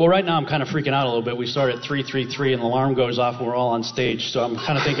 Well, right now I'm kind of freaking out a little bit. We start at 3:33 and the alarm goes off and we're all on stage. So I'm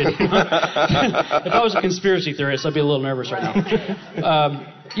kind of thinking, if I was a conspiracy theorist, I'd be a little nervous right now.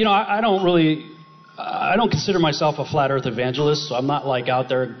 I don't consider myself a flat earth evangelist, so I'm not like out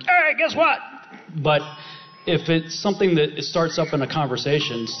there, hey, guess what? But if it's something that it starts up in a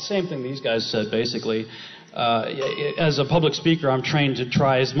conversation, same thing these guys said basically. As a public speaker, I'm trained to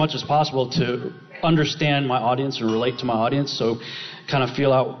try as much as possible to understand my audience and relate to my audience, so kind of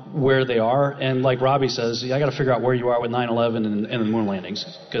feel out where they are. And like Robbie says, I got to figure out where you are with 9/11 and the moon landings.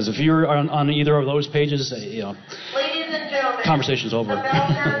 Because if you're on either of those pages, Ladies and gentlemen, conversation's over. The bell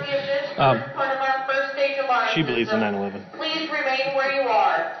sound you just heard is part of our first stage alarm She believes in system. 9/11. Please remain where you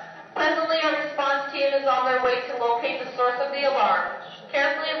are. Presently, our response team is on their way to locate the source of the alarm.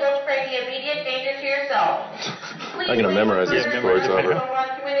 Carefully look for any immediate danger to yourself. Please I'm going to memorize this before it's over.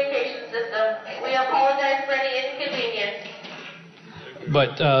 Our communication system. We apologize for any inconvenience.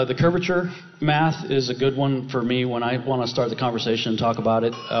 But the curvature math is a good one for me when I want to start the conversation and talk about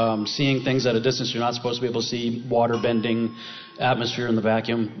it. Seeing things at a distance you're not supposed to be able to see, water bending, atmosphere in the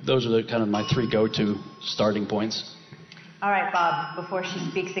vacuum. Those are the kind of my three go-to starting points. All right, Bob, before she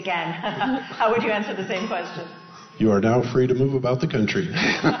speaks again, how would you answer the same question? You are now free to move about the country.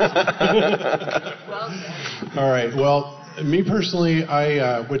 All right. Well, me personally,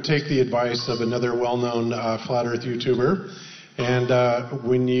 I would take the advice of another well-known flat Earth YouTuber, and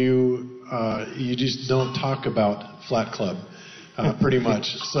when you just don't talk about Flat Club, pretty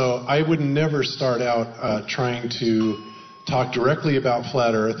much. So I would never start out trying to talk directly about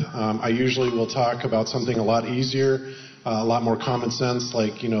flat Earth. I usually will talk about something a lot easier, a lot more common sense,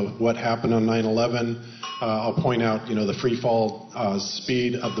 like what happened on 9/11. I'll point out, the free fall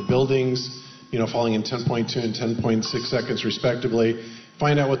speed of the buildings, falling in 10.2 and 10.6 seconds respectively.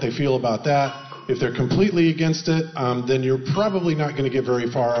 Find out what they feel about that. If they're completely against it, then you're probably not going to get very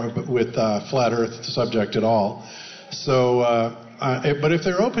far with flat Earth subject at all. So, but if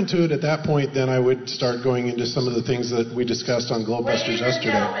they're open to it at that point, then I would start going into some of the things that we discussed on Globebusters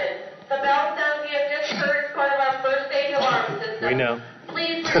yesterday. The bell sound you have just heard is part of our first stage alarm system. We know.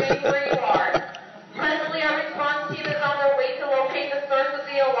 Please remain where you are. Presently, our response team is on their way to locate the source of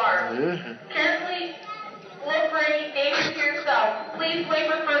the alarm. Carefully look for any danger to yourself. Please wait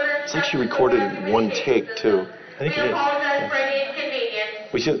for further instructions. I think she recorded it in one take, too. We apologize for any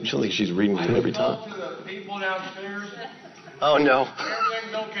inconvenience. She doesn't think she's reading it every time. To the people downstairs, Oh, no.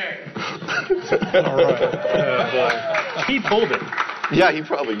 everything's okay. All right. He pulled it. Yeah, he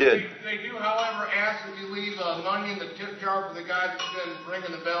probably did. They do, however, ask that you leave an onion, the tip jar for the guys who've been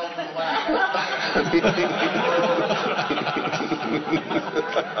ringing the bell from the last.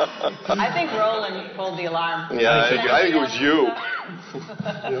 I think Roland pulled the alarm. Yeah, I think it was you.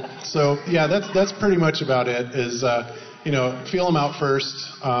 So yeah, that's pretty much about it. Is feel them out first.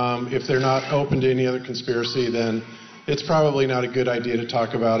 If they're not open to any other conspiracy, then it's probably not a good idea to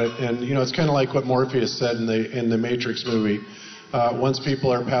talk about it. And it's kind of like what Morpheus said in the Matrix movie. Once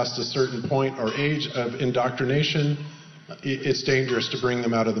people are past a certain point or age of indoctrination, it's dangerous to bring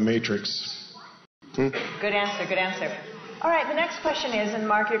them out of the Matrix. Good answer, good answer. All right, the next question is, and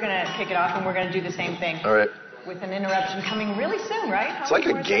Mark, you're going to kick it off, and we're going to do the same thing. All right. With an interruption coming really soon, right? It's like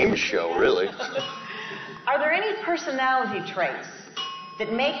a game show, really. Are there any personality traits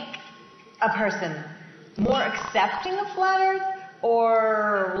that make a person more accepting of flat Earth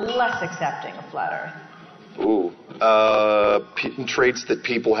or less accepting of flat Earth? Ooh, traits that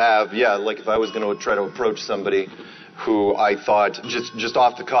people have. Yeah, like if I was going to try to approach somebody who I thought, just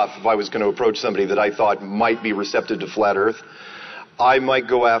off the cuff, if I was going to approach somebody that I thought might be receptive to flat Earth, I might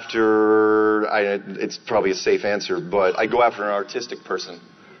go after, it's probably a safe answer, but I'd go after an artistic person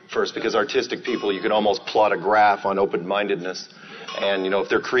first, because artistic people, you can almost plot a graph on open-mindedness. And, if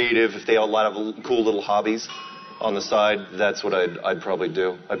they're creative, if they have a lot of cool little hobbies on the side, that's what I'd probably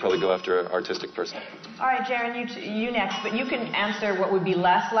do. I'd probably go after an artistic person. All right, Jaron, you next, but you can answer what would be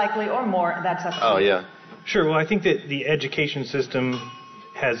less likely or more. That's up to you. Oh, yeah. Sure. Well, I think that the education system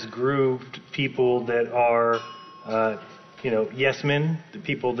has grooved people that are, yes men, the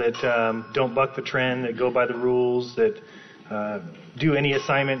people that don't buck the trend, that go by the rules, that do any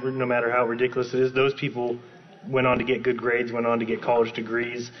assignment no matter how ridiculous it is. Those people went on to get good grades, went on to get college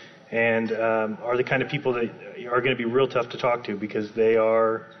degrees, and are the kind of people that are going to be real tough to talk to, because they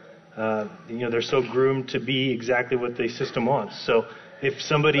are, they're so groomed to be exactly what the system wants. So if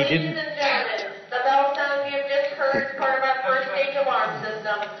somebody didn't... Ladies and gentlemen, the bell sound we have just heard is part of our first stage alarm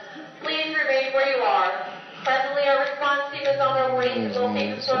system. Please remain where you are. Presently, our response team is on their way to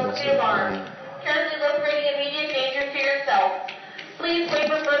locate the source of the alarm. Currently locating immediate danger to yourself. Please wait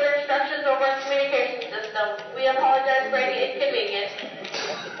for further instructions over our communication system. We apologize for any inconvenience.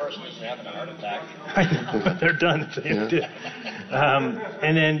 The person is having a heart attack. I know, but they're done if they did.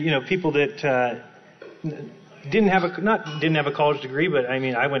 And then, people that didn't have a college degree, but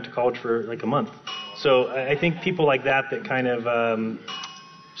I went to college for like a month. So I think people like that kind of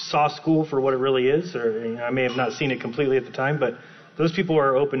saw school for what it really is, or I may have not seen it completely at the time, but those people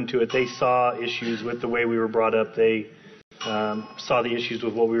are open to it. They saw issues with the way we were brought up. They saw the issues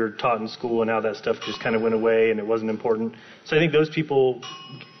with what we were taught in school and how that stuff just kind of went away and it wasn't important. So I think those people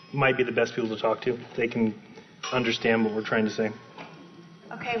might be the best people to talk to. They can understand what we're trying to say.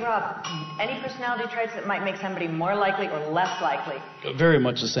 Okay, Rob, any personality traits that might make somebody more likely or less likely? Very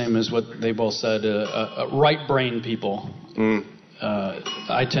much the same as what they both said. Right-brain people.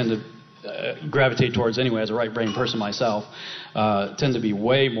 I tend to gravitate towards anyway as a right-brain person myself. Tend to be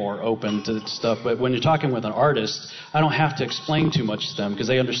way more open to stuff. But when you're talking with an artist, I don't have to explain too much to them because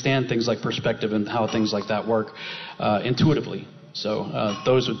they understand things like perspective and how things like that work intuitively. So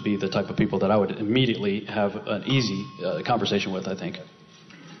those would be the type of people that I would immediately have an easy conversation with, I think.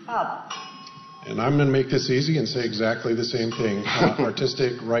 Bob. And I'm going to make this easy and say exactly the same thing.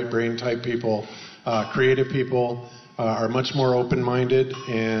 Artistic, right-brain type people, creative people are much more open-minded,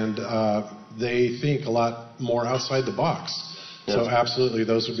 and they think a lot more outside the box. Yes. So absolutely,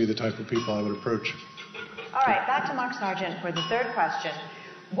 those would be the type of people I would approach. All right, back to Mark Sargent for the third question.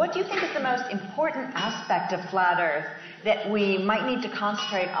 What do you think is the most important aspect of Flat Earth that we might need to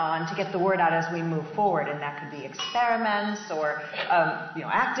concentrate on to get the word out as we move forward? And that could be experiments or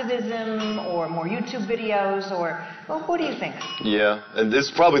activism or more YouTube videos or, well, what do you think? Yeah, and this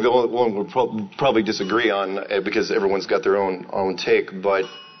is probably the one we'll probably disagree on because everyone's got their own take. But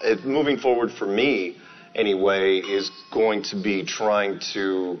moving forward for me, anyway, is going to be trying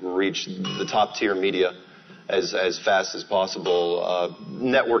to reach the top tier media as fast as possible.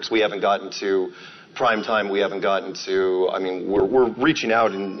 Networks we haven't gotten to, prime time we haven't gotten to. I mean, we're reaching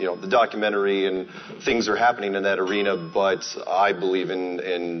out, and the documentary and things are happening in that arena. But I believe in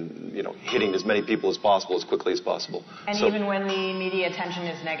hitting as many people as possible as quickly as possible. And so, even when the media attention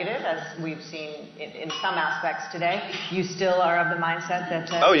is negative, as we've seen in some aspects today, you still are of the mindset that.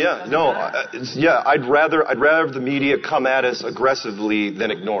 Oh yeah, no, I'd rather the media come at us aggressively than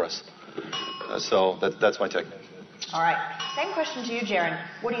ignore us. So that's my take. All right. Same question to you, Jaron.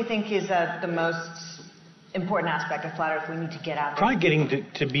 What do you think is the most important aspect of Flat Earth we need to get out there? Probably getting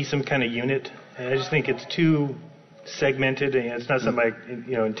to be some kind of unit. I just think it's too segmented, and it's not something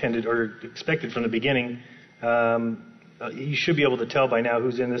I intended or expected from the beginning. You should be able to tell by now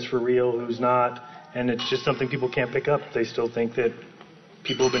who's in this for real, who's not, and it's just something people can't pick up. They still think that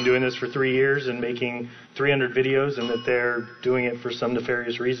people have been doing this for 3 years and making 300 videos, and that they're doing it for some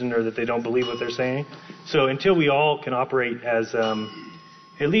nefarious reason, or that they don't believe what they're saying. So until we all can operate as,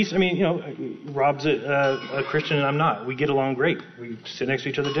 at least, I mean, you know, Rob's a Christian and I'm not. We get along great. We sit next to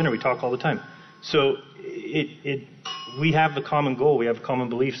each other at dinner. We talk all the time. So we have the common goal. We have common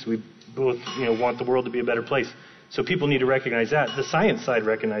beliefs. We both, you know, want the world to be a better place. So people need to recognize that. The science side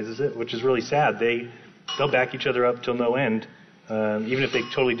recognizes it, which is really sad. They'll back each other up till no end, even if they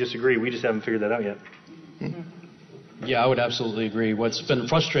totally disagree. We just haven't figured that out yet. Yeah, I would absolutely agree. What's been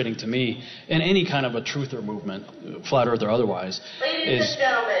frustrating to me in any kind of a truther movement, flat earth or otherwise, Ladies is...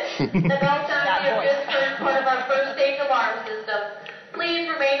 and gentlemen, the bell sound we have just heard part of our first stage alarm system. Please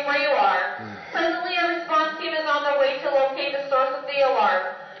remain where you are. Presently, our response team is on their way to locate the source of the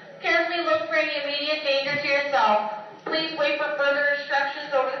alarm. Carefully look for any immediate danger to yourself. Please wait for further instructions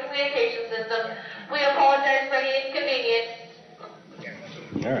over the communication system. We apologize for any inconvenience.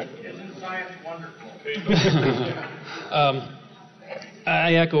 All right. Isn't science wonderful?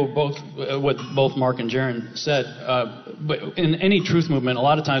 I echo what both Mark and Jaron said. But in any truth movement, a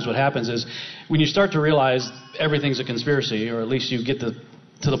lot of times what happens is when you start to realize everything's a conspiracy, or at least you get to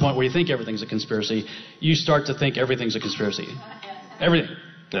the point where you think everything's a conspiracy, you start to think everything's a conspiracy. Everything.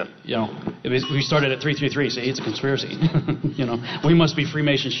 Yeah. You know, we started at 333, say it's a conspiracy. You know, we must be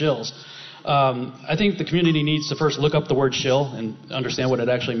Freemason shills. I think the community needs to first look up the word shill and understand what it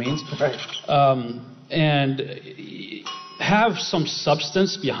actually means. Right. And have some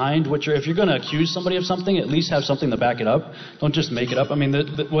substance behind what if you're going to accuse somebody of something, at least have something to back it up. Don't just make it up. I mean,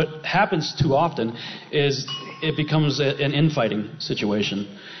 what happens too often is it becomes an infighting situation,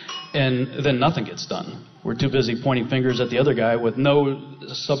 and then nothing gets done. We're too busy pointing fingers at the other guy with no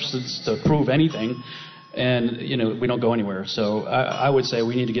substance to prove anything, and you know we don't go anywhere. So I would say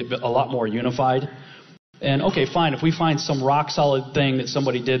we need to get a lot more unified. And okay, fine, if we find some rock solid thing that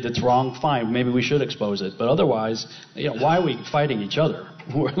somebody did that's wrong, fine, maybe we should expose it. But otherwise, you know, why are we fighting each other?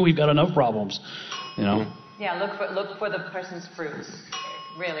 We've got enough problems, you know. Yeah, look for the person's fruits.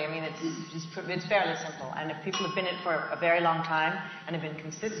 Really, I mean, it's fairly simple. And if people have been in it for a very long time and have been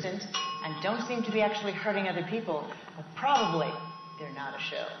consistent and don't seem to be actually hurting other people, well, probably they're not a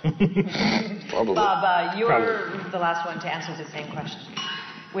show. Probably. Bob, you're the last one to answer the same question,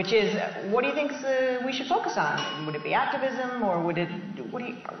 which is, what do you think we should focus on? Would it be activism, or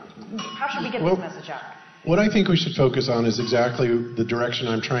how should we get this message out? What I think we should focus on is exactly the direction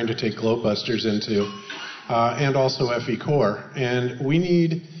I'm trying to take Globebusters into, and also FE Core. And we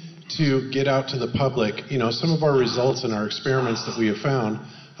need to get out to the public, you know, some of our results in our experiments that we have found,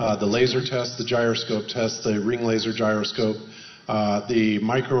 the laser test, the gyroscope test, the ring laser gyroscope, the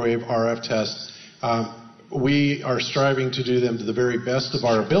microwave RF test. We are striving to do them to the very best of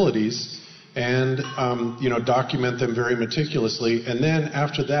our abilities and, you know, document them very meticulously. And then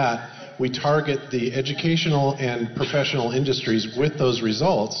after that, we target the educational and professional industries with those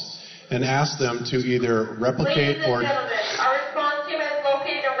results and ask them to either replicate Ladies and or... gentlemen, our response team has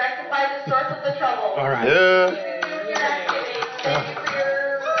located and rectified the source of the trouble. All right.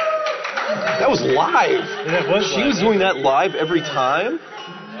 That was live. That was She was doing that live every time?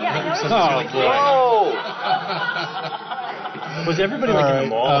 Yeah, I noticed. Oh. Was everybody like in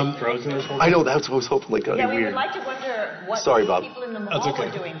the mall frozen this whole time? I know, that's what I was hoping. Like, Yeah, we weird. would like to wonder what Sorry, Bob. people in the mall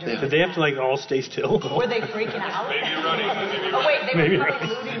were doing during Did they have to like all stay still? Were they freaking out? Maybe running. Oh, wait, they Maybe were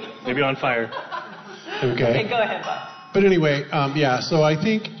probably running. looting. Maybe on fire. Okay, go ahead, Bob. But anyway, yeah, so I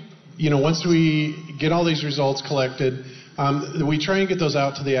think, you know, once we get all these results collected, we try and get those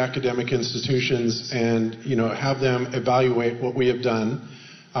out to the academic institutions and, you know, have them evaluate what we have done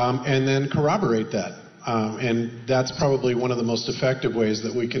and then corroborate that. And that's probably one of the most effective ways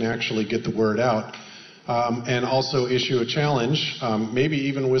that we can actually get the word out. And also issue a challenge, maybe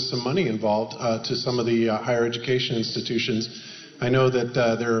even with some money involved, to some of the higher education institutions. I know that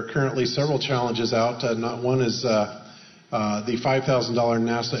there are currently several challenges out. Not one is the $5,000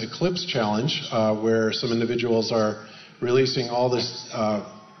 NASA Eclipse Challenge, where some individuals are releasing all this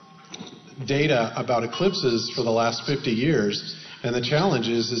data about eclipses for the last 50 years. And the challenge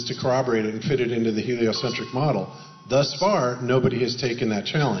is to corroborate it and fit it into the heliocentric model. Thus far, nobody has taken that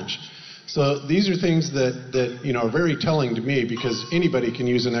challenge. So these are things that you know are very telling to me, because anybody can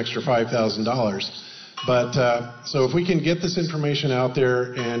use an extra $5,000. But so if we can get this information out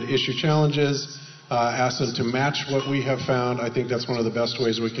there and issue challenges, ask them to match what we have found, I think that's one of the best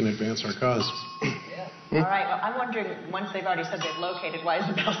ways we can advance our cause. All right, well, I'm wondering, once they've already said they've located, why is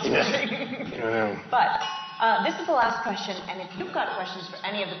the bell still ringing? I know. But this is the last question, and if you've got questions for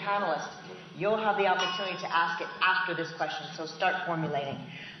any of the panelists, you'll have the opportunity to ask it after this question, so start formulating.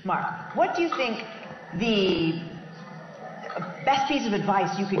 Mark, what do you think the best piece of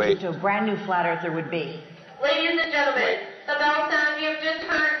advice you could give to a brand new flat earther would be? Ladies and gentlemen, the bell sound you have just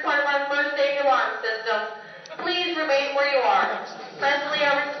heard is part of our first stage alarm system. Please remain where you are. Presently,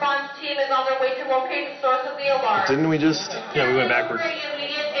 our response team is on their way to locate the source of the alarm. Didn't we just? Yeah, we went backwards. Bring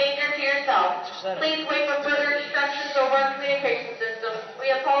immediate danger to yourself. Please wait for further instructions over our communication system.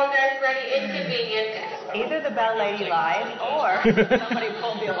 We apologize for any inconvenience. Either the bell lady lied or somebody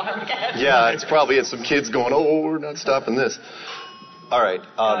pulled the alarm again. Yeah, it's probably some kids going, oh, we're not stopping this. All right,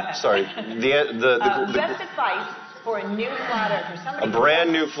 sorry. Best advice for a new flat earther. Somebody a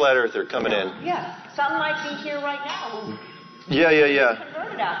brand new flat earther coming in. Yeah, some might be here right now who Yeah.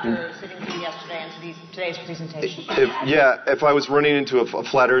 converted after sitting through yesterday and today's presentation. If I was running into a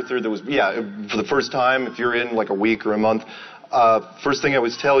flat earther that was, for the first time, if you're in like a week or a month, first thing I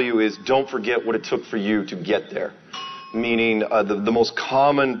would tell you is don't forget what it took for you to get there. Meaning the most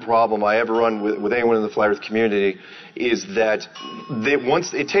common problem I ever run with anyone in the flat earth community is that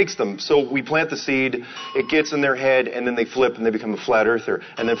once it takes them, so we plant the seed, it gets in their head, and then they flip and they become a flat earther.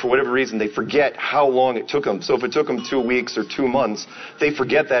 And then for whatever reason, they forget how long it took them. So if it took them 2 weeks or 2 months, they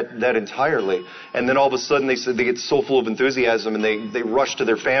forget that entirely. And then all of a sudden they get so full of enthusiasm and they rush to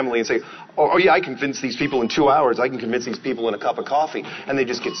their family and say, oh yeah, I convinced these people in 2 hours. I can convince these people in a cup of coffee. And they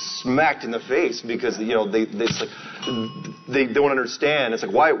just get smacked in the face because, they don't understand. It's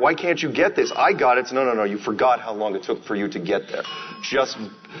like, why can't you get this? I got it. So, no, you forgot how long it took for you to get there.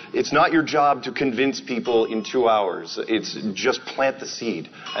 It's not your job to convince people in 2 hours. It's just plant the seed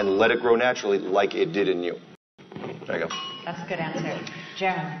and let it grow naturally like it did in you. There you go. That's a good answer.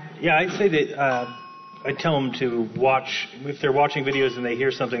 Jeremy? Yeah, I'd say that I tell them to watch, if they're watching videos and they hear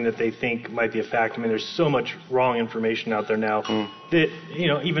something that they think might be a fact. I mean, there's so much wrong information out there now that,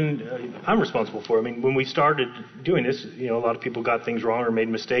 even I'm responsible for. I mean, when we started doing this, a lot of people got things wrong or made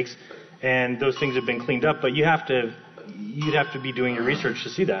mistakes, and those things have been cleaned up. But you'd have to be doing your research to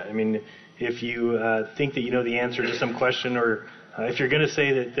see that. I mean, if you think that you know the answer to some question, or if you're going to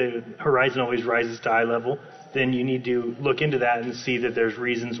say that the horizon always rises to eye level, then you need to look into that and see that there's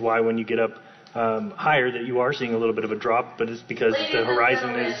reasons why when you get up higher that you are seeing a little bit of a drop, but it's because the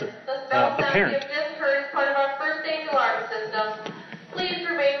horizon is apparent. The just heard is part of our first stage alarm system. Please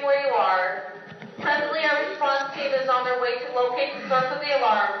remain where you are. Presently, our response team is on their way to locate the source of the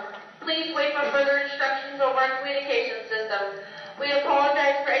alarm. Please wait for further instructions over our communication system. We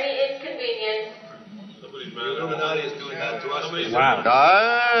apologize for any inconvenience. The Illuminati is doing that to us. Wow.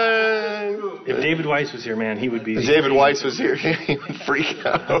 If David Weiss was here, man, he would be... If David Weiss was here, he would freak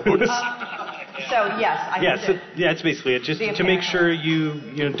out. So, yes. That's basically it. Just to make sure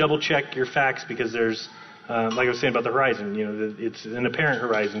you double check your facts, because there's, like I was saying about the horizon, it's an apparent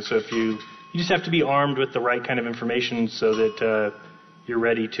horizon. So if you just have to be armed with the right kind of information so that you're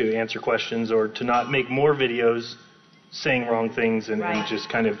ready to answer questions or to not make more videos saying wrong things and just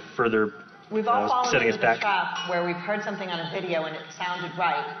kind of further We've all fallen setting into us the back. trap where we've heard something on a video and it sounded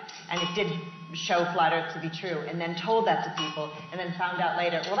right, and it did show flat Earth to be true, and then told that to people, and then found out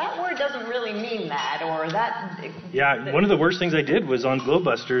later, well, that word doesn't really mean that, or that... Yeah, one of the worst things I did was on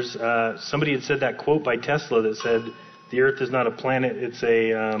Globebusters. Somebody had said that quote by Tesla that said, the Earth is not a planet, it's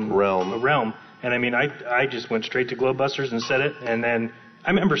a realm. A realm. And I mean, I just went straight to Globebusters and said it, and then I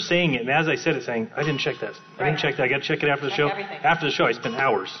remember saying it, and as I said it, saying, I didn't check that. I didn't check that. I got to check it after the show. Everything. After the show, I spent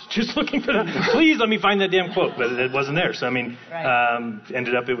hours just looking for that. Please let me find that damn quote, but it wasn't there. So I mean,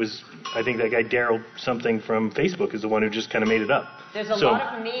 ended up it was, I think that guy Daryl something from Facebook is the one who just kind of made it up. There's a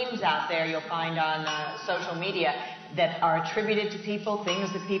lot of memes out there you'll find on social media that are attributed to people,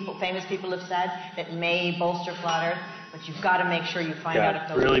 things that famous people have said that may bolster flat Earth, but you've got to make sure you find out if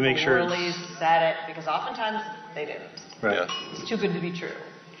those really people make sure really said it, because oftentimes they didn't. Right. Yeah. It's too good to be true.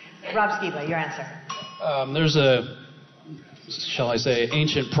 Rob Skiba, your answer. There's a, shall I say,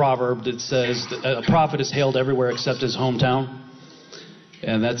 ancient proverb that says that a prophet is hailed everywhere except his hometown.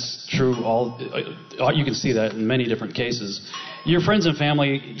 And that's true. You can see that in many different cases. Your friends and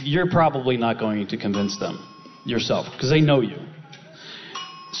family, you're probably not going to convince them yourself because they know you.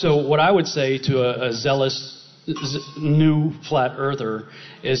 So what I would say to a zealous new flat earther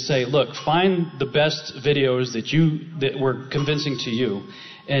is say, look, find the best videos that were convincing to you,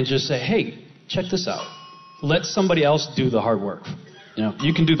 and just say, hey, check this out. Let somebody else do the hard work.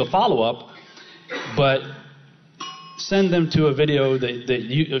 You can do the follow-up, but send them to a video that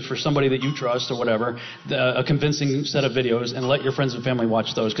you, for somebody that you trust or whatever, a convincing set of videos, and let your friends and family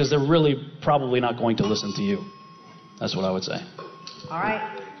watch those, because they're really probably not going to listen to you. That's what I would say. All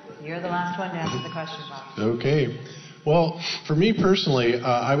right. You're the last one to answer the question, Bob. Okay. Well, for me personally,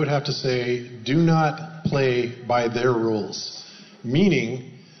 I would have to say do not play by their rules.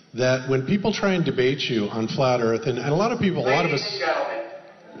 Meaning that when people try and debate you on flat Earth, and a lot of people, a lot of us. Ladies and gentlemen,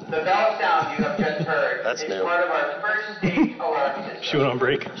 the bell sound you have just heard is part of our first stage alarm system. She went on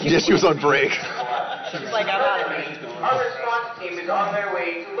break. Yeah, she was on break. She's like, I'm out of here. Our response team is on their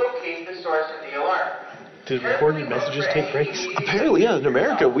way to locate the source of the alarm. Do recorded messages take breaks? Apparently, yeah. In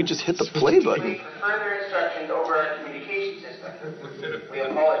America, we just hit the play button. For further instructions over our communication system. We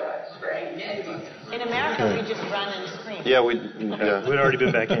apologize for any inconvenience. In America, we just run and scream. Yeah, we'd already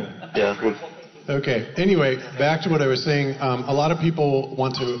been back in. Yeah. Okay. Anyway, back to what I was saying. A lot of people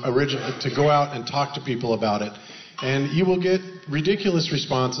want to go out and talk to people about it, and you will get ridiculous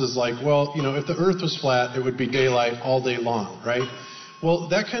responses like, "Well, if the Earth was flat, it would be daylight all day long, right?" Well,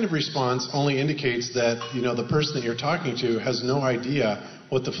 that kind of response only indicates that the person that you're talking to has no idea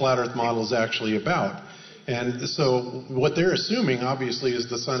what the flat Earth model is actually about. And so what they're assuming, obviously, is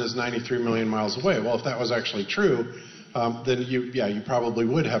the sun is 93 million miles away. Well, if that was actually true, then you probably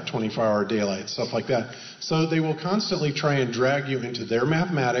would have 24-hour daylight, stuff like that. So they will constantly try and drag you into their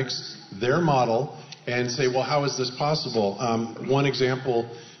mathematics, their model, and say, well, how is this possible? One example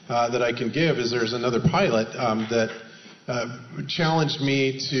that I can give is there's another pilot that challenged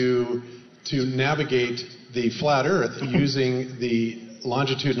me to navigate the flat Earth using the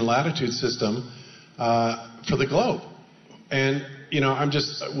longitude and latitude system for the globe. And,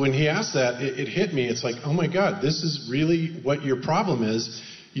 when he asked that, it hit me. It's like, oh my God, this is really what your problem is.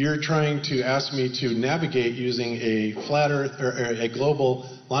 You're trying to ask me to navigate using a flat Earth or a global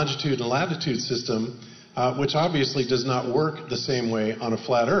longitude and latitude system, which obviously does not work the same way on a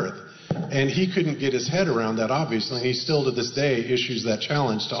flat Earth. And he couldn't get his head around that, obviously, and he still to this day issues that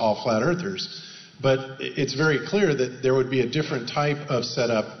challenge to all flat earthers. But it's very clear that there would be a different type of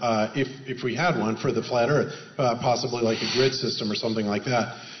setup if we had one for the flat Earth, possibly like a grid system or something like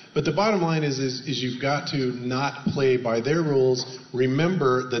that. But the bottom line is you've got to not play by their rules.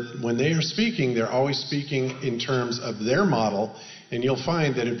 Remember that when they are speaking, they're always speaking in terms of their model, and you'll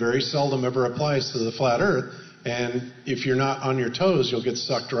find that it very seldom ever applies to the flat Earth. And if you're not on your toes, you'll get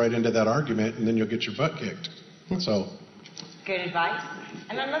sucked right into that argument, and then you'll get your butt kicked. So, good advice.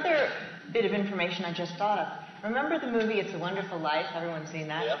 And another bit of information I just thought of. Remember the movie It's a Wonderful Life? Everyone's seen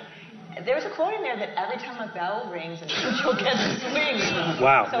that? Yep. There's a quote in there that every time a bell rings, an angel gets wings.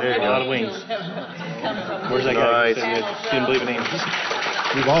 Wow, so there's a lot of wings. Where's that guy? Didn't believe in angels.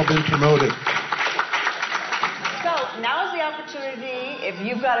 We've all been promoted. So now is the opportunity, if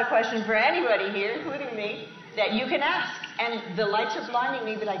you've got a question for anybody here, including me, that you can ask. And the lights are blinding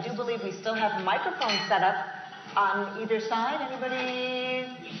me, but I do believe we still have microphones set up on either side. Anybody?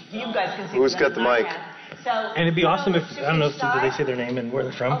 You guys can see. Who's got the mic? So, and it'd be awesome if, I don't know, did they say their name and where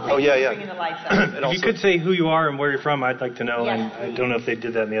they're from? Okay, bringing the lights up. If you could say who you are and where you're from, I'd like to know. Yes. And I don't know if they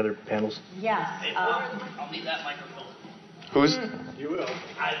did that in the other panels. Yes. I'll need that microphone. Who's? You will.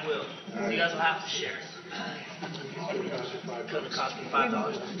 I will. You guys will have to share. It's going to cost me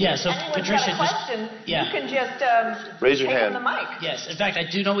 $5. Yeah, so Patricia, you can just raise your hand. The mic. Yes, in fact, I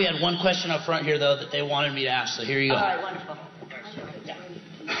do know we had one question up front here, though, that they wanted me to ask, so here you go. All right, wonderful.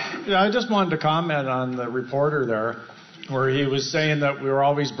 Yeah, I just wanted to comment on the reporter there, where he was saying that we were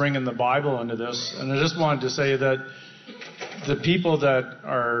always bringing the Bible into this, and I just wanted to say that the people that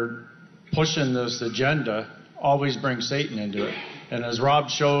are pushing this agenda always bring Satan into it. And as Rob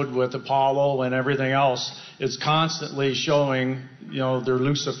showed with Apollo and everything else, it's constantly showing, their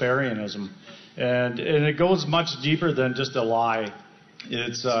Luciferianism. And it goes much deeper than just a lie.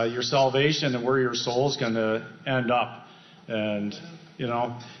 It's your salvation and where your soul's going to end up. And,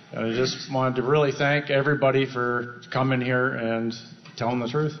 I just wanted to really thank everybody for coming here and telling the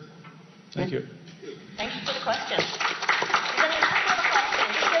truth. Thank you. Thank you for the question. Does anyone else have a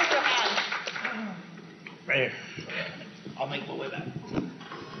question? Just raise your hand. Right here. I'll make my way back.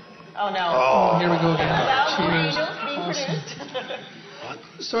 Oh, no. Oh, here we go again. Cheers.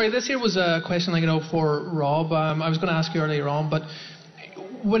 Sorry, this here was a question for Rob. I was going to ask you earlier on, but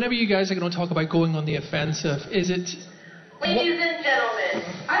whenever you guys are going to talk about going on the offensive, is it... Ladies and gentlemen,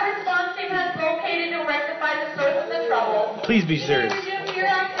 our response team has located and rectified the source of the trouble. Please be serious.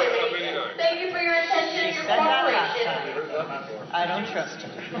 Thank you for your attention and your cooperation. I don't trust her.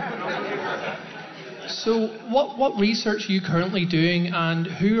 So what research are you currently doing, and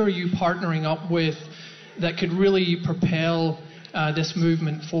who are you partnering up with that could really propel this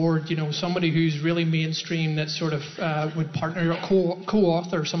movement forward? Somebody who's really mainstream that sort of would partner or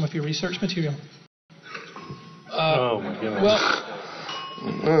co-author some of your research material. Oh my goodness.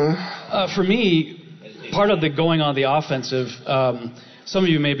 Well, for me, part of the going on the offensive, some of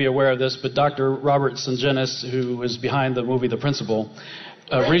you may be aware of this, but Dr. Robert Sungenis, who is behind the movie The Principal,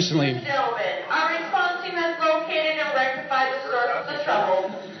 recently... Ladies and gentlemen, our response team has located and rectified the source of the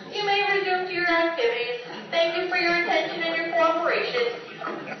trouble.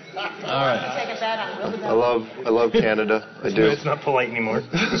 All right. Take a bet on Roosevelt. I love Canada. I do. It's not polite anymore.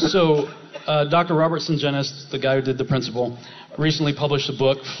 So, Dr. Robert Sungenis, the guy who did The Principle, recently published a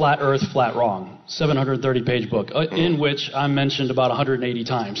book, Flat Earth, Flat Wrong, 730-page book, in which I'm mentioned about 180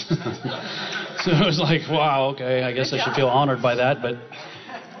 times. So it was like, wow, okay, I guess I should feel honored by that, but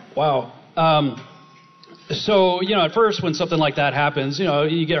wow. So, at first when something like that happens,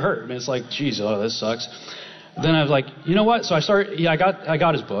 you get hurt. I mean, it's like, geez, this sucks. Then I was like, you know what? So I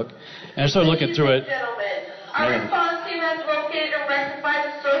got his book, and I started looking through it. Our response team has located and rectified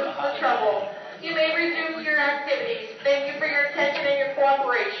the source of the trouble. You may resume your activities. Thank you for your attention and your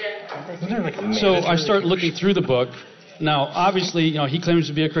cooperation. So I start looking through the book. Now, obviously, he claims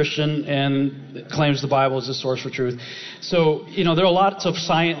to be a Christian and claims the Bible is the source for truth. So, there are lots of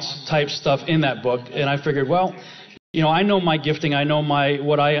science-type stuff in that book, and I figured, well, I know my gifting. I know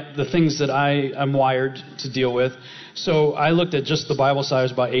the things that I am wired to deal with. So I looked at just the Bible side, it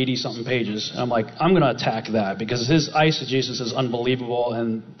was about 80-something pages. And I'm like, I'm going to attack that because his eisegesis is unbelievable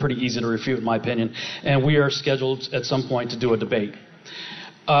and pretty easy to refute, in my opinion. And we are scheduled at some point to do a debate.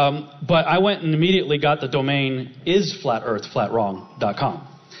 But I went and immediately got the domain isflatearthflatwrong.com.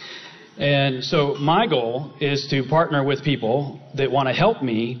 And so my goal is to partner with people that want to help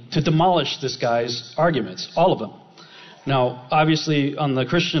me to demolish this guy's arguments, all of them. Now, obviously, on the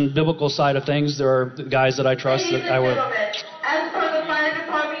Christian biblical side of things, there are guys that I trust that I would... As per the fire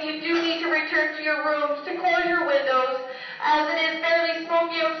department, you do need to return to your rooms to close your windows, as it is fairly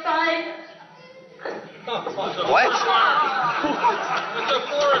smoky outside. What? It's a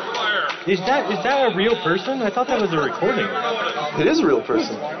forest fire. Is that a real person? I thought that was a recording. It is a real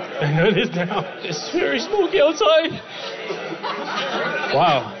person. I know it is now. It's very smoky outside.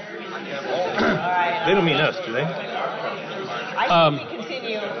 Wow. They don't mean us, do they? I think we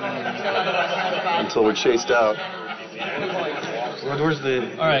continue Until we're chased out. Where's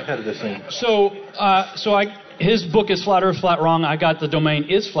the right. head of this thing? So his book is Flat Earth, Flat Wrong. I got the domain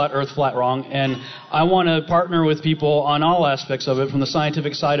is Flat Earth, Flat Wrong, and I want to partner with people on all aspects of it, from the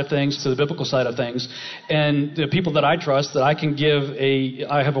scientific side of things to the biblical side of things, and the people that I trust that I can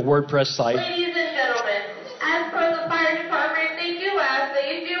I have a WordPress site. Ladies and gentlemen, as per the fire department, they do ask that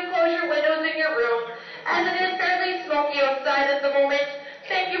you do close your windows in your room, as it is fairly smoky outside at the moment.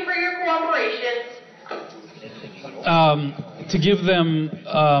 Thank you for your cooperation. To give them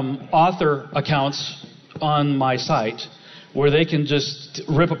author accounts on my site where they can just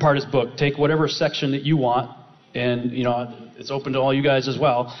rip apart his book, take whatever section that you want, and it's open to all you guys as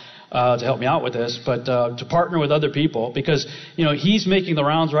well to help me out with this, but to partner with other people, because he's making the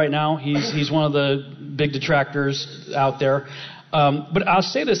rounds right now. He's one of the big detractors out there. But I'll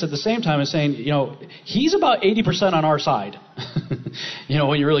say this at the same time as saying, he's about 80% on our side,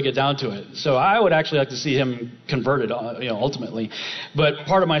 when you really get down to it. So I would actually like to see him converted, ultimately. But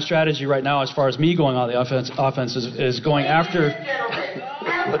part of my strategy right now, as far as me going on the offense is going after... Ladies and gentlemen,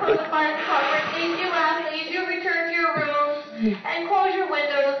 as per the fire department, they do ask that you do return to your rooms and close your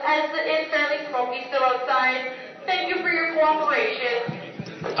windows, as it is fairly smoky still outside. Thank you for your cooperation.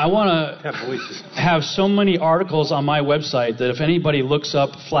 I want to have so many articles on my website that if anybody looks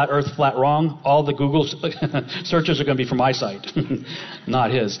up Flat Earth, Flat Wrong, all the Google searches are going to be from my site,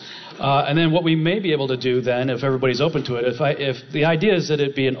 not his. And then what we may be able to do then, if everybody's open to it, if the idea is that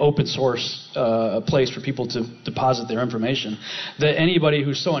it be an open source place for people to deposit their information, that anybody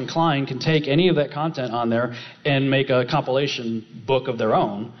who's so inclined can take any of that content on there and make a compilation book of their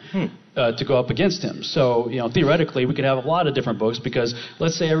own. To go up against him. So, theoretically, we could have a lot of different books, because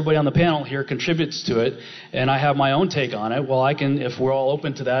let's say everybody on the panel here contributes to it, and I have my own take on it. Well, I can, if we're all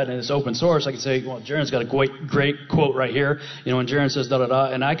open to that and it's open source, I can say, well, Jaren's got a great quote right here, and Jaren says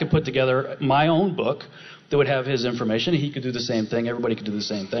da-da-da, and I could put together my own book that would have his information. He could do the same thing. Everybody could do the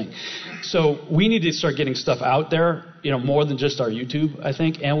same thing. So we need to start getting stuff out there, more than just our YouTube, I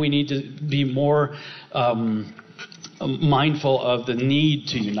think, and we need to be more mindful of the need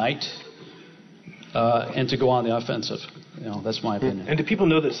to unite and to go on the offensive. That's my opinion. And do people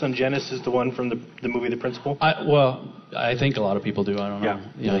know that Sungenis is the one from the movie The Principle? I think a lot of people do. I don't know.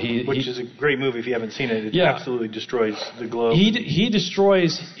 Yeah. Which is a great movie if you haven't seen it. It absolutely destroys the globe. He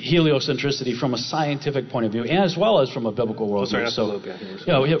destroys heliocentricity from a scientific point of view, and as well as from a biblical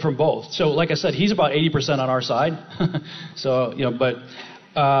worldview. From both. So, like I said, he's about 80% on our side. So, but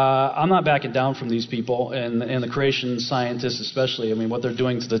I'm not backing down from these people, and the creation scientists especially. I mean, what they're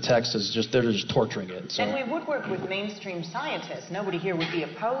doing to the text is they're just torturing it. So. And we would work with mainstream scientists. Nobody here would be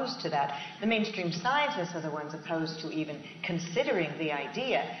opposed to that. The mainstream scientists are the ones opposed to even considering the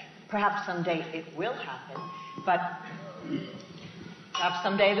idea. Perhaps someday it will happen, but perhaps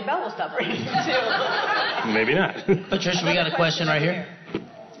someday the bell will stop ringing too. Maybe not. Patricia, we got a question right here.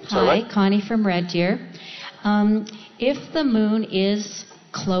 Hi, Connie from Red Deer. If the moon is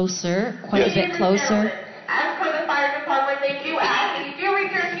closer, quite a bit closer. As per the fire department, they do ask that you do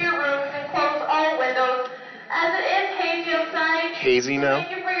return to your rooms and close all windows, as it is hazy outside. Hazy now?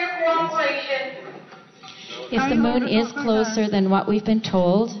 Thank you for your cooperation. If the moon is closer than what we've been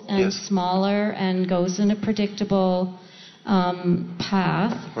told and smaller and goes in a predictable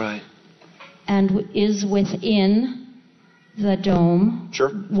path, right, and is within the dome,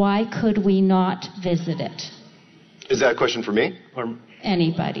 why could we not visit it? Is that a question for me? Or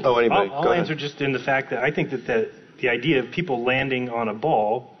anybody? Oh, anybody. I'll answer just in the fact that I think that the idea of people landing on a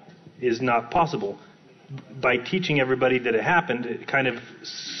ball is not possible. By teaching everybody that it happened, it kind of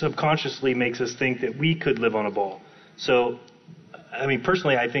subconsciously makes us think that we could live on a ball. So, I mean,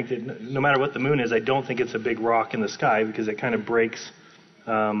 personally, I think that no matter what the moon is, I don't think it's a big rock in the sky because it kind of breaks,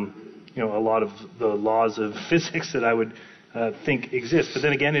 a lot of the laws of physics that I would think exist. But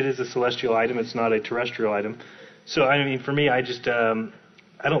then again, it is a celestial item; it's not a terrestrial item. So, I mean, for me, I just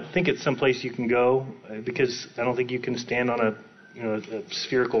I don't think it's someplace you can go because I don't think you can stand on a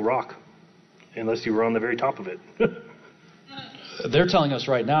spherical rock. Unless you were on the very top of it. They're telling us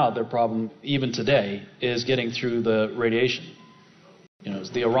right now their problem, even today, is getting through the radiation.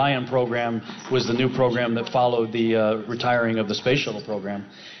 The Orion program was the new program that followed the retiring of the space shuttle program.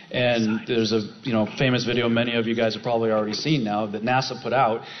 And there's a famous video many of you guys have probably already seen now that NASA put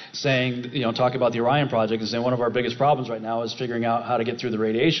out saying, talking about the Orion project and saying one of our biggest problems right now is figuring out how to get through the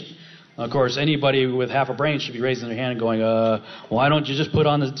radiation. Of course, anybody with half a brain should be raising their hand and going, why don't you just put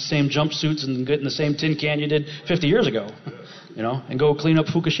on the same jumpsuits and get in the same tin can you did 50 years ago, and go clean up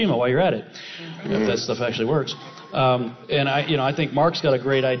Fukushima while you're at it, if that stuff actually works. And I think Mark's got a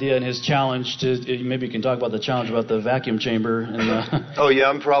great idea in his challenge maybe you can talk about the challenge about the vacuum chamber. Oh, yeah,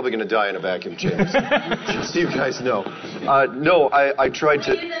 I'm probably going to die in a vacuum chamber. Just so you guys know. No, I tried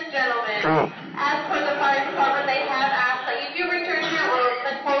to... Ladies and gentlemen, as per the fire department, they have asked that you do return to your rooms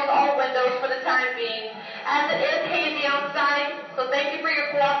and close all windows for the time being, as it is hazy outside, so thank you for your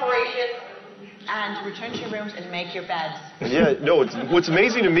cooperation. And return to your rooms and make your beds. Yeah, no, what's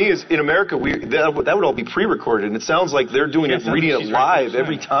amazing to me is in America, that would all be pre-recorded, and it sounds like they're doing it, reading it live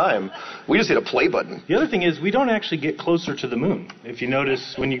every time. We just hit a play button. The other thing is we don't actually get closer to the moon. If you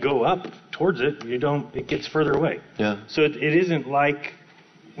notice, when you go up towards it, it gets further away. Yeah. So it isn't like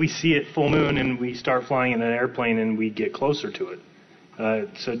we see it full moon and we start flying in an airplane and we get closer to it.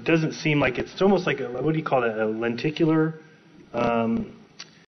 So it doesn't seem like it's almost like what do you call that? A lenticular.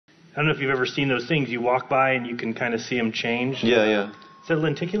 I don't know if you've ever seen those things. You walk by and you can kind of see them change. Yeah. Is that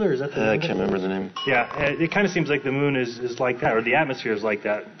lenticular? Is that the name? I can't remember the name. Yeah, it kind of seems like the moon is like that, or the atmosphere is like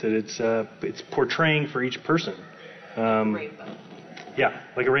that. That it's portraying for each person. Rainbow. Yeah,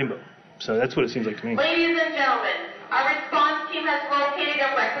 like a rainbow. So that's what it seems like to me. Ladies and gentlemen, our response team has located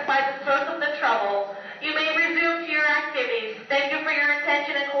and rectified the source of the trouble. You may resume to your activities. Thank you for your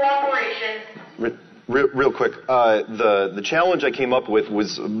attention and cooperation. Real quick, the challenge I came up with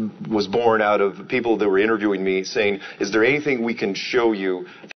was born out of people that were interviewing me saying, is there anything we can show you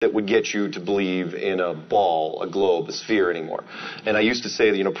that would get you to believe in a ball, a globe, a sphere anymore? And I used to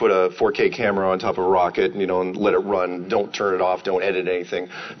say, put a 4K camera on top of a rocket, and let it run. Don't turn it off. Don't edit anything.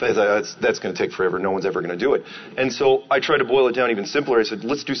 But I thought, that's going to take forever. No one's ever going to do it. And so I tried to boil it down even simpler. I said,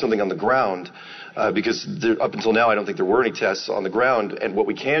 let's do something on the ground. Because up until now, I don't think there were any tests on the ground. And what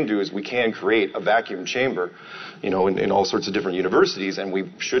we can do is we can create a vacuum chamber, in all sorts of different universities. And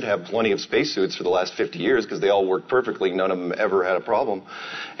we should have plenty of spacesuits for the last 50 years because they all work perfectly. None of them ever had a problem.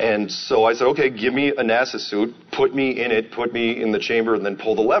 And so I said, okay, give me a NASA suit, put me in it, put me in the chamber, and then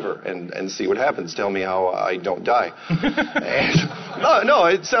pull the lever and see what happens. Tell me how I don't die. No,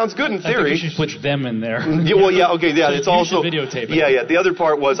 it sounds good in theory. I think you should put them in there. It's also videotape it. Yeah. The other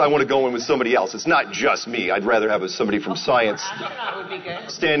part was I want to go in with somebody else. It's not just me. I'd rather have somebody from science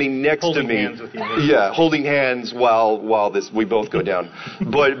standing next to me. Yeah, holding hands while we both go down.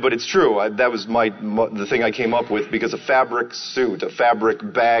 But it's true. That was the thing I came up with because a fabric suit, a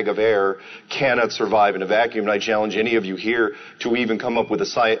fabric bag of air cannot survive in a vacuum. And I challenge any of you here to even come up with a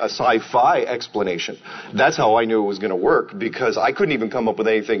sci-fi explanation. That's how I knew it was going to work because I couldn't even come up with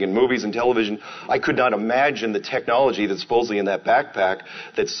anything in movies and television. I could not imagine the technology that's supposedly in that backpack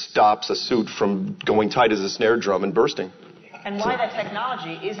that stops a suit from going tight as a snare drum and bursting. And why that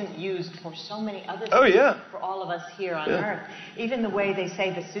technology isn't used for so many other things for all of us here on Earth. Even the way they say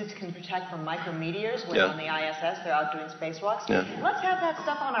the suits can protect from micrometeors when on the ISS they're out doing spacewalks. Yeah. Let's have that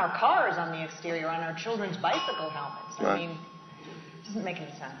stuff on our cars on the exterior, on our children's bicycle helmets. I mean, it doesn't make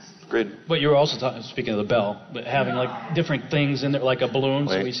any sense. Great. But you were also speaking of the bell, but having like different things in there, like a balloon,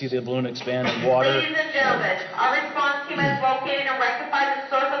 so we see the balloon expand in water. Ladies and gentlemen, our response team has located and rectified the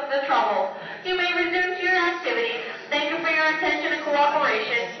source of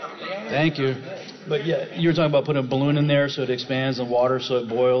cooperation. Thank you. But yeah, you were talking about putting a balloon in there so it expands in water so it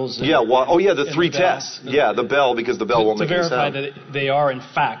boils. Yeah, the 3 tests. Yeah, the bell, because the bell won't make any sound. To verify that they are, in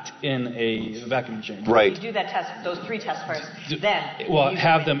fact, in a vacuum chamber. Right. You do that test, those 3 tests first, then. Well,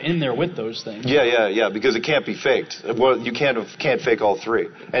 have them in there with those things. Yeah, because it can't be faked. Well, you can't fake all 3.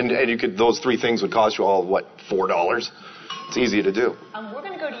 And you could, those 3 things would cost you all, what, $4? It's easy to do. We're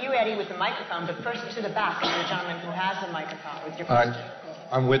going to go to you, Eddie, with the microphone, but first to the back, the gentleman who has the microphone with your question.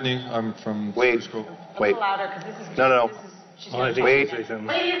 I'm Whitney. I'm from school. Wait. Louder, because this is... No. Ladies Wait. and gentlemen,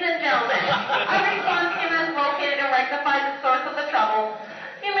 our response team has located and rectified the source of the trouble.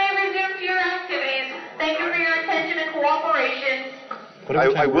 You may resume to your activities. Thank you for your attention and cooperation.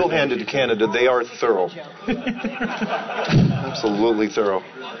 I will hand it to Canada. They are thorough. Absolutely thorough.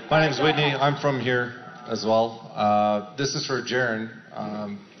 My name's Whitney. I'm from here as well. This is for Jaron.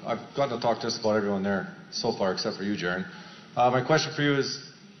 I've gotten to talk to just about everyone there so far, except for you, Jaron. My question for you is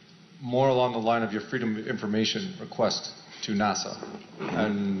more along the line of your Freedom of Information request to NASA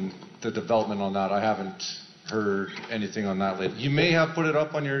and the development on that. I haven't heard anything on that lately. You may have put it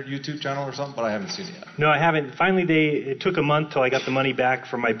up on your YouTube channel or something, but I haven't seen it yet. No, I haven't. Finally, it took a month till I got the money back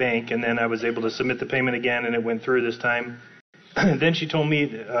from my bank, and then I was able to submit the payment again, and it went through this time. Then she told me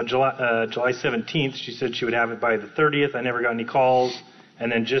July 17th, she said she would have it by the 30th. I never got any calls.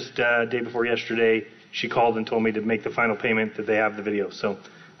 And then just day before yesterday, she called and told me to make the final payment, that they have the video. So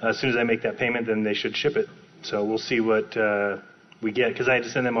as soon as I make that payment, then they should ship it. So we'll see what we get, because I had to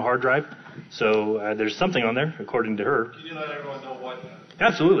send them a hard drive. So there's something on there, according to her. Can you let everyone know what?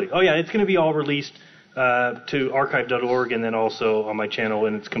 Absolutely. Oh, yeah, it's going to be all released to archive.org and then also on my channel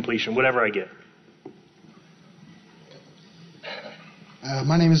in its completion, whatever I get.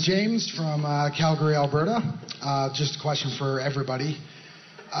 My name is James from Calgary, Alberta. Just a question for everybody.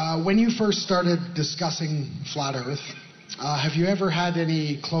 When you first started discussing Flat Earth, have you ever had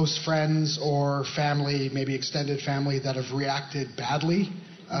any close friends or family, maybe extended family, that have reacted badly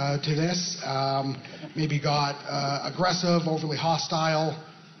to this? Maybe got aggressive, overly hostile,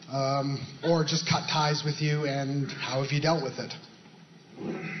 or just cut ties with you, and how have you dealt with it?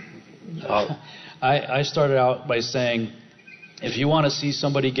 I started out by saying, if you want to see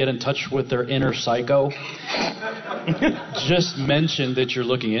somebody get in touch with their inner psycho, just mention that you're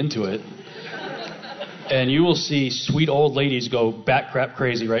looking into it, and you will see sweet old ladies go bat crap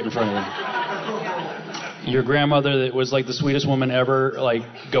crazy right in front of you. Your grandmother that was like the sweetest woman ever, like,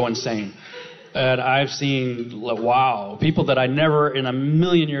 go insane. And I've seen, wow, people that I never in a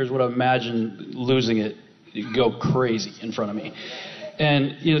million years would have imagined losing it go crazy in front of me.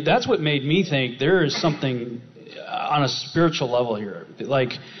 And that's what made me think there is something on a spiritual level here.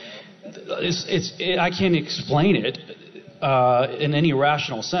 Like, I can't explain it in any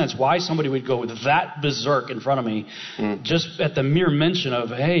rational sense. Why somebody would go that berserk in front of me just at the mere mention of,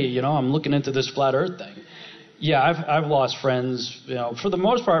 hey, I'm looking into this flat Earth thing. Yeah, I've lost friends. For the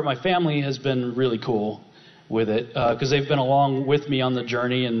most part, my family has been really cool with it because they've been along with me on the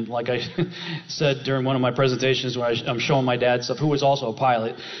journey. And like I said during one of my presentations when I'm showing my dad stuff, who was also a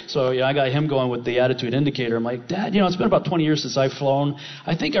pilot. So I got him going with the attitude indicator. I'm like, Dad, it's been about 20 years since I've flown.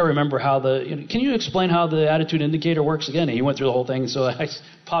 I think I remember how can you explain how the attitude indicator works again? And he went through the whole thing. So I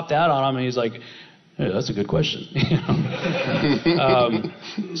popped that on him, and he's like, hey, that's a good question.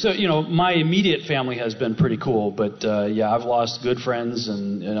 So my immediate family has been pretty cool, but I've lost good friends,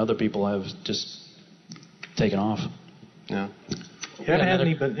 and other people have just taken off. Yeah. I haven't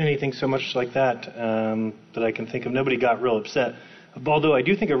had anything so much like that that I can think of. Nobody got real upset. Although I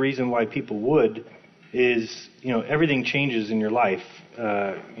do think a reason why people would is, everything changes in your life.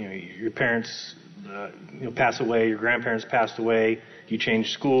 Your parents pass away, your grandparents passed away, you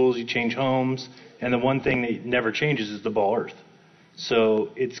change schools, you change homes, and the one thing that never changes is the ball Earth. So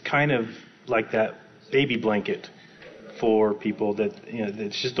it's kind of like that baby blanket for people that,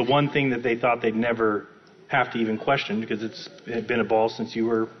 it's just the one thing that they thought they'd never have to even question, because it had been a ball since you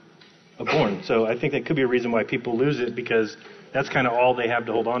were born. So I think that could be a reason why people lose it, because that's kind of all they have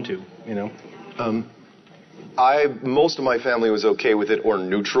to hold on to, Most of my family was okay with it or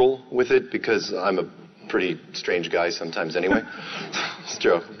neutral with it, because I'm a pretty strange guy sometimes anyway. It's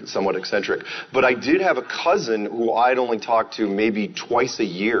true, somewhat eccentric. But I did have a cousin who I'd only talked to maybe twice a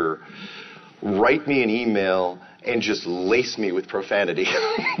year write me an email and just lace me with profanity.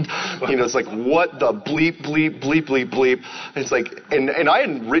 It's like, what the bleep, bleep, bleep, bleep, bleep. It's like, and I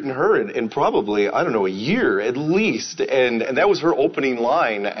hadn't written her in probably, I don't know, a year at least. And that was her opening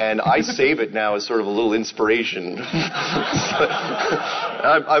line, and I save it now as sort of a little inspiration.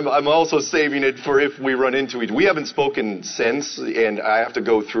 I'm also saving it for if we run into it. We haven't spoken since, and I have to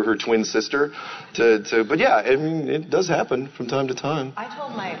go through her twin sister but yeah, I mean, it does happen from time to time. I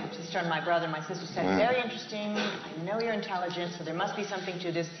told my sister and my brother, my sister said, very interesting, I know you're intelligent, so there must be something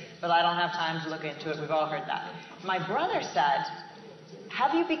to this, but I don't have time to look into it. We've all heard that. My brother said,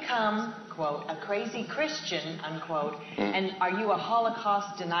 have you become, quote, a crazy Christian, unquote, and are you a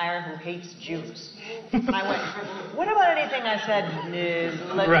Holocaust denier who hates Jews? And I went, what about anything I said is...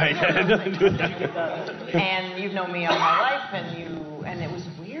 Right. And you've known me all my life, and it was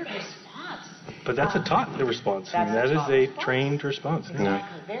a weird response. But that's a taught response. I mean, that is a trained response. Yeah.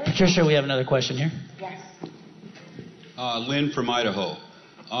 Patricia, we have another question here. Yes. Lynn from Idaho.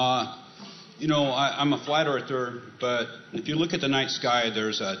 I'm a flat earther, but if you look at the night sky,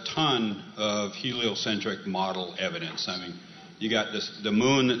 there's a ton of heliocentric model evidence. I mean, you got the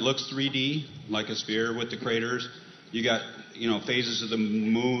moon that looks 3D, like a sphere with the craters. You got, phases of the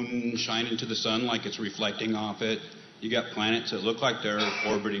moon shine into the sun like it's reflecting off it. You got planets that look like they're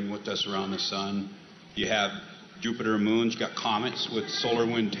orbiting with us around the sun. You have Jupiter and moons. You got comets with solar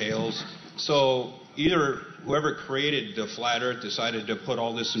wind tails. So either whoever created the flat Earth decided to put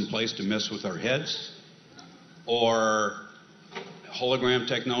all this in place to mess with our heads, or hologram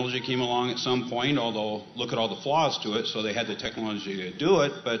technology came along at some point, although look at all the flaws to it, so they had the technology to do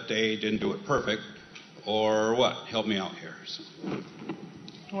it, but they didn't do it perfect, or what? Help me out here. So.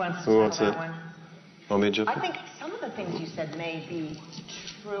 Who wants that one? Want me to jump in? I think some of the things you said may be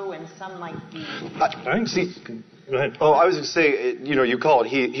true and some might be... Go ahead. Oh, I was going to say, you call it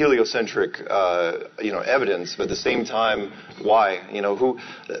heliocentric, evidence, but at the same time, why?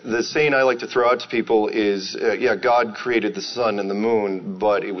 The saying I like to throw out to people is, God created the sun and the moon,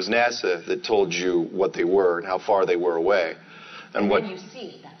 but it was NASA that told you what they were and how far they were away. And then you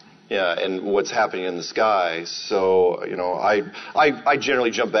see that. Yeah, and what's happening in the sky. So, I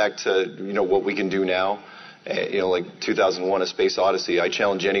generally jump back to, what we can do now. Like 2001, A Space Odyssey. I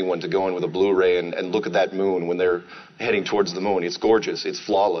challenge anyone to go in with a Blu-ray and look at that moon when they're heading towards the moon. It's gorgeous. It's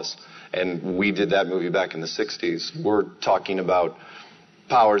flawless. And we did that movie back in the 60s. We're talking about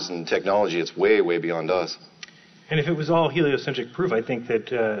powers and technology. It's way, way beyond us. And if it was all heliocentric proof, I think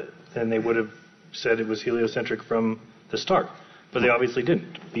that then they would have said it was heliocentric from the start. But they obviously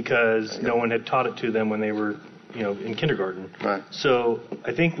didn't, because no one had taught it to them when they were, in kindergarten. Right. So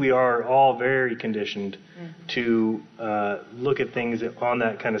I think we are all very conditioned to look at things on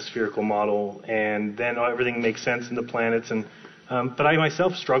that kind of spherical model, and then everything makes sense in the planets. And but I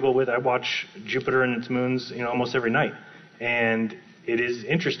myself struggle with. I watch Jupiter and its moons, almost every night, and it is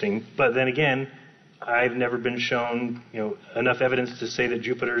interesting. But then again, I've never been shown, enough evidence to say that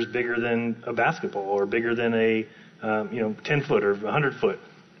Jupiter is bigger than a basketball or bigger than a 10 foot or 100 foot.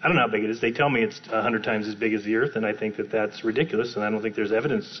 I don't know how big it is. They tell me it's 100 times as big as the Earth, and I think that that's ridiculous, and I don't think there's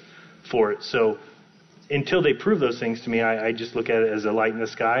evidence for it. So until they prove those things to me, I just look at it as a light in the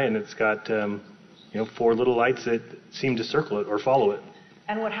sky, and it's got 4 little lights that seem to circle it or follow it.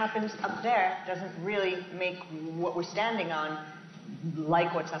 And what happens up there doesn't really make what we're standing on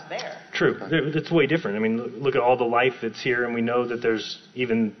like what's up there. True. It's way different. I mean, look at all the life that's here, and we know that there's,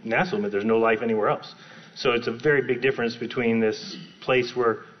 even NASA admit, there's no life anywhere else. So it's a very big difference between this place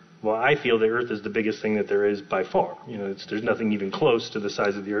where, well, I feel the Earth is the biggest thing that there is by far. There's nothing even close to the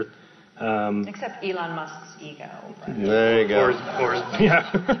size of the Earth. Except Elon Musk's ego. There you go.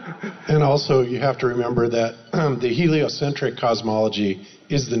 Yeah. And also, you have to remember that the heliocentric cosmology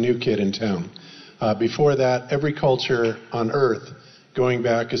is the new kid in town. Before that, every culture on Earth, going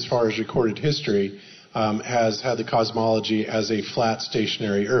back as far as recorded history, has had the cosmology as a flat,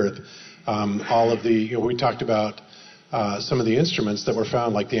 stationary Earth. All of the, we talked about some of the instruments that were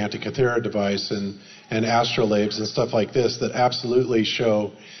found, like the Antikythera device and astrolabes and stuff like this, that absolutely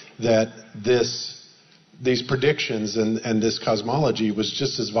show that these predictions and this cosmology was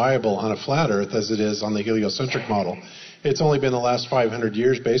just as viable on a flat Earth as it is on the heliocentric model. It's only been the last 500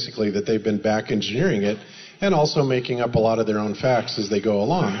 years, basically, that they've been back engineering it and also making up a lot of their own facts as they go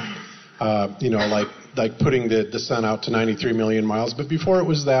along. Like putting the sun out to 93 million miles. But before it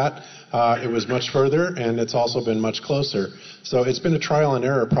was that, it was much further, and it's also been much closer. So it's been a trial and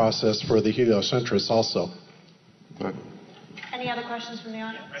error process for the heliocentrists also. Any other questions from the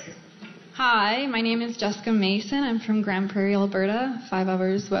audience? Hi, my name is Jessica Mason. I'm from Grand Prairie, Alberta, 5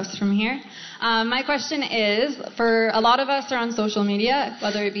 hours west from here. My question is, for a lot of us are on social media,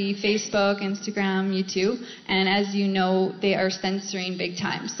 whether it be Facebook, Instagram, YouTube, and as you know, they are censoring big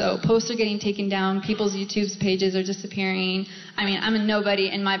time. So posts are getting taken down, people's YouTube pages are disappearing. I mean, I'm a nobody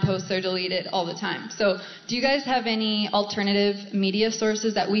and my posts are deleted all the time. So do you guys have any alternative media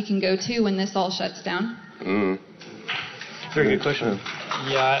sources that we can go to when this all shuts down? Very good question.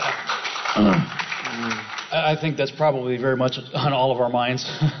 Yeah, I think that's probably very much on all of our minds.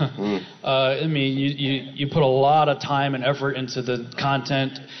 I mean, you put a lot of time and effort into the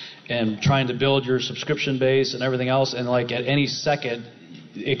content and trying to build your subscription base and everything else, and like at any second,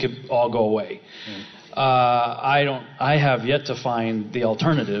 it could all go away. I have yet to find the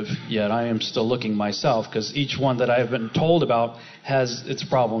alternative yet. I am still looking myself because each one that I have been told about has its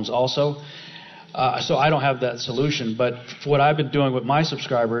problems also. So I don't have that solution, but what I've been doing with my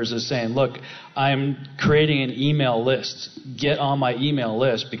subscribers is saying, look, I'm creating an email list. Get on my email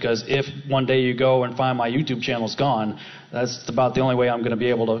list, because if one day you go and find my YouTube channel's gone, that's about the only way I'm going to be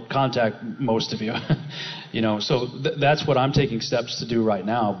able to contact most of you. You know, so that's what I'm taking steps to do right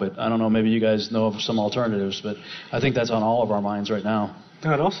now, but I don't know, maybe you guys know of some alternatives, but I think that's on all of our minds right now.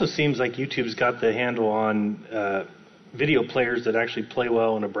 Now, it also seems like YouTube's got the handle on video players that actually play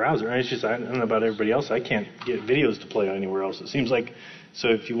well in a browser. And it's just, I don't know about everybody else, I can't get videos to play anywhere else. It seems like, so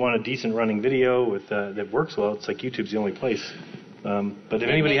if you want a decent running video with that works well, it's like YouTube's the only place. But if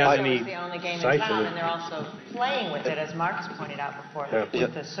anybody has any it's the only game in sites, town, and they're also playing with it, as Mark's pointed out before,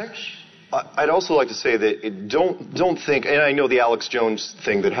 with the search. I'd also like to say that don't think, and I know the Alex Jones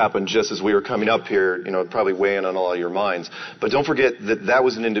thing that happened just as we were coming up here, you know, probably weighing on all of your minds, but don't forget that that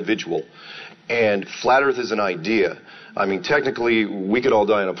was an individual. And Flat Earth is an idea. I mean, technically, we could all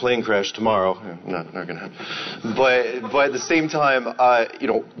die in a plane crash tomorrow. Not going to happen. But at the same time, you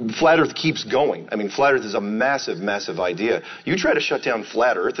know, Flat Earth keeps going. I mean, Flat Earth is a massive, massive idea. You try to shut down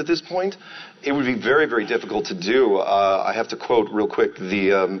Flat Earth at this point, it would be very, very difficult to do. I have to quote real quick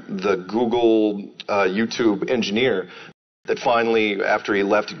the Google YouTube engineer that finally, after he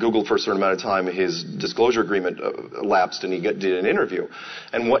left Google for a certain amount of time, his disclosure agreement lapsed, and he did an interview.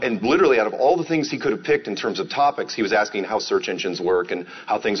 And literally, out of all the things he could have picked in terms of topics, he was asking how search engines work and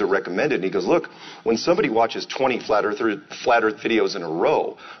how things are recommended. And he goes, look, when somebody watches 20 Flat Earth videos in a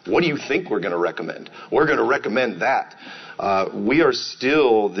row, what do you think we're going to recommend? We're going to recommend that. We are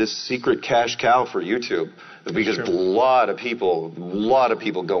still this secret cash cow for YouTube, because a lot of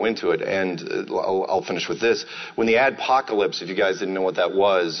people go into it. And I'll finish with this. When the adpocalypse, if you guys didn't know what that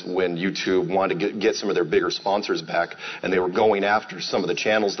was, when YouTube wanted to get some of their bigger sponsors back, and they were going after some of the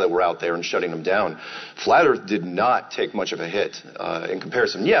channels that were out there and shutting them down, Flat Earth did not take much of a hit in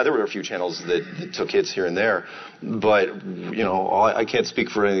comparison. Yeah, there were a few channels that took hits here and there, but you know, I can't speak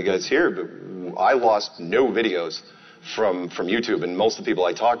for any of the guys here, but I lost no videos from YouTube, and most of the people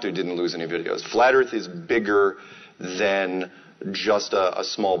I talked to didn't lose any videos. Flat Earth is bigger than just a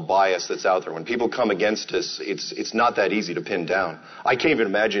small bias that's out there. When people come against us, it's not that easy to pin down. I can't even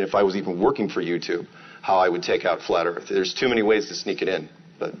imagine if I was even working for YouTube how I would take out Flat Earth. There's too many ways to sneak it in.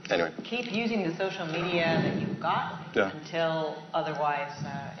 But anyway. Keep using the social media that you've got until otherwise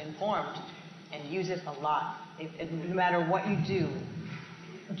informed, and use it a lot. No matter what you do,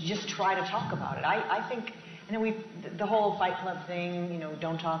 just try to talk about it. I think, you know, the whole Fight Club thing, you know,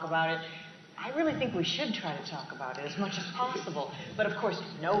 don't talk about it. I really think we should try to talk about it as much as possible. But of course,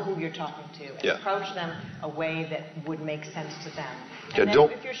 know who you're talking to and approach them a way that would make sense to them. And then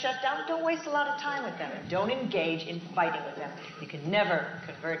if you're shut down, don't waste a lot of time with them. Don't engage in fighting with them. You can never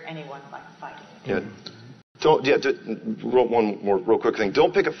convert anyone by fighting with them. One more real quick thing.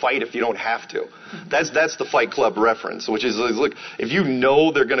 Don't pick a fight if you don't have to. That's the Fight Club reference, which is, look, if you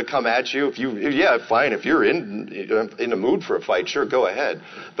know they're going to come at you, fine. If you're in the mood for a fight, sure, go ahead.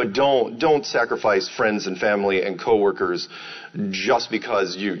 But don't sacrifice friends and family and coworkers just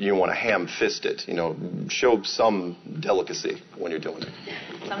because you want to ham-fist it. You know, show some delicacy when you're doing it.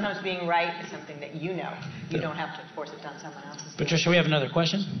 Sometimes being right is something that you know. You don't have to force it down someone else's. Patricia, we have another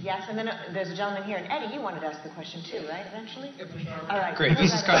question? Yes, and then there's a gentleman here. And Eddie, you wanted to ask the question too, right, eventually? All right. Great.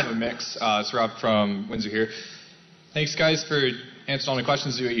 This is kind of a mix. It's Rob from Windsor here. Thanks, guys, for answering all the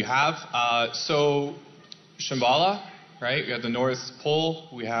questions that you have. So, Shambhala, right? We have the North Pole.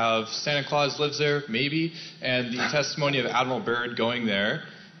 We have Santa Claus lives there, maybe. And the testimony of Admiral Byrd going there.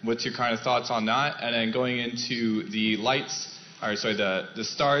 What's your kind of thoughts on that? And then going into the lights, the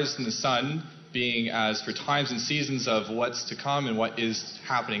stars and the sun being as for times and seasons of what's to come and what is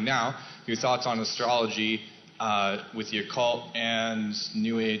happening now. Your thoughts on astrology with the occult and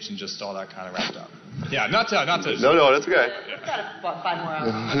New Age and just all that kind of wrapped up. Yeah, not to. No, that's okay. We've got about 5 more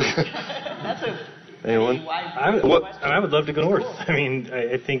hours. That's a Anyone? I would love to go north. I mean,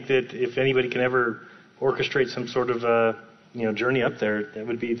 I think that if anybody can ever orchestrate some sort of journey up there, that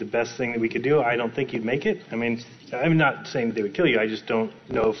would be the best thing that we could do. I don't think you'd make it. I mean, I'm not saying that they would kill you. I just don't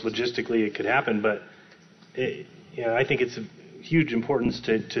know if logistically it could happen. But I think it's of huge importance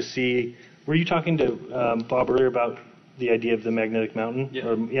to see. Were you talking to Bob earlier about the idea of the magnetic mountain?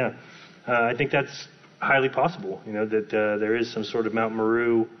 Yeah. I think that's highly possible. That there is some sort of Mount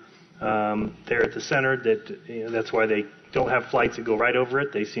Meru there at the center. That's why they don't have flights that go right over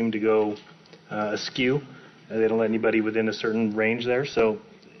it. They seem to go askew. They don't let anybody within a certain range there. So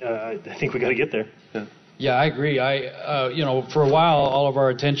I think we got to get there. Yeah, I agree. For a while, all of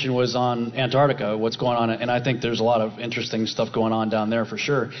our attention was on Antarctica, what's going on, and I think there's a lot of interesting stuff going on down there for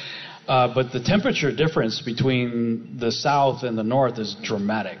sure. But the temperature difference between the south and the north is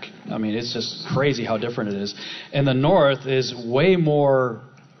dramatic. I mean, it's just crazy how different it is. And the north is way more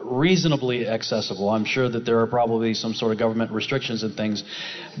reasonably accessible. I'm sure that there are probably some sort of government restrictions and things,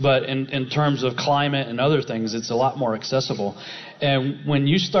 but in terms of climate and other things, it's a lot more accessible. And when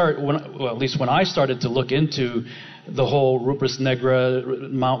you start, at least when I started to look into the whole Rupes Negra,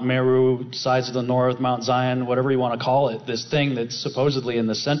 Mount Meru, sides of the north, Mount Zion, whatever you want to call it, this thing that's supposedly in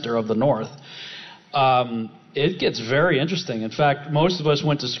the center of the north, it gets very interesting. In fact, most of us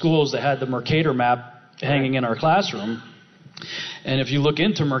went to schools that had the Mercator map hanging in our classroom. And if you look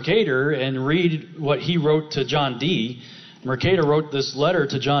into Mercator and read what he wrote to John Dee, Mercator wrote this letter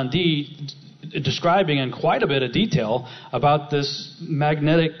to John Dee describing in quite a bit of detail about this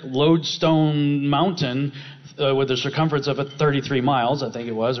magnetic lodestone mountain with a circumference of 33 miles, I think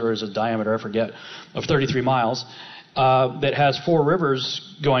it was, or is it diameter, I forget, of 33 miles, that has 4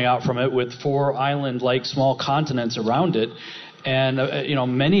 rivers going out from it with 4 island-like small continents around it. And,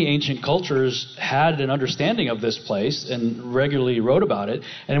 many ancient cultures had an understanding of this place and regularly wrote about it.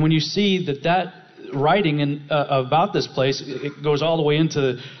 And when you see that writing about this place, it goes all the way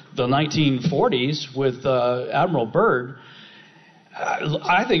into the 1940s with Admiral Byrd,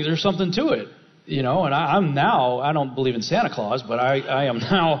 I think there's something to it. And I'm now, I don't believe in Santa Claus, but I am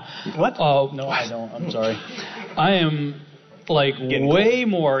now. What? Oh, no, I don't. I'm sorry. I am, way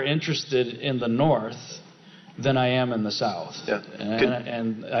more interested in the north than I am in the south. Yeah.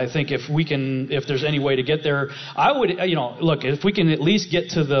 And I think if there's any way to get there, I would, look, if we can at least get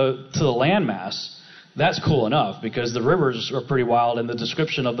to the landmass, that's cool enough, because the rivers are pretty wild, and the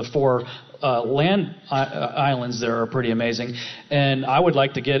description of the 4 land islands there are pretty amazing. And I would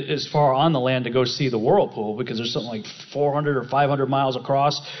like to get as far on the land to go see the whirlpool, because there's something like 400 or 500 miles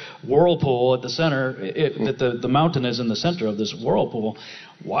across whirlpool at the center, that the mountain is in the center of this whirlpool.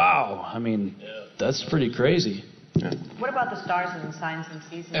 Wow. I mean, that's pretty crazy. What about the stars and the signs and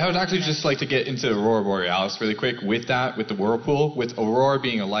seasons? I would actually just like to get into Aurora Borealis really quick with the whirlpool, with Aurora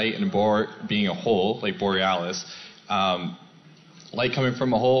being a light and Bore being a hole, like Borealis. Light coming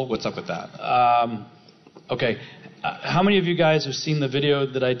from a hole, what's up with that? Okay. How many of you guys have seen the video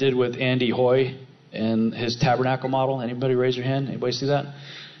that I did with Andy Hoy and his tabernacle model? Anybody raise your hand? Anybody see that?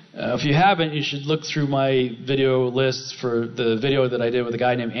 If you haven't, you should look through my video lists for the video that I did with a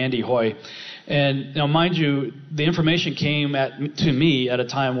guy named Andy Hoy. And now, mind you, the information came to me at a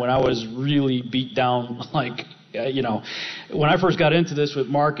time when I was really beat down, when I first got into this with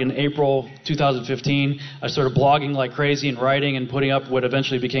Mark in April 2015, I started blogging like crazy and writing and putting up what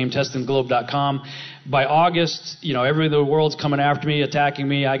eventually became testandglobe.com. By August, the world's coming after me, attacking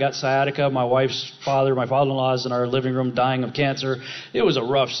me. I got sciatica. My wife's father, my father-in-law, is in our living room dying of cancer. It was a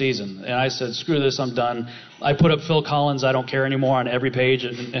rough season. And I said, screw this, I'm done. I put up Phil Collins, I don't care anymore, on every page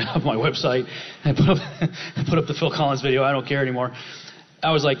of my website. I put up the Phil Collins video, I don't care anymore.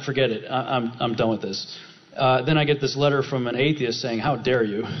 I was like, forget it. I'm done with this. Then I get this letter from an atheist saying, how dare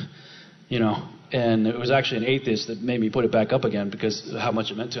you? And it was actually an atheist that made me put it back up again because of how much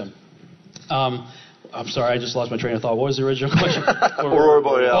it meant to him. I'm sorry, I just lost my train of thought. What was the original question? Aurora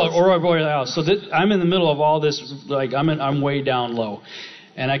Borealis. Aurora Borealis. So I'm in the middle of all this, I'm way down low.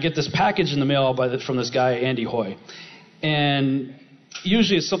 And I get this package in the mail from this guy, Andy Hoy. And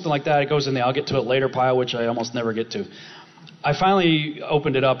usually it's something like that. It goes in the I'll get to it later pile, which I almost never get to. I finally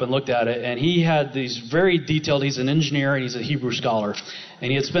opened it up and looked at it, and he had these very detailed, he's an engineer and he's a Hebrew scholar, and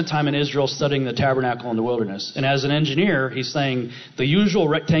he had spent time in Israel studying the tabernacle in the wilderness. And as an engineer, he's saying the usual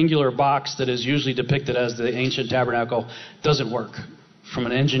rectangular box that is usually depicted as the ancient tabernacle doesn't work from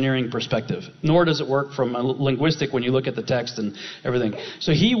an engineering perspective, nor does it work from a linguistic when you look at the text and everything.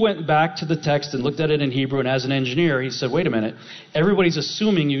 So he went back to the text and looked at it in Hebrew, and as an engineer, he said, wait a minute, everybody's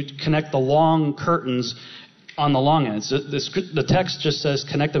assuming you connect the long curtains on the long ends. The text just says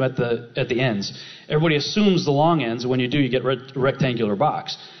connect them at the ends. Everybody assumes the long ends. When you do, you get a rectangular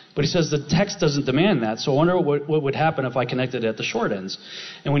box. But he says the text doesn't demand that, so I wonder what would happen if I connected it at the short ends.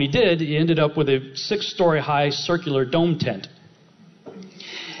 And when he did, he ended up with a 6-story high circular dome tent,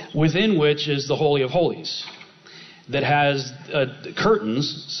 within which is the Holy of Holies, that has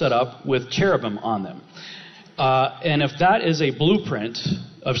curtains set up with cherubim on them. And if that is a blueprint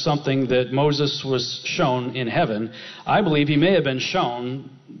of something that Moses was shown in heaven, I believe he may have been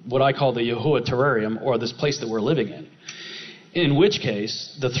shown what I call the Yahuwah terrarium, or this place that we're living in. In which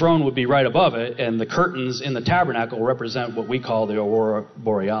case, the throne would be right above it, and the curtains in the tabernacle represent what we call the Aurora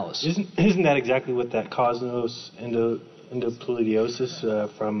Borealis. Isn't that exactly what that cosmos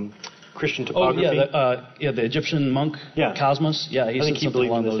endopleidiosis from Christian topography? Oh, the Egyptian monk Cosmos. Yeah, he said something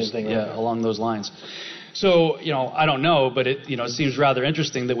along those, along those lines. So, I don't know, but it seems rather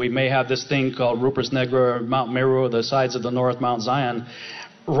interesting that we may have this thing called Rupert Negra, Mount Meru, the sides of the north, Mount Zion,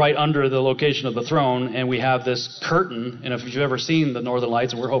 right under the location of the throne, and we have this curtain. And if you've ever seen the Northern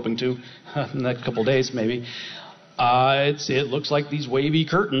Lights, and we're hoping to in the next couple of days maybe, it looks like these wavy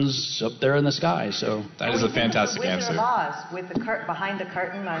curtains up there in the sky. So that is a fantastic answer. With your laws, with the behind the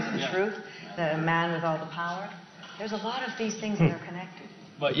curtain lies the truth, the man with all the power. There's a lot of these things that are connected.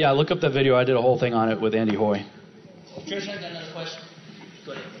 But yeah, look up that video. I did a whole thing on it with Andy Hoy. Trish, I got another question.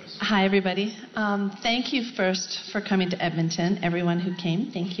 Go ahead. Hi, everybody. Thank you first for coming to Edmonton. Everyone who came,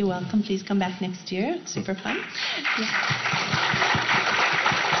 thank you. Welcome. Please come back next year. It's super fun. Yeah.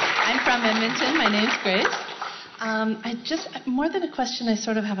 I'm from Edmonton. My name's Grace. More than a question, I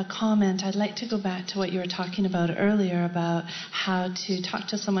sort of have a comment. I'd like to go back to what you were talking about earlier about how to talk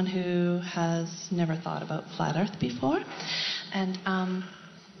to someone who has never thought about flat Earth before. And I'm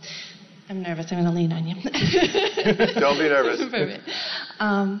nervous. I'm going to lean on you. Don't be nervous. Perfect.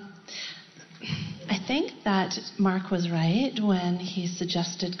 I think that Mark was right when he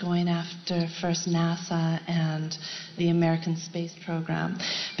suggested going after first NASA and the American space program,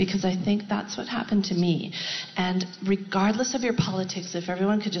 because I think that's what happened to me. And regardless of your politics, if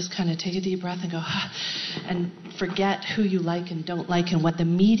everyone could just kind of take a deep breath and go, and forget who you like and don't like and what the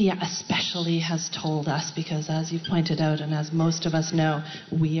media especially has told us, because as you've pointed out and as most of us know,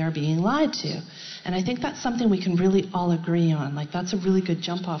 we are being lied to. And I think that's something we can really all agree on. Like, that's a really good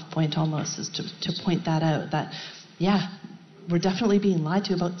jump-off point almost, is to point that out, that, yeah, we're definitely being lied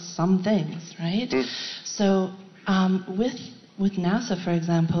to about some things, right? So with NASA, for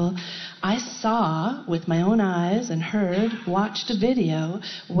example, I saw with my own eyes and watched a video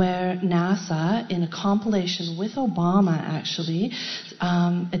where NASA, in a compilation with Obama actually,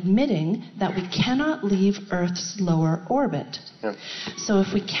 admitting that we cannot leave Earth's lower orbit. Yeah. So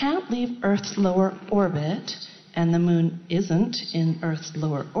if we can't leave Earth's lower orbit, and the moon isn't in Earth's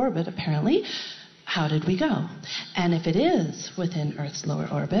lower orbit apparently, how did we go? And if it is within Earth's lower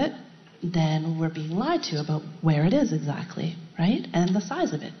orbit, then we're being lied to about where it is exactly, right? And the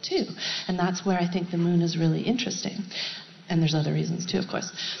size of it, too. And that's where I think the moon is really interesting. And there's other reasons, too, of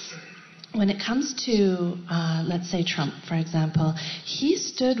course. When it comes to, let's say, Trump, for example, he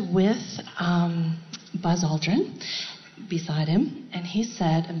stood with Buzz Aldrin beside him, and he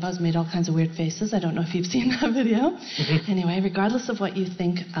said, and Buzz made all kinds of weird faces. I don't know if you've seen that video. Anyway, regardless of what you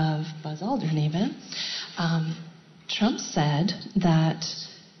think of Buzz Aldrin even, Trump said that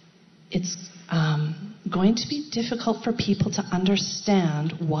it's going to be difficult for people to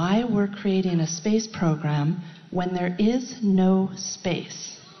understand why we're creating a space program when there is no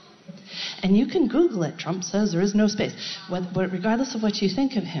space. And you can Google it. Trump says there is no space, regardless of what you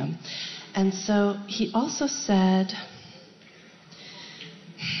think of him. And so he also said,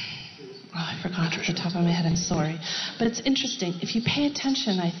 I forgot off the top of my head, I'm sorry. But it's interesting. If you pay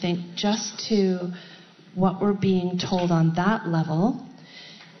attention, I think, just to what we're being told on that level,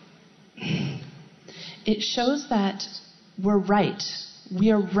 it shows that we're right.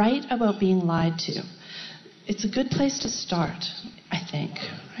 We are right about being lied to. It's a good place to start, I think,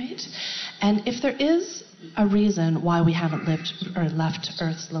 right? And if there is a reason why we haven't left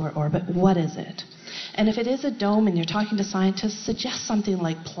Earth's lower orbit, what is it? And if it is a dome and you're talking to scientists, suggest something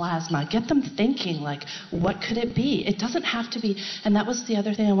like plasma. Get them thinking, like, what could it be? It doesn't have to be, and that was the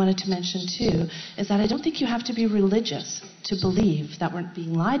other thing I wanted to mention too, is that I don't think you have to be religious to believe that we're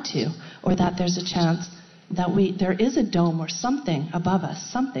being lied to, or that there's a chance that there is a dome or something above us,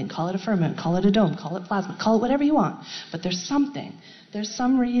 something, call it a firmament, call it a dome, call it plasma, call it whatever you want, but there's something. There's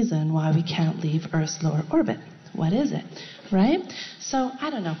some reason why we can't leave Earth's lower orbit. What is it, right? So, I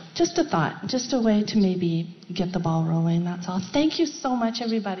don't know, just a thought, just a way to maybe get the ball rolling, that's all. Thank you so much,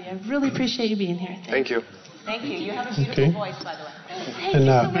 everybody. I really appreciate you being here. Thank you. Thank you. You have a beautiful voice, by the way. Thank you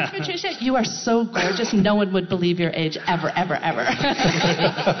so much, Patricia. You are so gorgeous. No one would believe your age ever, ever, ever.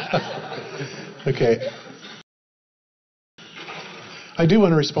 Okay. I do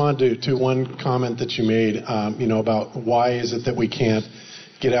want to respond to one comment that you made, about why is it that we can't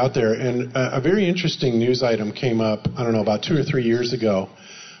get out there. And a very interesting news item came up, I don't know, about 2 or 3 years ago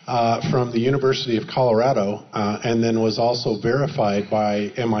from the University of Colorado, and then was also verified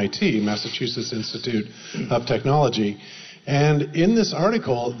by MIT, Massachusetts Institute of Technology. And in this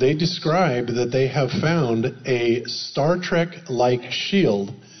article, they describe that they have found a Star Trek-like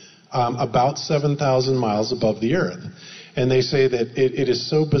shield about 7,000 miles above the Earth. And they say that it is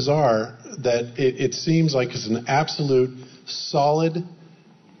so bizarre that it seems like it's an absolute solid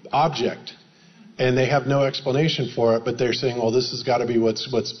object. And they have no explanation for it, but they're saying, well, this has got to be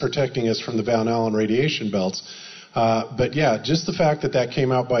what's protecting us from the Van Allen radiation belts. But yeah, just the fact that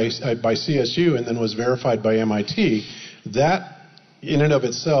came out by CSU and then was verified by MIT, that in and of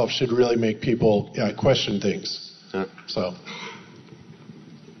itself should really make people question things. So.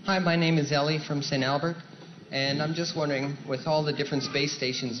 Hi, my name is Ellie from St. Albert, and I'm just wondering, with all the different space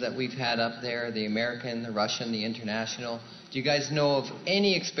stations that we've had up there, the American, the Russian, the international, do you guys know of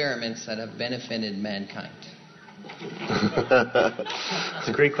any experiments that have benefited mankind? It's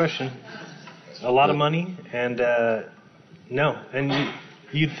a great question. A lot of money, and no. And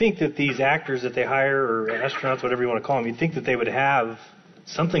you'd think that these actors that they hire, or astronauts, whatever you want to call them, you'd think that they would have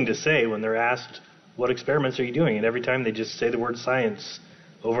something to say when they're asked, what experiments are you doing? And every time they just say the word science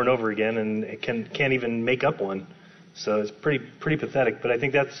over and over again, and it can't even make up one. So it's pretty pathetic. But I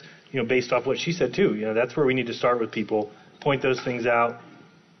think that's based off what she said too. That's where we need to start with people. Point those things out.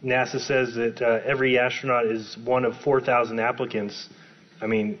 NASA says that every astronaut is one of 4,000 applicants. I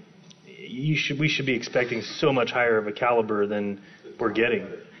mean, we should be expecting so much higher of a caliber than we're getting.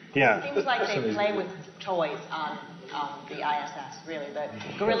 Yeah. It seems like they play with toys on the ISS, really. The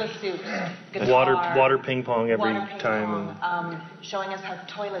gorilla suits, guitar, water ping pong every time. Showing us how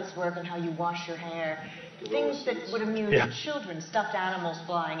toilets work and how you wash your hair. Things that would amuse children, stuffed animals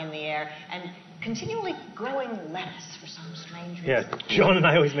flying in the air, and continually growing lettuce for some strange reason. Yeah, John and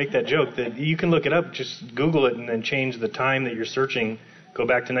I always make that joke that you can look it up, just Google it and then change the time that you're searching, go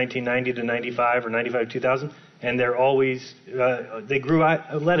back to 1990 to 95 or 95 to 2000, and they're always, they grew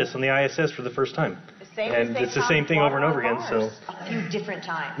lettuce on the ISS for the first time. And it's the same thing over and over again. So a few different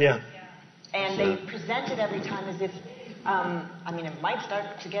times. Yeah. And they present it every time as if, it might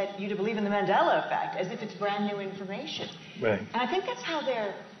start to get you to believe in the Mandela effect, as if it's brand new information. Right. And I think that's how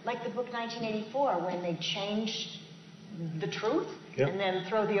they're, like the book 1984, when they change the truth and then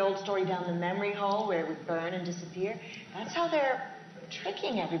throw the old story down the memory hole where it would burn and disappear. That's how they're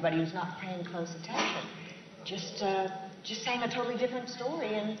tricking everybody who's not paying close attention. Just saying a totally different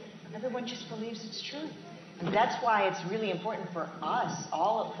story, and everyone just believes it's true. And that's why it's really important for us,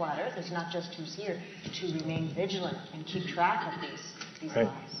 all at Flat Earth, it's not just who's here, to remain vigilant and keep track of these lies.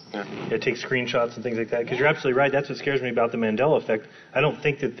 Yeah, take screenshots and things like that. Because you're absolutely right. That's what scares me about the Mandela effect. I don't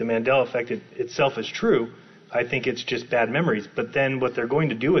think that the Mandela effect itself is true. I think it's just bad memories. But then what they're going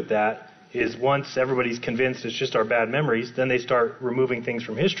to do with that is once everybody's convinced it's just our bad memories, then they start removing things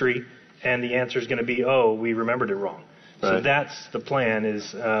from history, and the answer is going to be, oh, we remembered it wrong. Right. So that's the plan,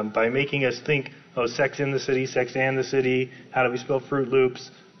 is by making us think, oh, Sex in the City, Sex and the City, how do we spell Fruit Loops?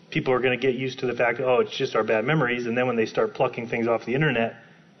 People are going to get used to the fact, oh, it's just our bad memories. And then when they start plucking things off the internet,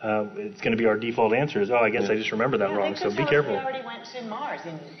 it's going to be our default answer is, oh, I guess I just remember that wrong. So be careful. They already went to Mars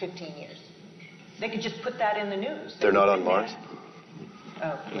in 15 years. They could just put that in the news. They're not on Mars?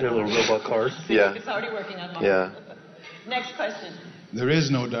 Oh. They're little robot cars. Yeah. It's already working on Mars. Yeah. Next question. There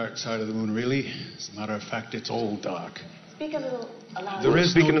is no dark side of the moon, really. As a matter of fact, it's all dark. Speak a little louder. There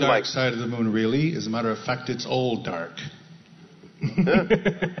is no dark side of the moon, really. As a matter of fact, it's all dark.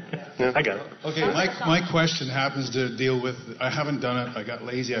 I got it. Okay, my question happens to deal with, I haven't done it, I got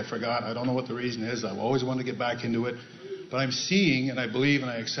lazy, I forgot, I don't know what the reason is, I've always wanted to get back into it, but I'm seeing, and I believe,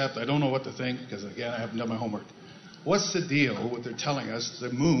 and I accept, I don't know what to think, because again, I haven't done my homework. What's the deal with they're telling us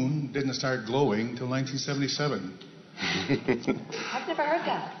the moon didn't start glowing until 1977? I've never heard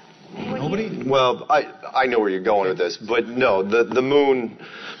that. Nobody? Well, I know where you're going with this, but no, the moon,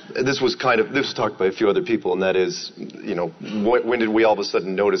 this was talked by a few other people, and that is, when did we all of a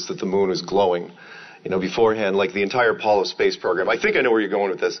sudden notice that the moon was glowing? Beforehand, like the entire Apollo space program. I think I know where you're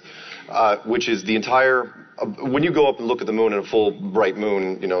going with this, which is the entire, when you go up and look at the moon in a full bright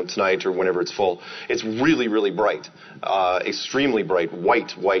moon, tonight or whenever it's full, it's really, really bright, extremely bright,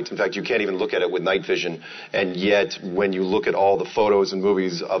 white. In fact, you can't even look at it with night vision. And yet, when you look at all the photos and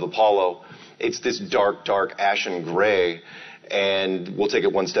movies of Apollo, it's this dark, ashen gray. And we'll take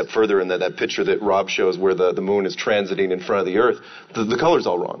it one step further in that picture that Rob shows where the moon is transiting in front of the Earth. The color's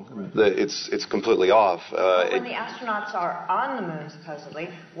all wrong. It's completely off. When the astronauts are on the moon, supposedly,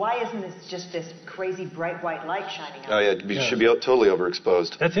 why isn't it just this crazy bright white light shining out? Oh, yeah, it should be totally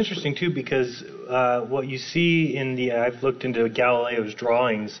overexposed. That's interesting, too, because what you see I've looked into Galileo's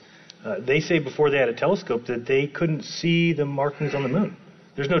drawings. They say before they had a telescope that they couldn't see the markings on the moon.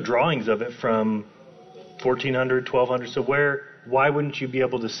 There's no drawings of it from 1400, 1200. So why wouldn't you be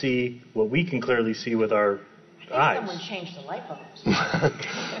able to see what we can clearly see with our eyes? Someone changed the light bulbs.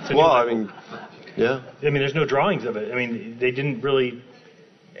 Yeah. I mean, there's no drawings of it. I mean, they didn't really...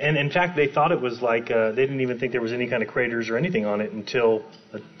 And in fact, they thought it was like... they didn't even think there was any kind of craters or anything on it until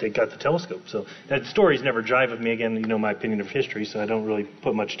they got the telescope. So that story's never jived with me. Again, you know my opinion of history, so I don't really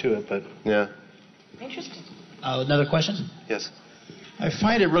put much to it. But yeah. Interesting. Another question? Yes. I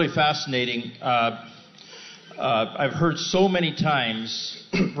find it really fascinating. I've heard so many times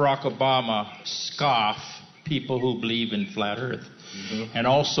Barack Obama scoff people who believe in flat Earth. Mm-hmm. And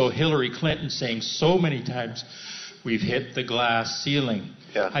also Hillary Clinton saying so many times, we've hit the glass ceiling.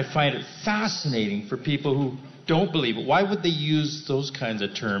 Yeah. I find it fascinating for people who don't believe it. Why would they use those kinds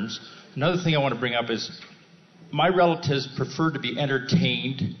of terms? Another thing I want to bring up is my relatives prefer to be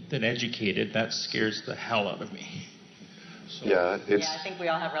entertained than educated. That scares the hell out of me. Yeah, I think we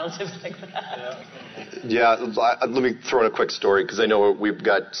all have relatives like that. Yeah, let me throw in a quick story because I know we've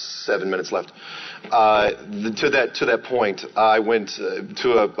got 7 minutes left. To that point, I went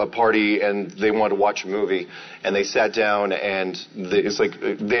to a party and they wanted to watch a movie, and they sat down and it's like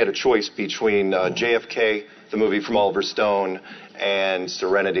they had a choice between JFK, the movie from Oliver Stone, and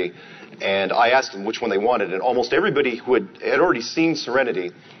Serenity. And I asked them which one they wanted, and almost everybody who had already seen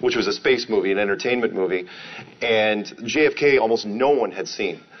Serenity, which was a space movie, an entertainment movie, and JFK almost no one had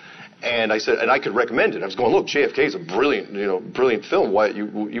seen. And I said, and I could recommend it. I was going, look, JFK is a brilliant film. Why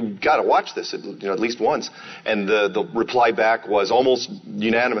you got to watch this at least once. And the reply back was almost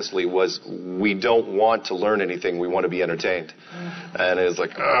unanimously we don't want to learn anything. We want to be entertained. And it was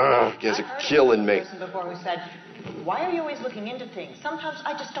like, oh, you guys are killing me. Before we said, why are you always looking into things? Sometimes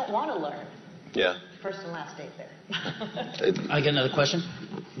I just don't want to learn. Yeah. First and last date there. I get another question.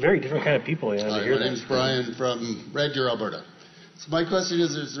 Very different kind of people. Yeah, Hi, my name's Brian from Red Deer, Alberta. So my question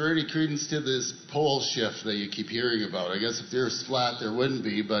is there any credence to this pole shift that you keep hearing about? I guess if the Earth's flat, there wouldn't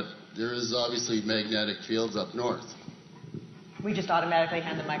be, but there is obviously magnetic fields up north. We just automatically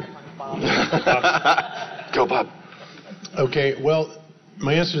hand the microphone to Bob. Go, Bob. Okay, well,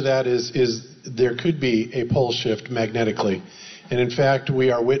 my answer to that is there could be a pole shift magnetically. And in fact,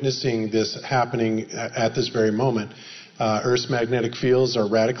 we are witnessing this happening at this very moment. Earth's magnetic fields are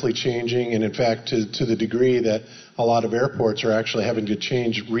radically changing, and in fact, to the degree that a lot of airports are actually having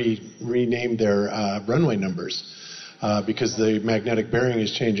to rename their runway numbers because the magnetic bearing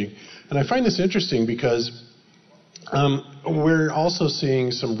is changing. And I find this interesting because we're also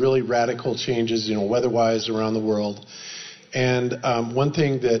seeing some really radical changes, weather-wise around the world. And one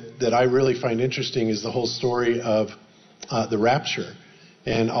thing that I really find interesting is the whole story of the rapture.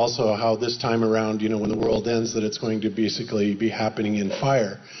 And also how this time around, when the world ends, that it's going to basically be happening in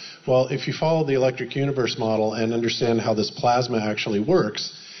fire. Well, if you follow the electric universe model and understand how this plasma actually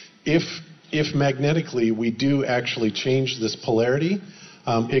works, if magnetically we do actually change this polarity,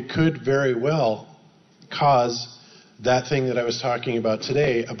 it could very well cause that thing that I was talking about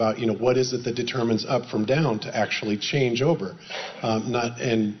today about, what is it that determines up from down to actually change over.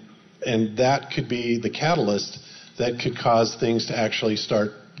 And that could be the catalyst that could cause things to actually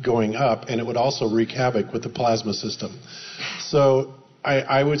start going up, and it would also wreak havoc with the plasma system. So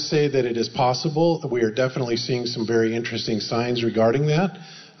I would say that it is possible. We are definitely seeing some very interesting signs regarding that,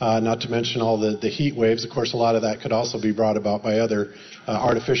 not to mention all the heat waves. Of course, a lot of that could also be brought about by other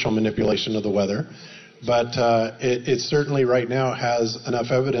artificial manipulation of the weather. But it certainly right now has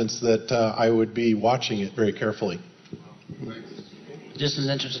enough evidence that I would be watching it very carefully. Just in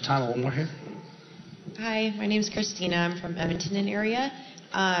the interest of time, one more here. Hi, my name's Christina. I'm from Edmonton area.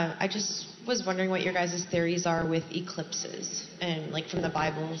 I just was wondering what your guys' theories are with eclipses. And from the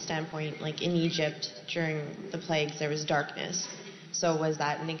Bible standpoint, in Egypt during the plagues, there was darkness. So was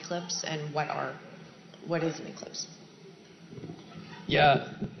that an eclipse? And what is an eclipse? Yeah.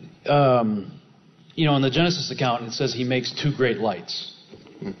 In the Genesis account, it says he makes two great lights.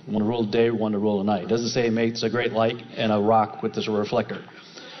 One to rule the day, one to rule the night. It doesn't say he makes a great light and a rock with this reflector.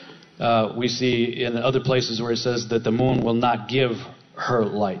 We see in other places where it says that the moon will not give her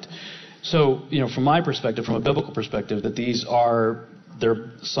light. So, from my perspective, from a biblical perspective, that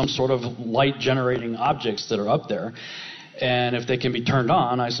they're some sort of light-generating objects that are up there. And if they can be turned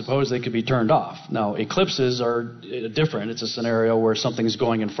on, I suppose they could be turned off. Now, eclipses are different. It's a scenario where something's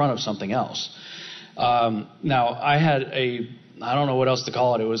going in front of something else. Now, I had I don't know what else to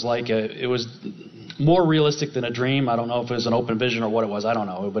call it. It was like it was more realistic than a dream. I don't know if it was an open vision or what it was. I don't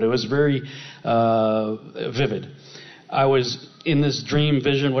know. But it was very vivid. I was in this dream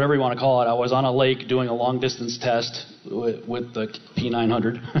vision, whatever you want to call it. I was on a lake doing a long distance test with the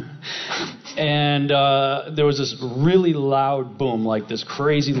P900. And there was this really loud boom, like this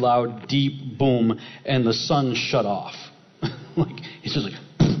crazy loud, deep boom, and the sun shut off. It's just like,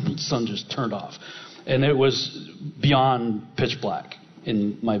 the sun just turned off. And it was beyond pitch black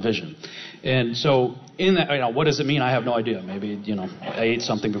in my vision. And so in that, what does it mean? I have no idea. Maybe, I ate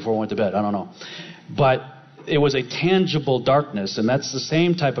something before I went to bed. I don't know. But it was a tangible darkness, and that's the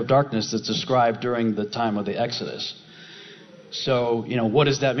same type of darkness that's described during the time of the Exodus. So, what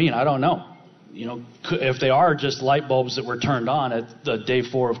does that mean? I don't know. If they are just light bulbs that were turned on at the day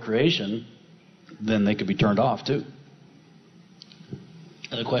 4 of creation, then they could be turned off too.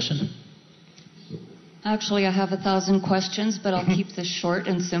 Other question? Actually, I have 1,000 questions, but I'll keep this short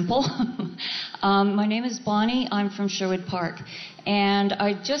and simple. My name is Bonnie. I'm from Sherwood Park. And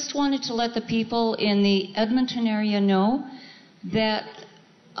I just wanted to let the people in the Edmonton area know that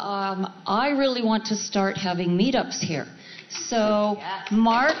I really want to start having meetups here. So,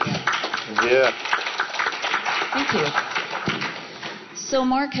 Mark... Yeah. Thank you. So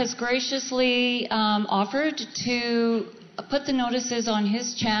Mark has graciously offered to put the notices on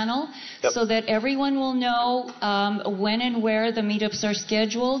his channel so that everyone will know when and where the meetups are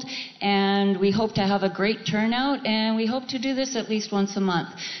scheduled, and we hope to have a great turnout, and we hope to do this at least once a month.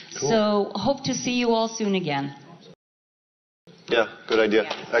 Cool. So hope to see you all soon again. Yeah, good idea.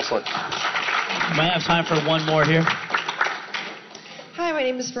 Excellent. Might have time for one more here. Hi, my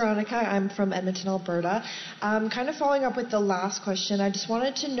name is Veronica. I'm from Edmonton, Alberta. Kind of following up with the last question, I just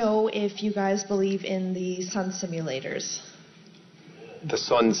wanted to know if you guys believe in the sun simulators. The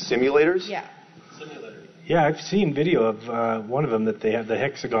sun simulators? Yeah. Yeah, I've seen video of one of them that they have, the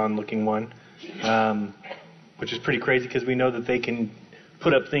hexagon-looking one, which is pretty crazy because we know that they can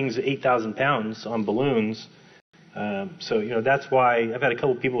put up things 8,000 pounds on balloons. So, that's why I've had a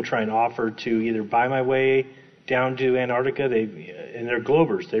couple people try and offer to either buy my way down to Antarctica, and they're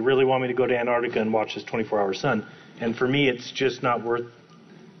Globers. They really want me to go to Antarctica and watch this 24-hour sun. And for me, it's just not worth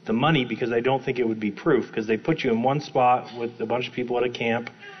the money because I don't think it would be proof, because they put you in one spot with a bunch of people at a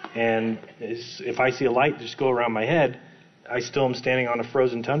camp, and if I see a light just go around my head, I still am standing on a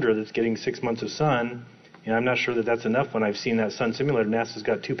frozen tundra that's getting 6 months of sun, and I'm not sure that that's enough when I've seen that sun simulator. NASA's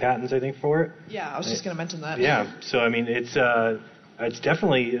got 2 patents, I think, for it. Yeah, I was just going to mention that. Yeah, so I mean, it's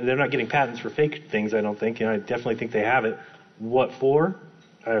definitely, they're not getting patents for fake things, I don't think. I definitely think they have it. What for?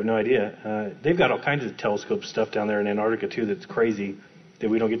 I have no idea. They've got all kinds of telescope stuff down there in Antarctica, too, that's crazy, that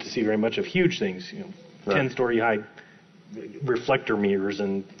we don't get to see very much of. Huge things, 10-story high reflector mirrors,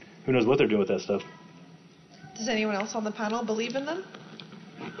 and who knows what they're doing with that stuff. Does anyone else on the panel believe in them?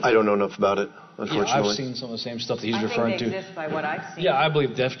 I don't know enough about it, unfortunately. Yeah, I've seen some of the same stuff that he's I referring think they to. exist by what I've seen. Yeah, I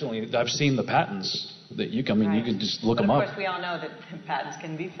believe definitely. I've seen the patents that you can just look but them of up. course, we all know that patents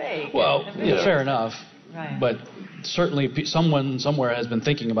can be fake. Well, yeah, fair enough. Right. But certainly someone somewhere has been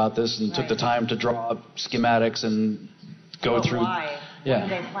thinking about this and took the time to draw up schematics and go through. Why? Yeah.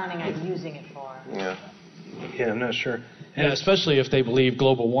 What are they planning on using it for? Yeah, I'm not sure. And especially if they believe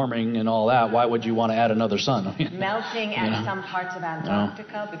global warming and all that, why would you want to add another sun? Melting at some parts of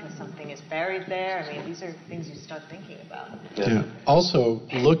Antarctica because something is buried there. I mean, these are things you start thinking about. Yeah. Also,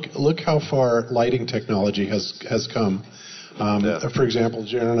 look how far lighting technology has come. For example,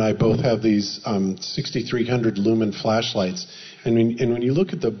 Jaron and I both have these 6,300 lumen flashlights, and when you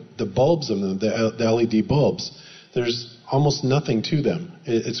look at the bulbs of them, the LED bulbs, there's almost nothing to them.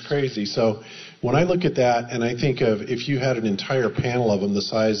 It's crazy. So when I look at that and I think of if you had an entire panel of them the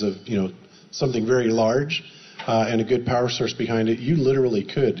size of something very large and a good power source behind it, you literally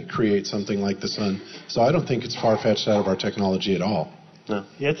could create something like the sun. So I don't think it's far-fetched out of our technology at all. No.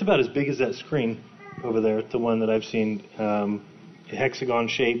 Yeah, it's about as big as that screen over there, the one that I've seen, hexagon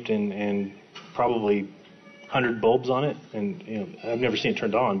shaped and probably 100 bulbs on it. And I've never seen it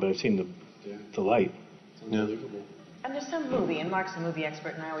turned on, but I've seen the light. Yeah. And there's some movie, and Mark's a movie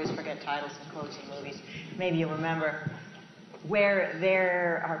expert, and I always forget titles and quotes in movies. Maybe you'll remember, where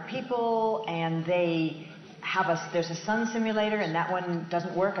there are people and they have there's a sun simulator, and that one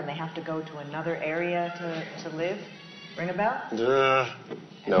doesn't work, and they have to go to another area to live. Ring a bell?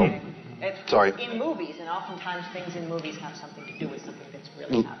 No. Sorry. In movies, and oftentimes things in movies have something to do with something that's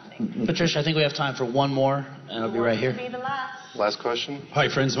really happening. Patricia, I think we have time for one more, and I'll be right here. Be the last. Last question. Hi,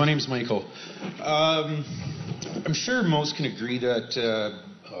 friends. My name's Michael. I'm sure most can agree that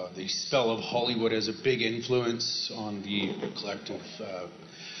the spell of Hollywood has a big influence on the collective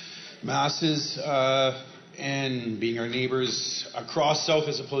masses, and being our neighbors across south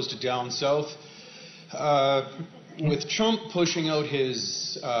as opposed to down south. With Trump pushing out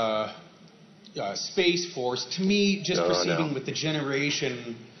his Space Force, to me, just perceiving with the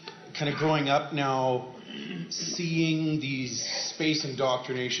generation kind of growing up now, seeing these space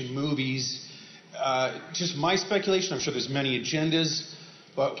indoctrination movies, just my speculation, I'm sure there's many agendas,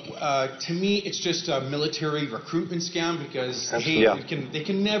 but to me, it's just a military recruitment scam because, they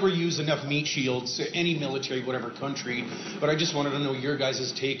can never use enough meat shields, any military, whatever country. But I just wanted to know your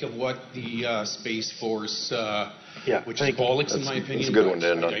guys' take of what the Space Force, which is bollocks in my opinion. That's a good one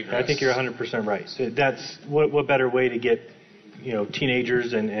to end on. I think you're 100% right. That's what better way to get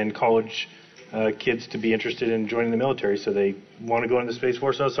teenagers and college kids to be interested in joining the military, so they want to go into the Space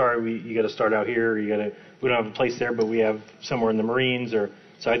Force. Oh, sorry, you got to start out here. We don't have a place there, but we have somewhere in the Marines.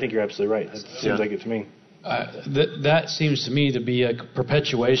 So I think you're absolutely right. That seems like it to me. That seems to me to be a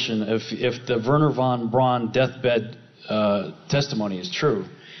perpetuation. If the Wernher von Braun deathbed testimony is true,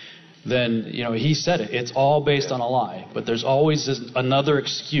 then he said it. It's all based on a lie. But there's always another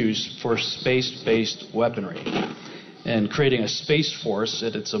excuse for space-based weaponry. And creating a space force,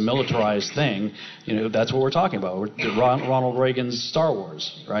 it's a militarized thing, that's what we're talking about. Ronald Reagan's Star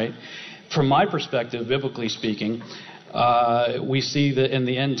Wars, right? From my perspective, biblically speaking, we see that in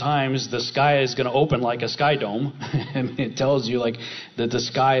the end times, the sky is going to open like a sky dome. And it tells you that the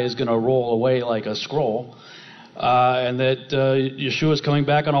sky is going to roll away like a scroll. And that Yeshua is coming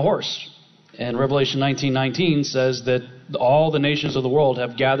back on a horse. And Revelation 19:19 says that all the nations of the world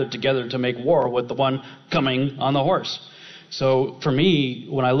have gathered together to make war with the one coming on the horse. So for me,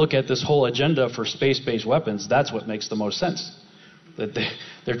 when I look at this whole agenda for space-based weapons, that's what makes the most sense. That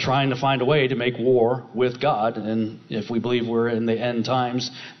they're trying to find a way to make war with God. And if we believe we're in the end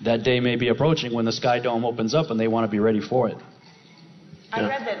times, that day may be approaching when the sky dome opens up and they want to be ready for it. I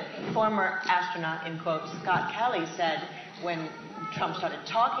read that former astronaut, in quotes, Scott Kelly said when Trump started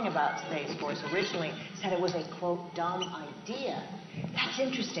talking about Space Force originally, said it was a, quote, dumb idea. That's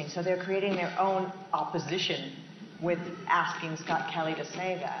interesting. So they're creating their own opposition with asking Scott Kelly to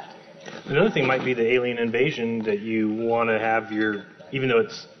say that. Another thing might be the alien invasion, that you want to have even though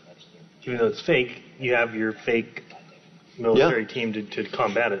it's fake, you have your fake military team to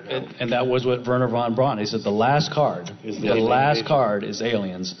combat it. And that was what Wernher von Braun, he said the last card is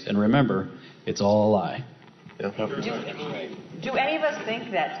aliens. And remember, it's all a lie. Do any of us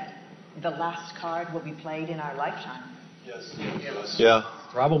think that the last card will be played in our lifetime? Yes. Yeah.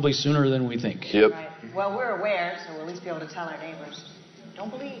 Probably sooner than we think. Yep. Right. Well, we're aware, so we'll at least be able to tell our neighbors, don't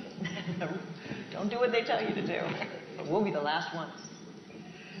believe. Don't do what they tell you to do. But we'll be the last ones.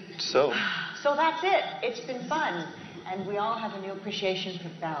 So that's it. It's been fun. And we all have a new appreciation for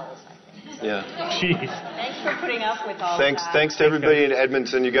bells, I think. Yeah. Jeez. Thanks for putting up with all of that. Thanks to everybody in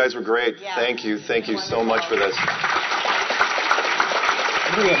Edmonton. You guys were great. Yeah. Thank you so much for this.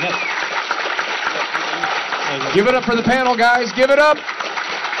 Give it up for the panel, guys. Give it up.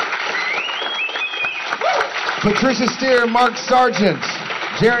 Patricia Steer, Mark Sargent,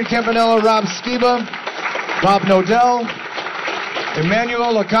 Jaron Campanella, Rob Skiba, Bob Nodell,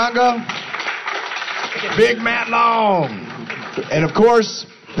 Emmanuel Lakanga, Big Matt Long, and of course,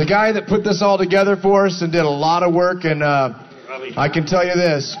 the guy that put this all together for us and did a lot of work. And I can tell you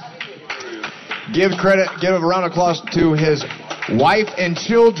this, give a round of applause to his wife and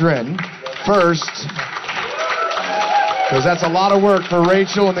children first, because that's a lot of work for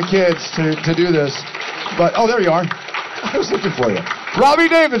Rachel and the kids to do this. But, oh, there you are. I was looking for you. Robbie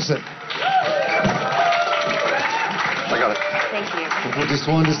Davidson. I got it. Thank you. I just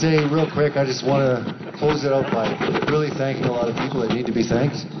wanted to say real quick, I just want to close it out by really thanking a lot of people that need to be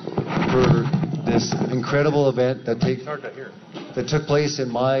thanked for this incredible event that took place in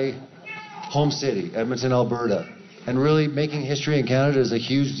my home city, Edmonton, Alberta. And really making history in Canada is a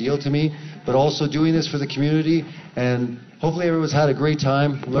huge deal to me, but also doing this for the community. And hopefully everyone's had a great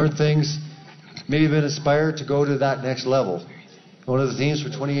time, learned things, maybe been inspired to go to that next level. One of the themes for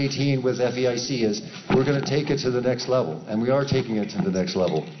 2018 with FEIC is we're going to take it to the next level, and we are taking it to the next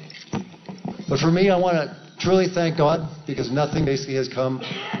level. But for me, I want to truly thank God, because nothing basically has come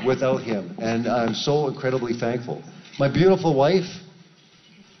without Him, and I'm so incredibly thankful. My beautiful wife,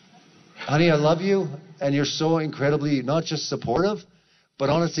 honey, I love you, and you're so incredibly not just supportive, but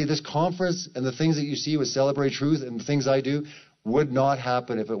honestly, this conference and the things that you see with Celebrate Truth and the things I do would not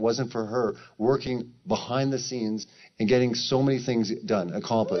happen if it wasn't for her working behind the scenes and getting so many things done,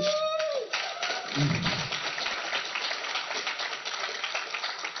 accomplished.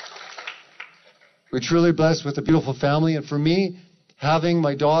 We're truly blessed with a beautiful family. And for me, having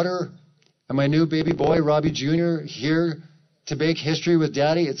my daughter and my new baby boy, Robbie Jr., here to make history with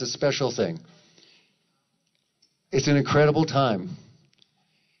Daddy, it's a special thing. It's an incredible time.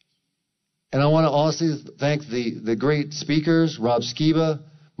 And I want to honestly thank the great speakers, Rob Skiba,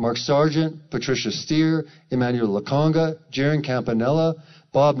 Mark Sargent, Patricia Steer, Emmanuel Lakonga, Jaron Campanella,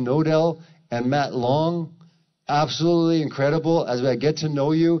 Bob Nodell, and Matt Long. Absolutely incredible. As I get to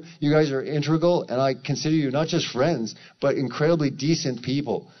know you, you guys are integral, and I consider you not just friends, but incredibly decent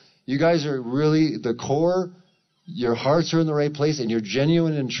people. You guys are really the core. Your hearts are in the right place, and you're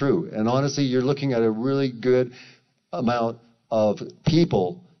genuine and true. And honestly, you're looking at a really good amount of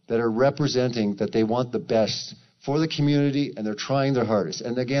people that are representing that they want the best for the community, and they're trying their hardest.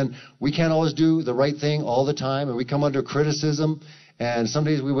 And again, we can't always do the right thing all the time, and we come under criticism, and some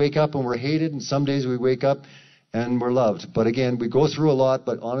days we wake up and we're hated, and some days we wake up and we're loved. But again, we go through a lot,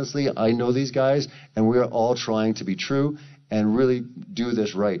 but honestly, I know these guys, and we're all trying to be true and really do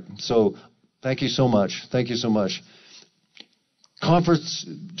this right. So thank you so much. Thank you so much. Conference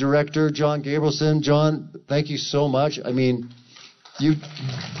Director John Gabrielson. John, thank you so much. I mean, you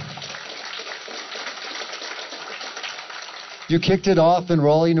kicked it off in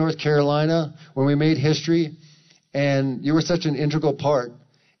Raleigh, North Carolina, when we made history, and you were such an integral part,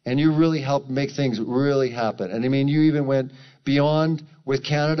 and you really helped make things really happen. And I mean, you even went beyond with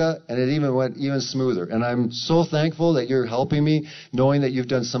Canada, and it even went even smoother. And I'm so thankful that you're helping me, knowing that you've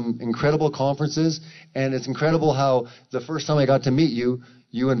done some incredible conferences, and it's incredible how the first time I got to meet you,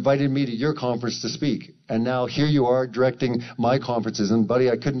 you invited me to your conference to speak. And now here you are directing my conferences. And buddy,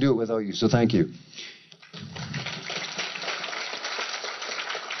 I couldn't do it without you, so thank you.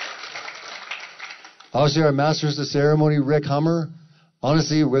 Obviously, our Masters of Ceremony, Rick Hummer.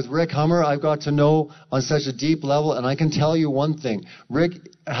 Honestly, with Rick Hummer, I've got to know on such a deep level, and I can tell you one thing. Rick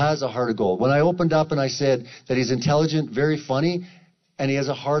has a heart of gold. When I opened up and I said that he's intelligent, very funny, and he has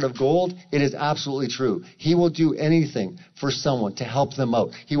a heart of gold, it is absolutely true. He will do anything for someone to help them out.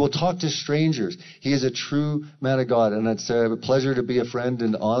 He will talk to strangers. He is a true man of God, and it's a pleasure to be a friend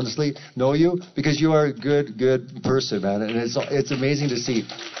and honestly know you, because you are a good person, man, and it's amazing to see.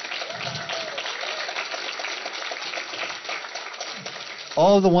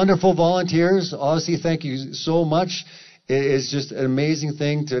 All of the wonderful volunteers, obviously, thank you so much. It is just an amazing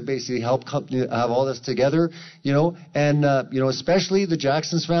thing to basically help have all this together, and especially the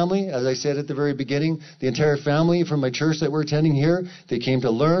Jackson's family. As I said at the very beginning, the entire family from my church that we're attending here, they came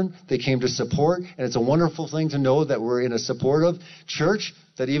to learn, they came to support, and it's a wonderful thing to know that we're in a supportive church,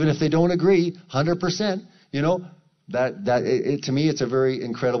 that even if they don't agree 100%, to me, it's a very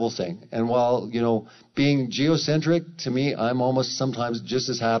incredible thing. And while, being geocentric, to me, I'm almost sometimes just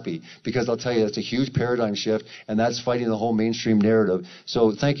as happy, because I'll tell you, that's a huge paradigm shift, and that's fighting the whole mainstream narrative.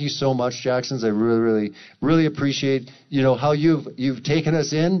 So thank you so much, Jacksons. I really, really, really appreciate, how you've taken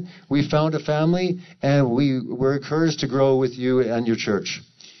us in. We found a family, and we're encouraged to grow with you and your church.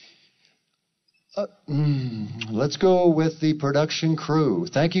 Let's go with the production crew.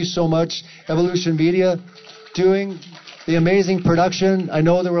 Thank you so much, Evolution Media, doing the amazing production. I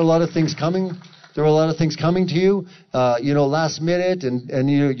know there were a lot of things coming. There were a lot of things coming to you, last minute, and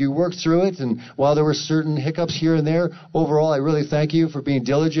you worked through it. And while there were certain hiccups here and there, overall, I really thank you for being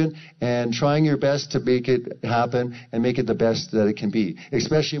diligent and trying your best to make it happen and make it the best that it can be,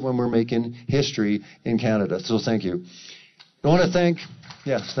 especially when we're making history in Canada. So thank you. I want to thank,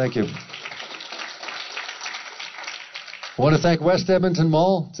 yes, thank you. I want to thank West Edmonton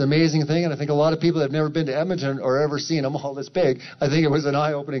Mall. It's an amazing thing, and I think a lot of people that have never been to Edmonton or ever seen a mall this big, I think it was an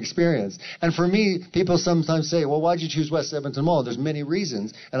eye-opening experience. And for me, people sometimes say, well, why'd you choose West Edmonton Mall? There's many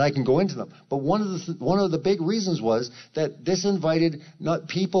reasons, and I can go into them. But one of the big reasons was that this invited not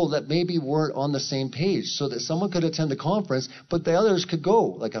people that maybe weren't on the same page, so that someone could attend the conference, but the others could go,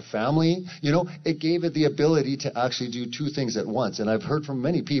 like a family. It gave it the ability to actually do two things at once. And I've heard from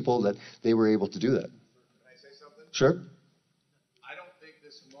many people that they were able to do that. Can I say something? Sure.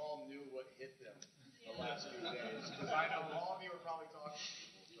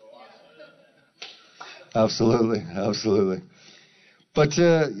 Absolutely. But,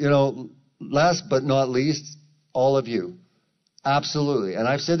 last but not least, all of you. Absolutely. And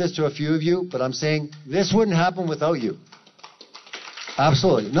I've said this to a few of you, but I'm saying this wouldn't happen without you.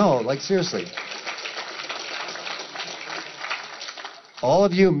 Absolutely. No, seriously. All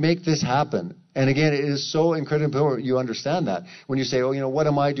of you make this happen. And again, it is so incredibly important you understand that. When you say, oh, what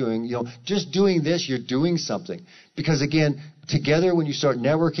am I doing? Just doing this, you're doing something. Because again, together when you start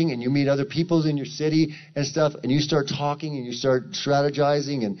networking and you meet other people in your city and stuff, and you start talking and you start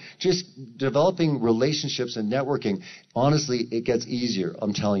strategizing and just developing relationships and networking, honestly, it gets easier,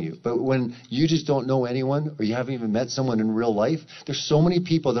 I'm telling you. But when you just don't know anyone or you haven't even met someone in real life, there's so many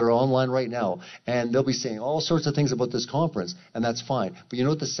people that are online right now, and they'll be saying all sorts of things about this conference, and that's fine. But you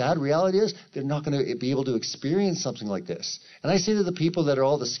know what the sad reality is? They're not going to be able to experience something like this. And I say to the people that are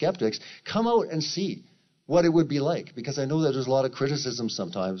all the skeptics, come out and see what it would be like, because I know that there's a lot of criticism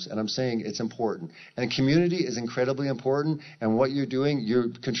sometimes, and I'm saying it's important. And community is incredibly important, and what you're doing, you're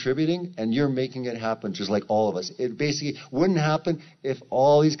contributing, and you're making it happen just like all of us. It basically wouldn't happen if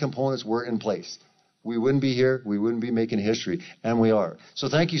all these components were in place. We wouldn't be here, we wouldn't be making history, and we are. So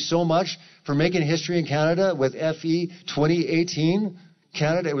thank you so much for making history in Canada with FE 2018.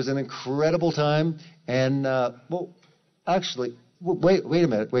 Canada, it was an incredible time, and, wait a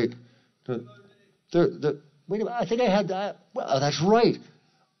minute, wait a minute, I think I had that. Well, that's right.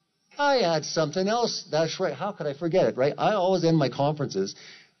 I had something else. That's right. How could I forget it, right? I always end my conferences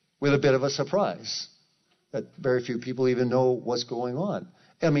with a bit of a surprise that very few people even know what's going on.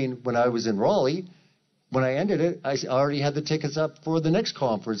 I mean, when I was in Raleigh, when I ended it, I already had the tickets up for the next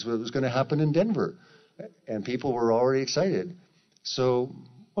conference that was going to happen in Denver, and people were already excited. So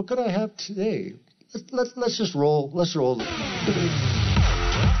what could I have today? Let's just roll. Let's roll the video.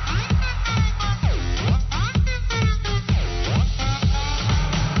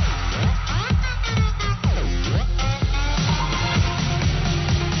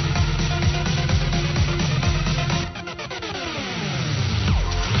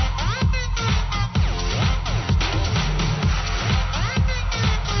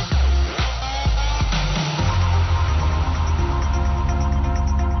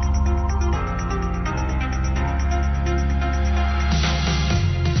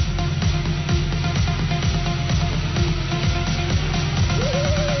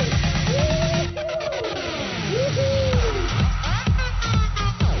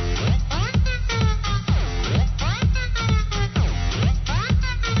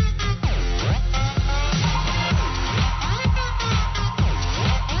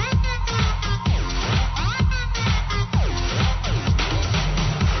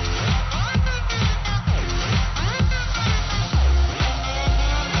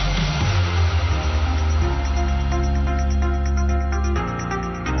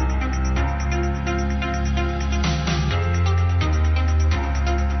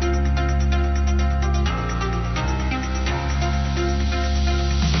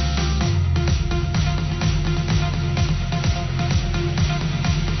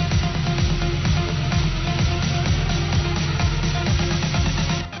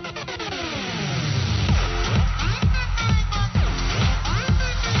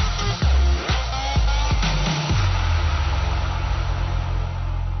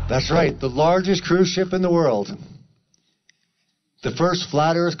 That's right, the largest cruise ship in the world. The first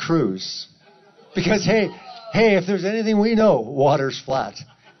flat earth cruise. Because, hey, if there's anything we know, water's flat.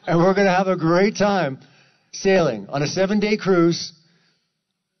 And we're going to have a great time sailing on a 7-day cruise,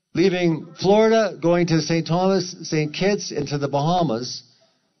 leaving Florida, going to St. Thomas, St. Kitts, into the Bahamas,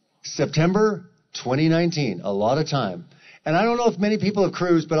 September 2019. A lot of time. And I don't know if many people have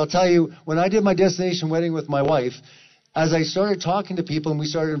cruised, but I'll tell you, when I did my destination wedding with my wife, as I started talking to people and we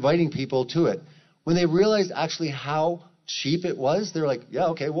started inviting people to it, when they realized actually how cheap it was, they're like, yeah,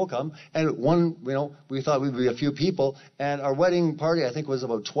 okay, we'll come. And we thought we'd be a few people, and our wedding party, I think, was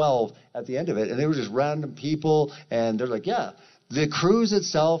about 12 at the end of it, and they were just random people, and they're like, yeah. The cruise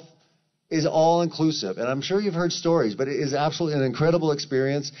itself is all-inclusive, and I'm sure you've heard stories, but it is absolutely an incredible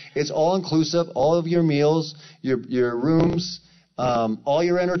experience. It's all-inclusive, all of your meals, your rooms, all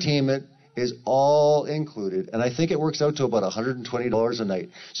your entertainment is all included, and I think it works out to about $120 a night.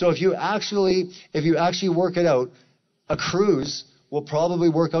 So if you actually work it out, a cruise will probably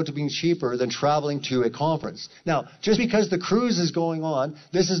work out to being cheaper than traveling to a conference. Now, just because the cruise is going on,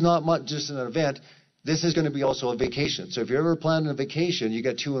 this is not just an event. This is going to be also a vacation. So if you're ever planning a vacation, you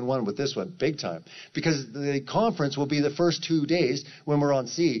get 2 in 1 with this one, big time. Because the conference will be the first 2 days when we're on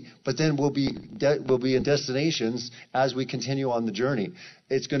sea, but then we'll be in destinations as we continue on the journey.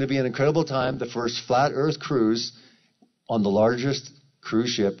 It's going to be an incredible time, the first flat Earth cruise on the largest cruise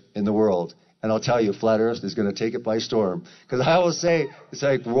ship in the world. And I'll tell you, flat Earth is going to take it by storm. Because I always say, it's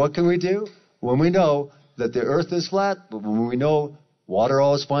like, what can we do when we know that the Earth is flat, but when we know water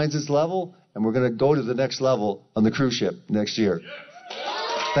always finds its level, and we're going to go to the next level on the cruise ship next year.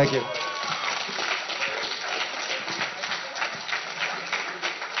 Thank you.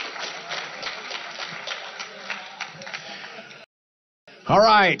 All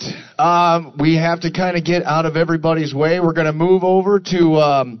right. We have to kind of get out of everybody's way. We're going to move over to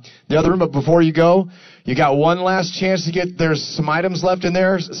the other room, but before you go, you got one last chance to get, there's some items left in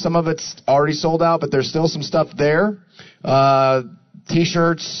there. Some of it's already sold out, but there's still some stuff there.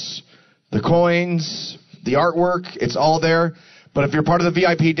 T-shirts, the coins, the artwork, it's all there. But if you're part of the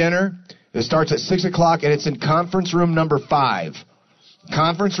VIP dinner, it starts at 6 o'clock, and it's in conference room number 5.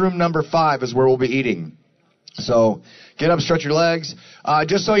 Conference room number 5 is where we'll be eating. So get up, stretch your legs.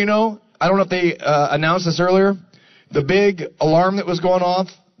 Just so you know, I don't know if they announced this earlier, the big alarm that was going off,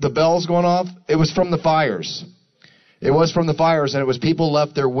 the bells going off, it was from the fires. It was from the fires, and it was people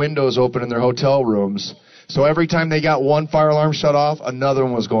left their windows open in their hotel rooms. So every time they got one fire alarm shut off, another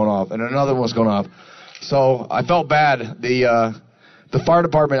one was going off, and another one was going off. So I felt bad. The fire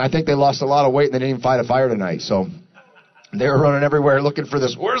department, I think they lost a lot of weight, and they didn't even fight a fire tonight. So they were running everywhere looking for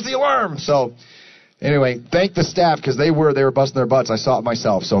this. Where's the alarm? So anyway, thank the staff, because they were busting their butts. I saw it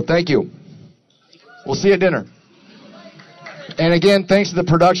myself. So thank you. We'll see you at dinner. And again, thanks to the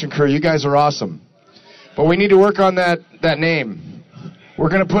production crew. You guys are awesome. But we need to work on that name. We're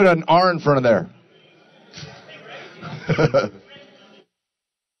going to put an R in front of there.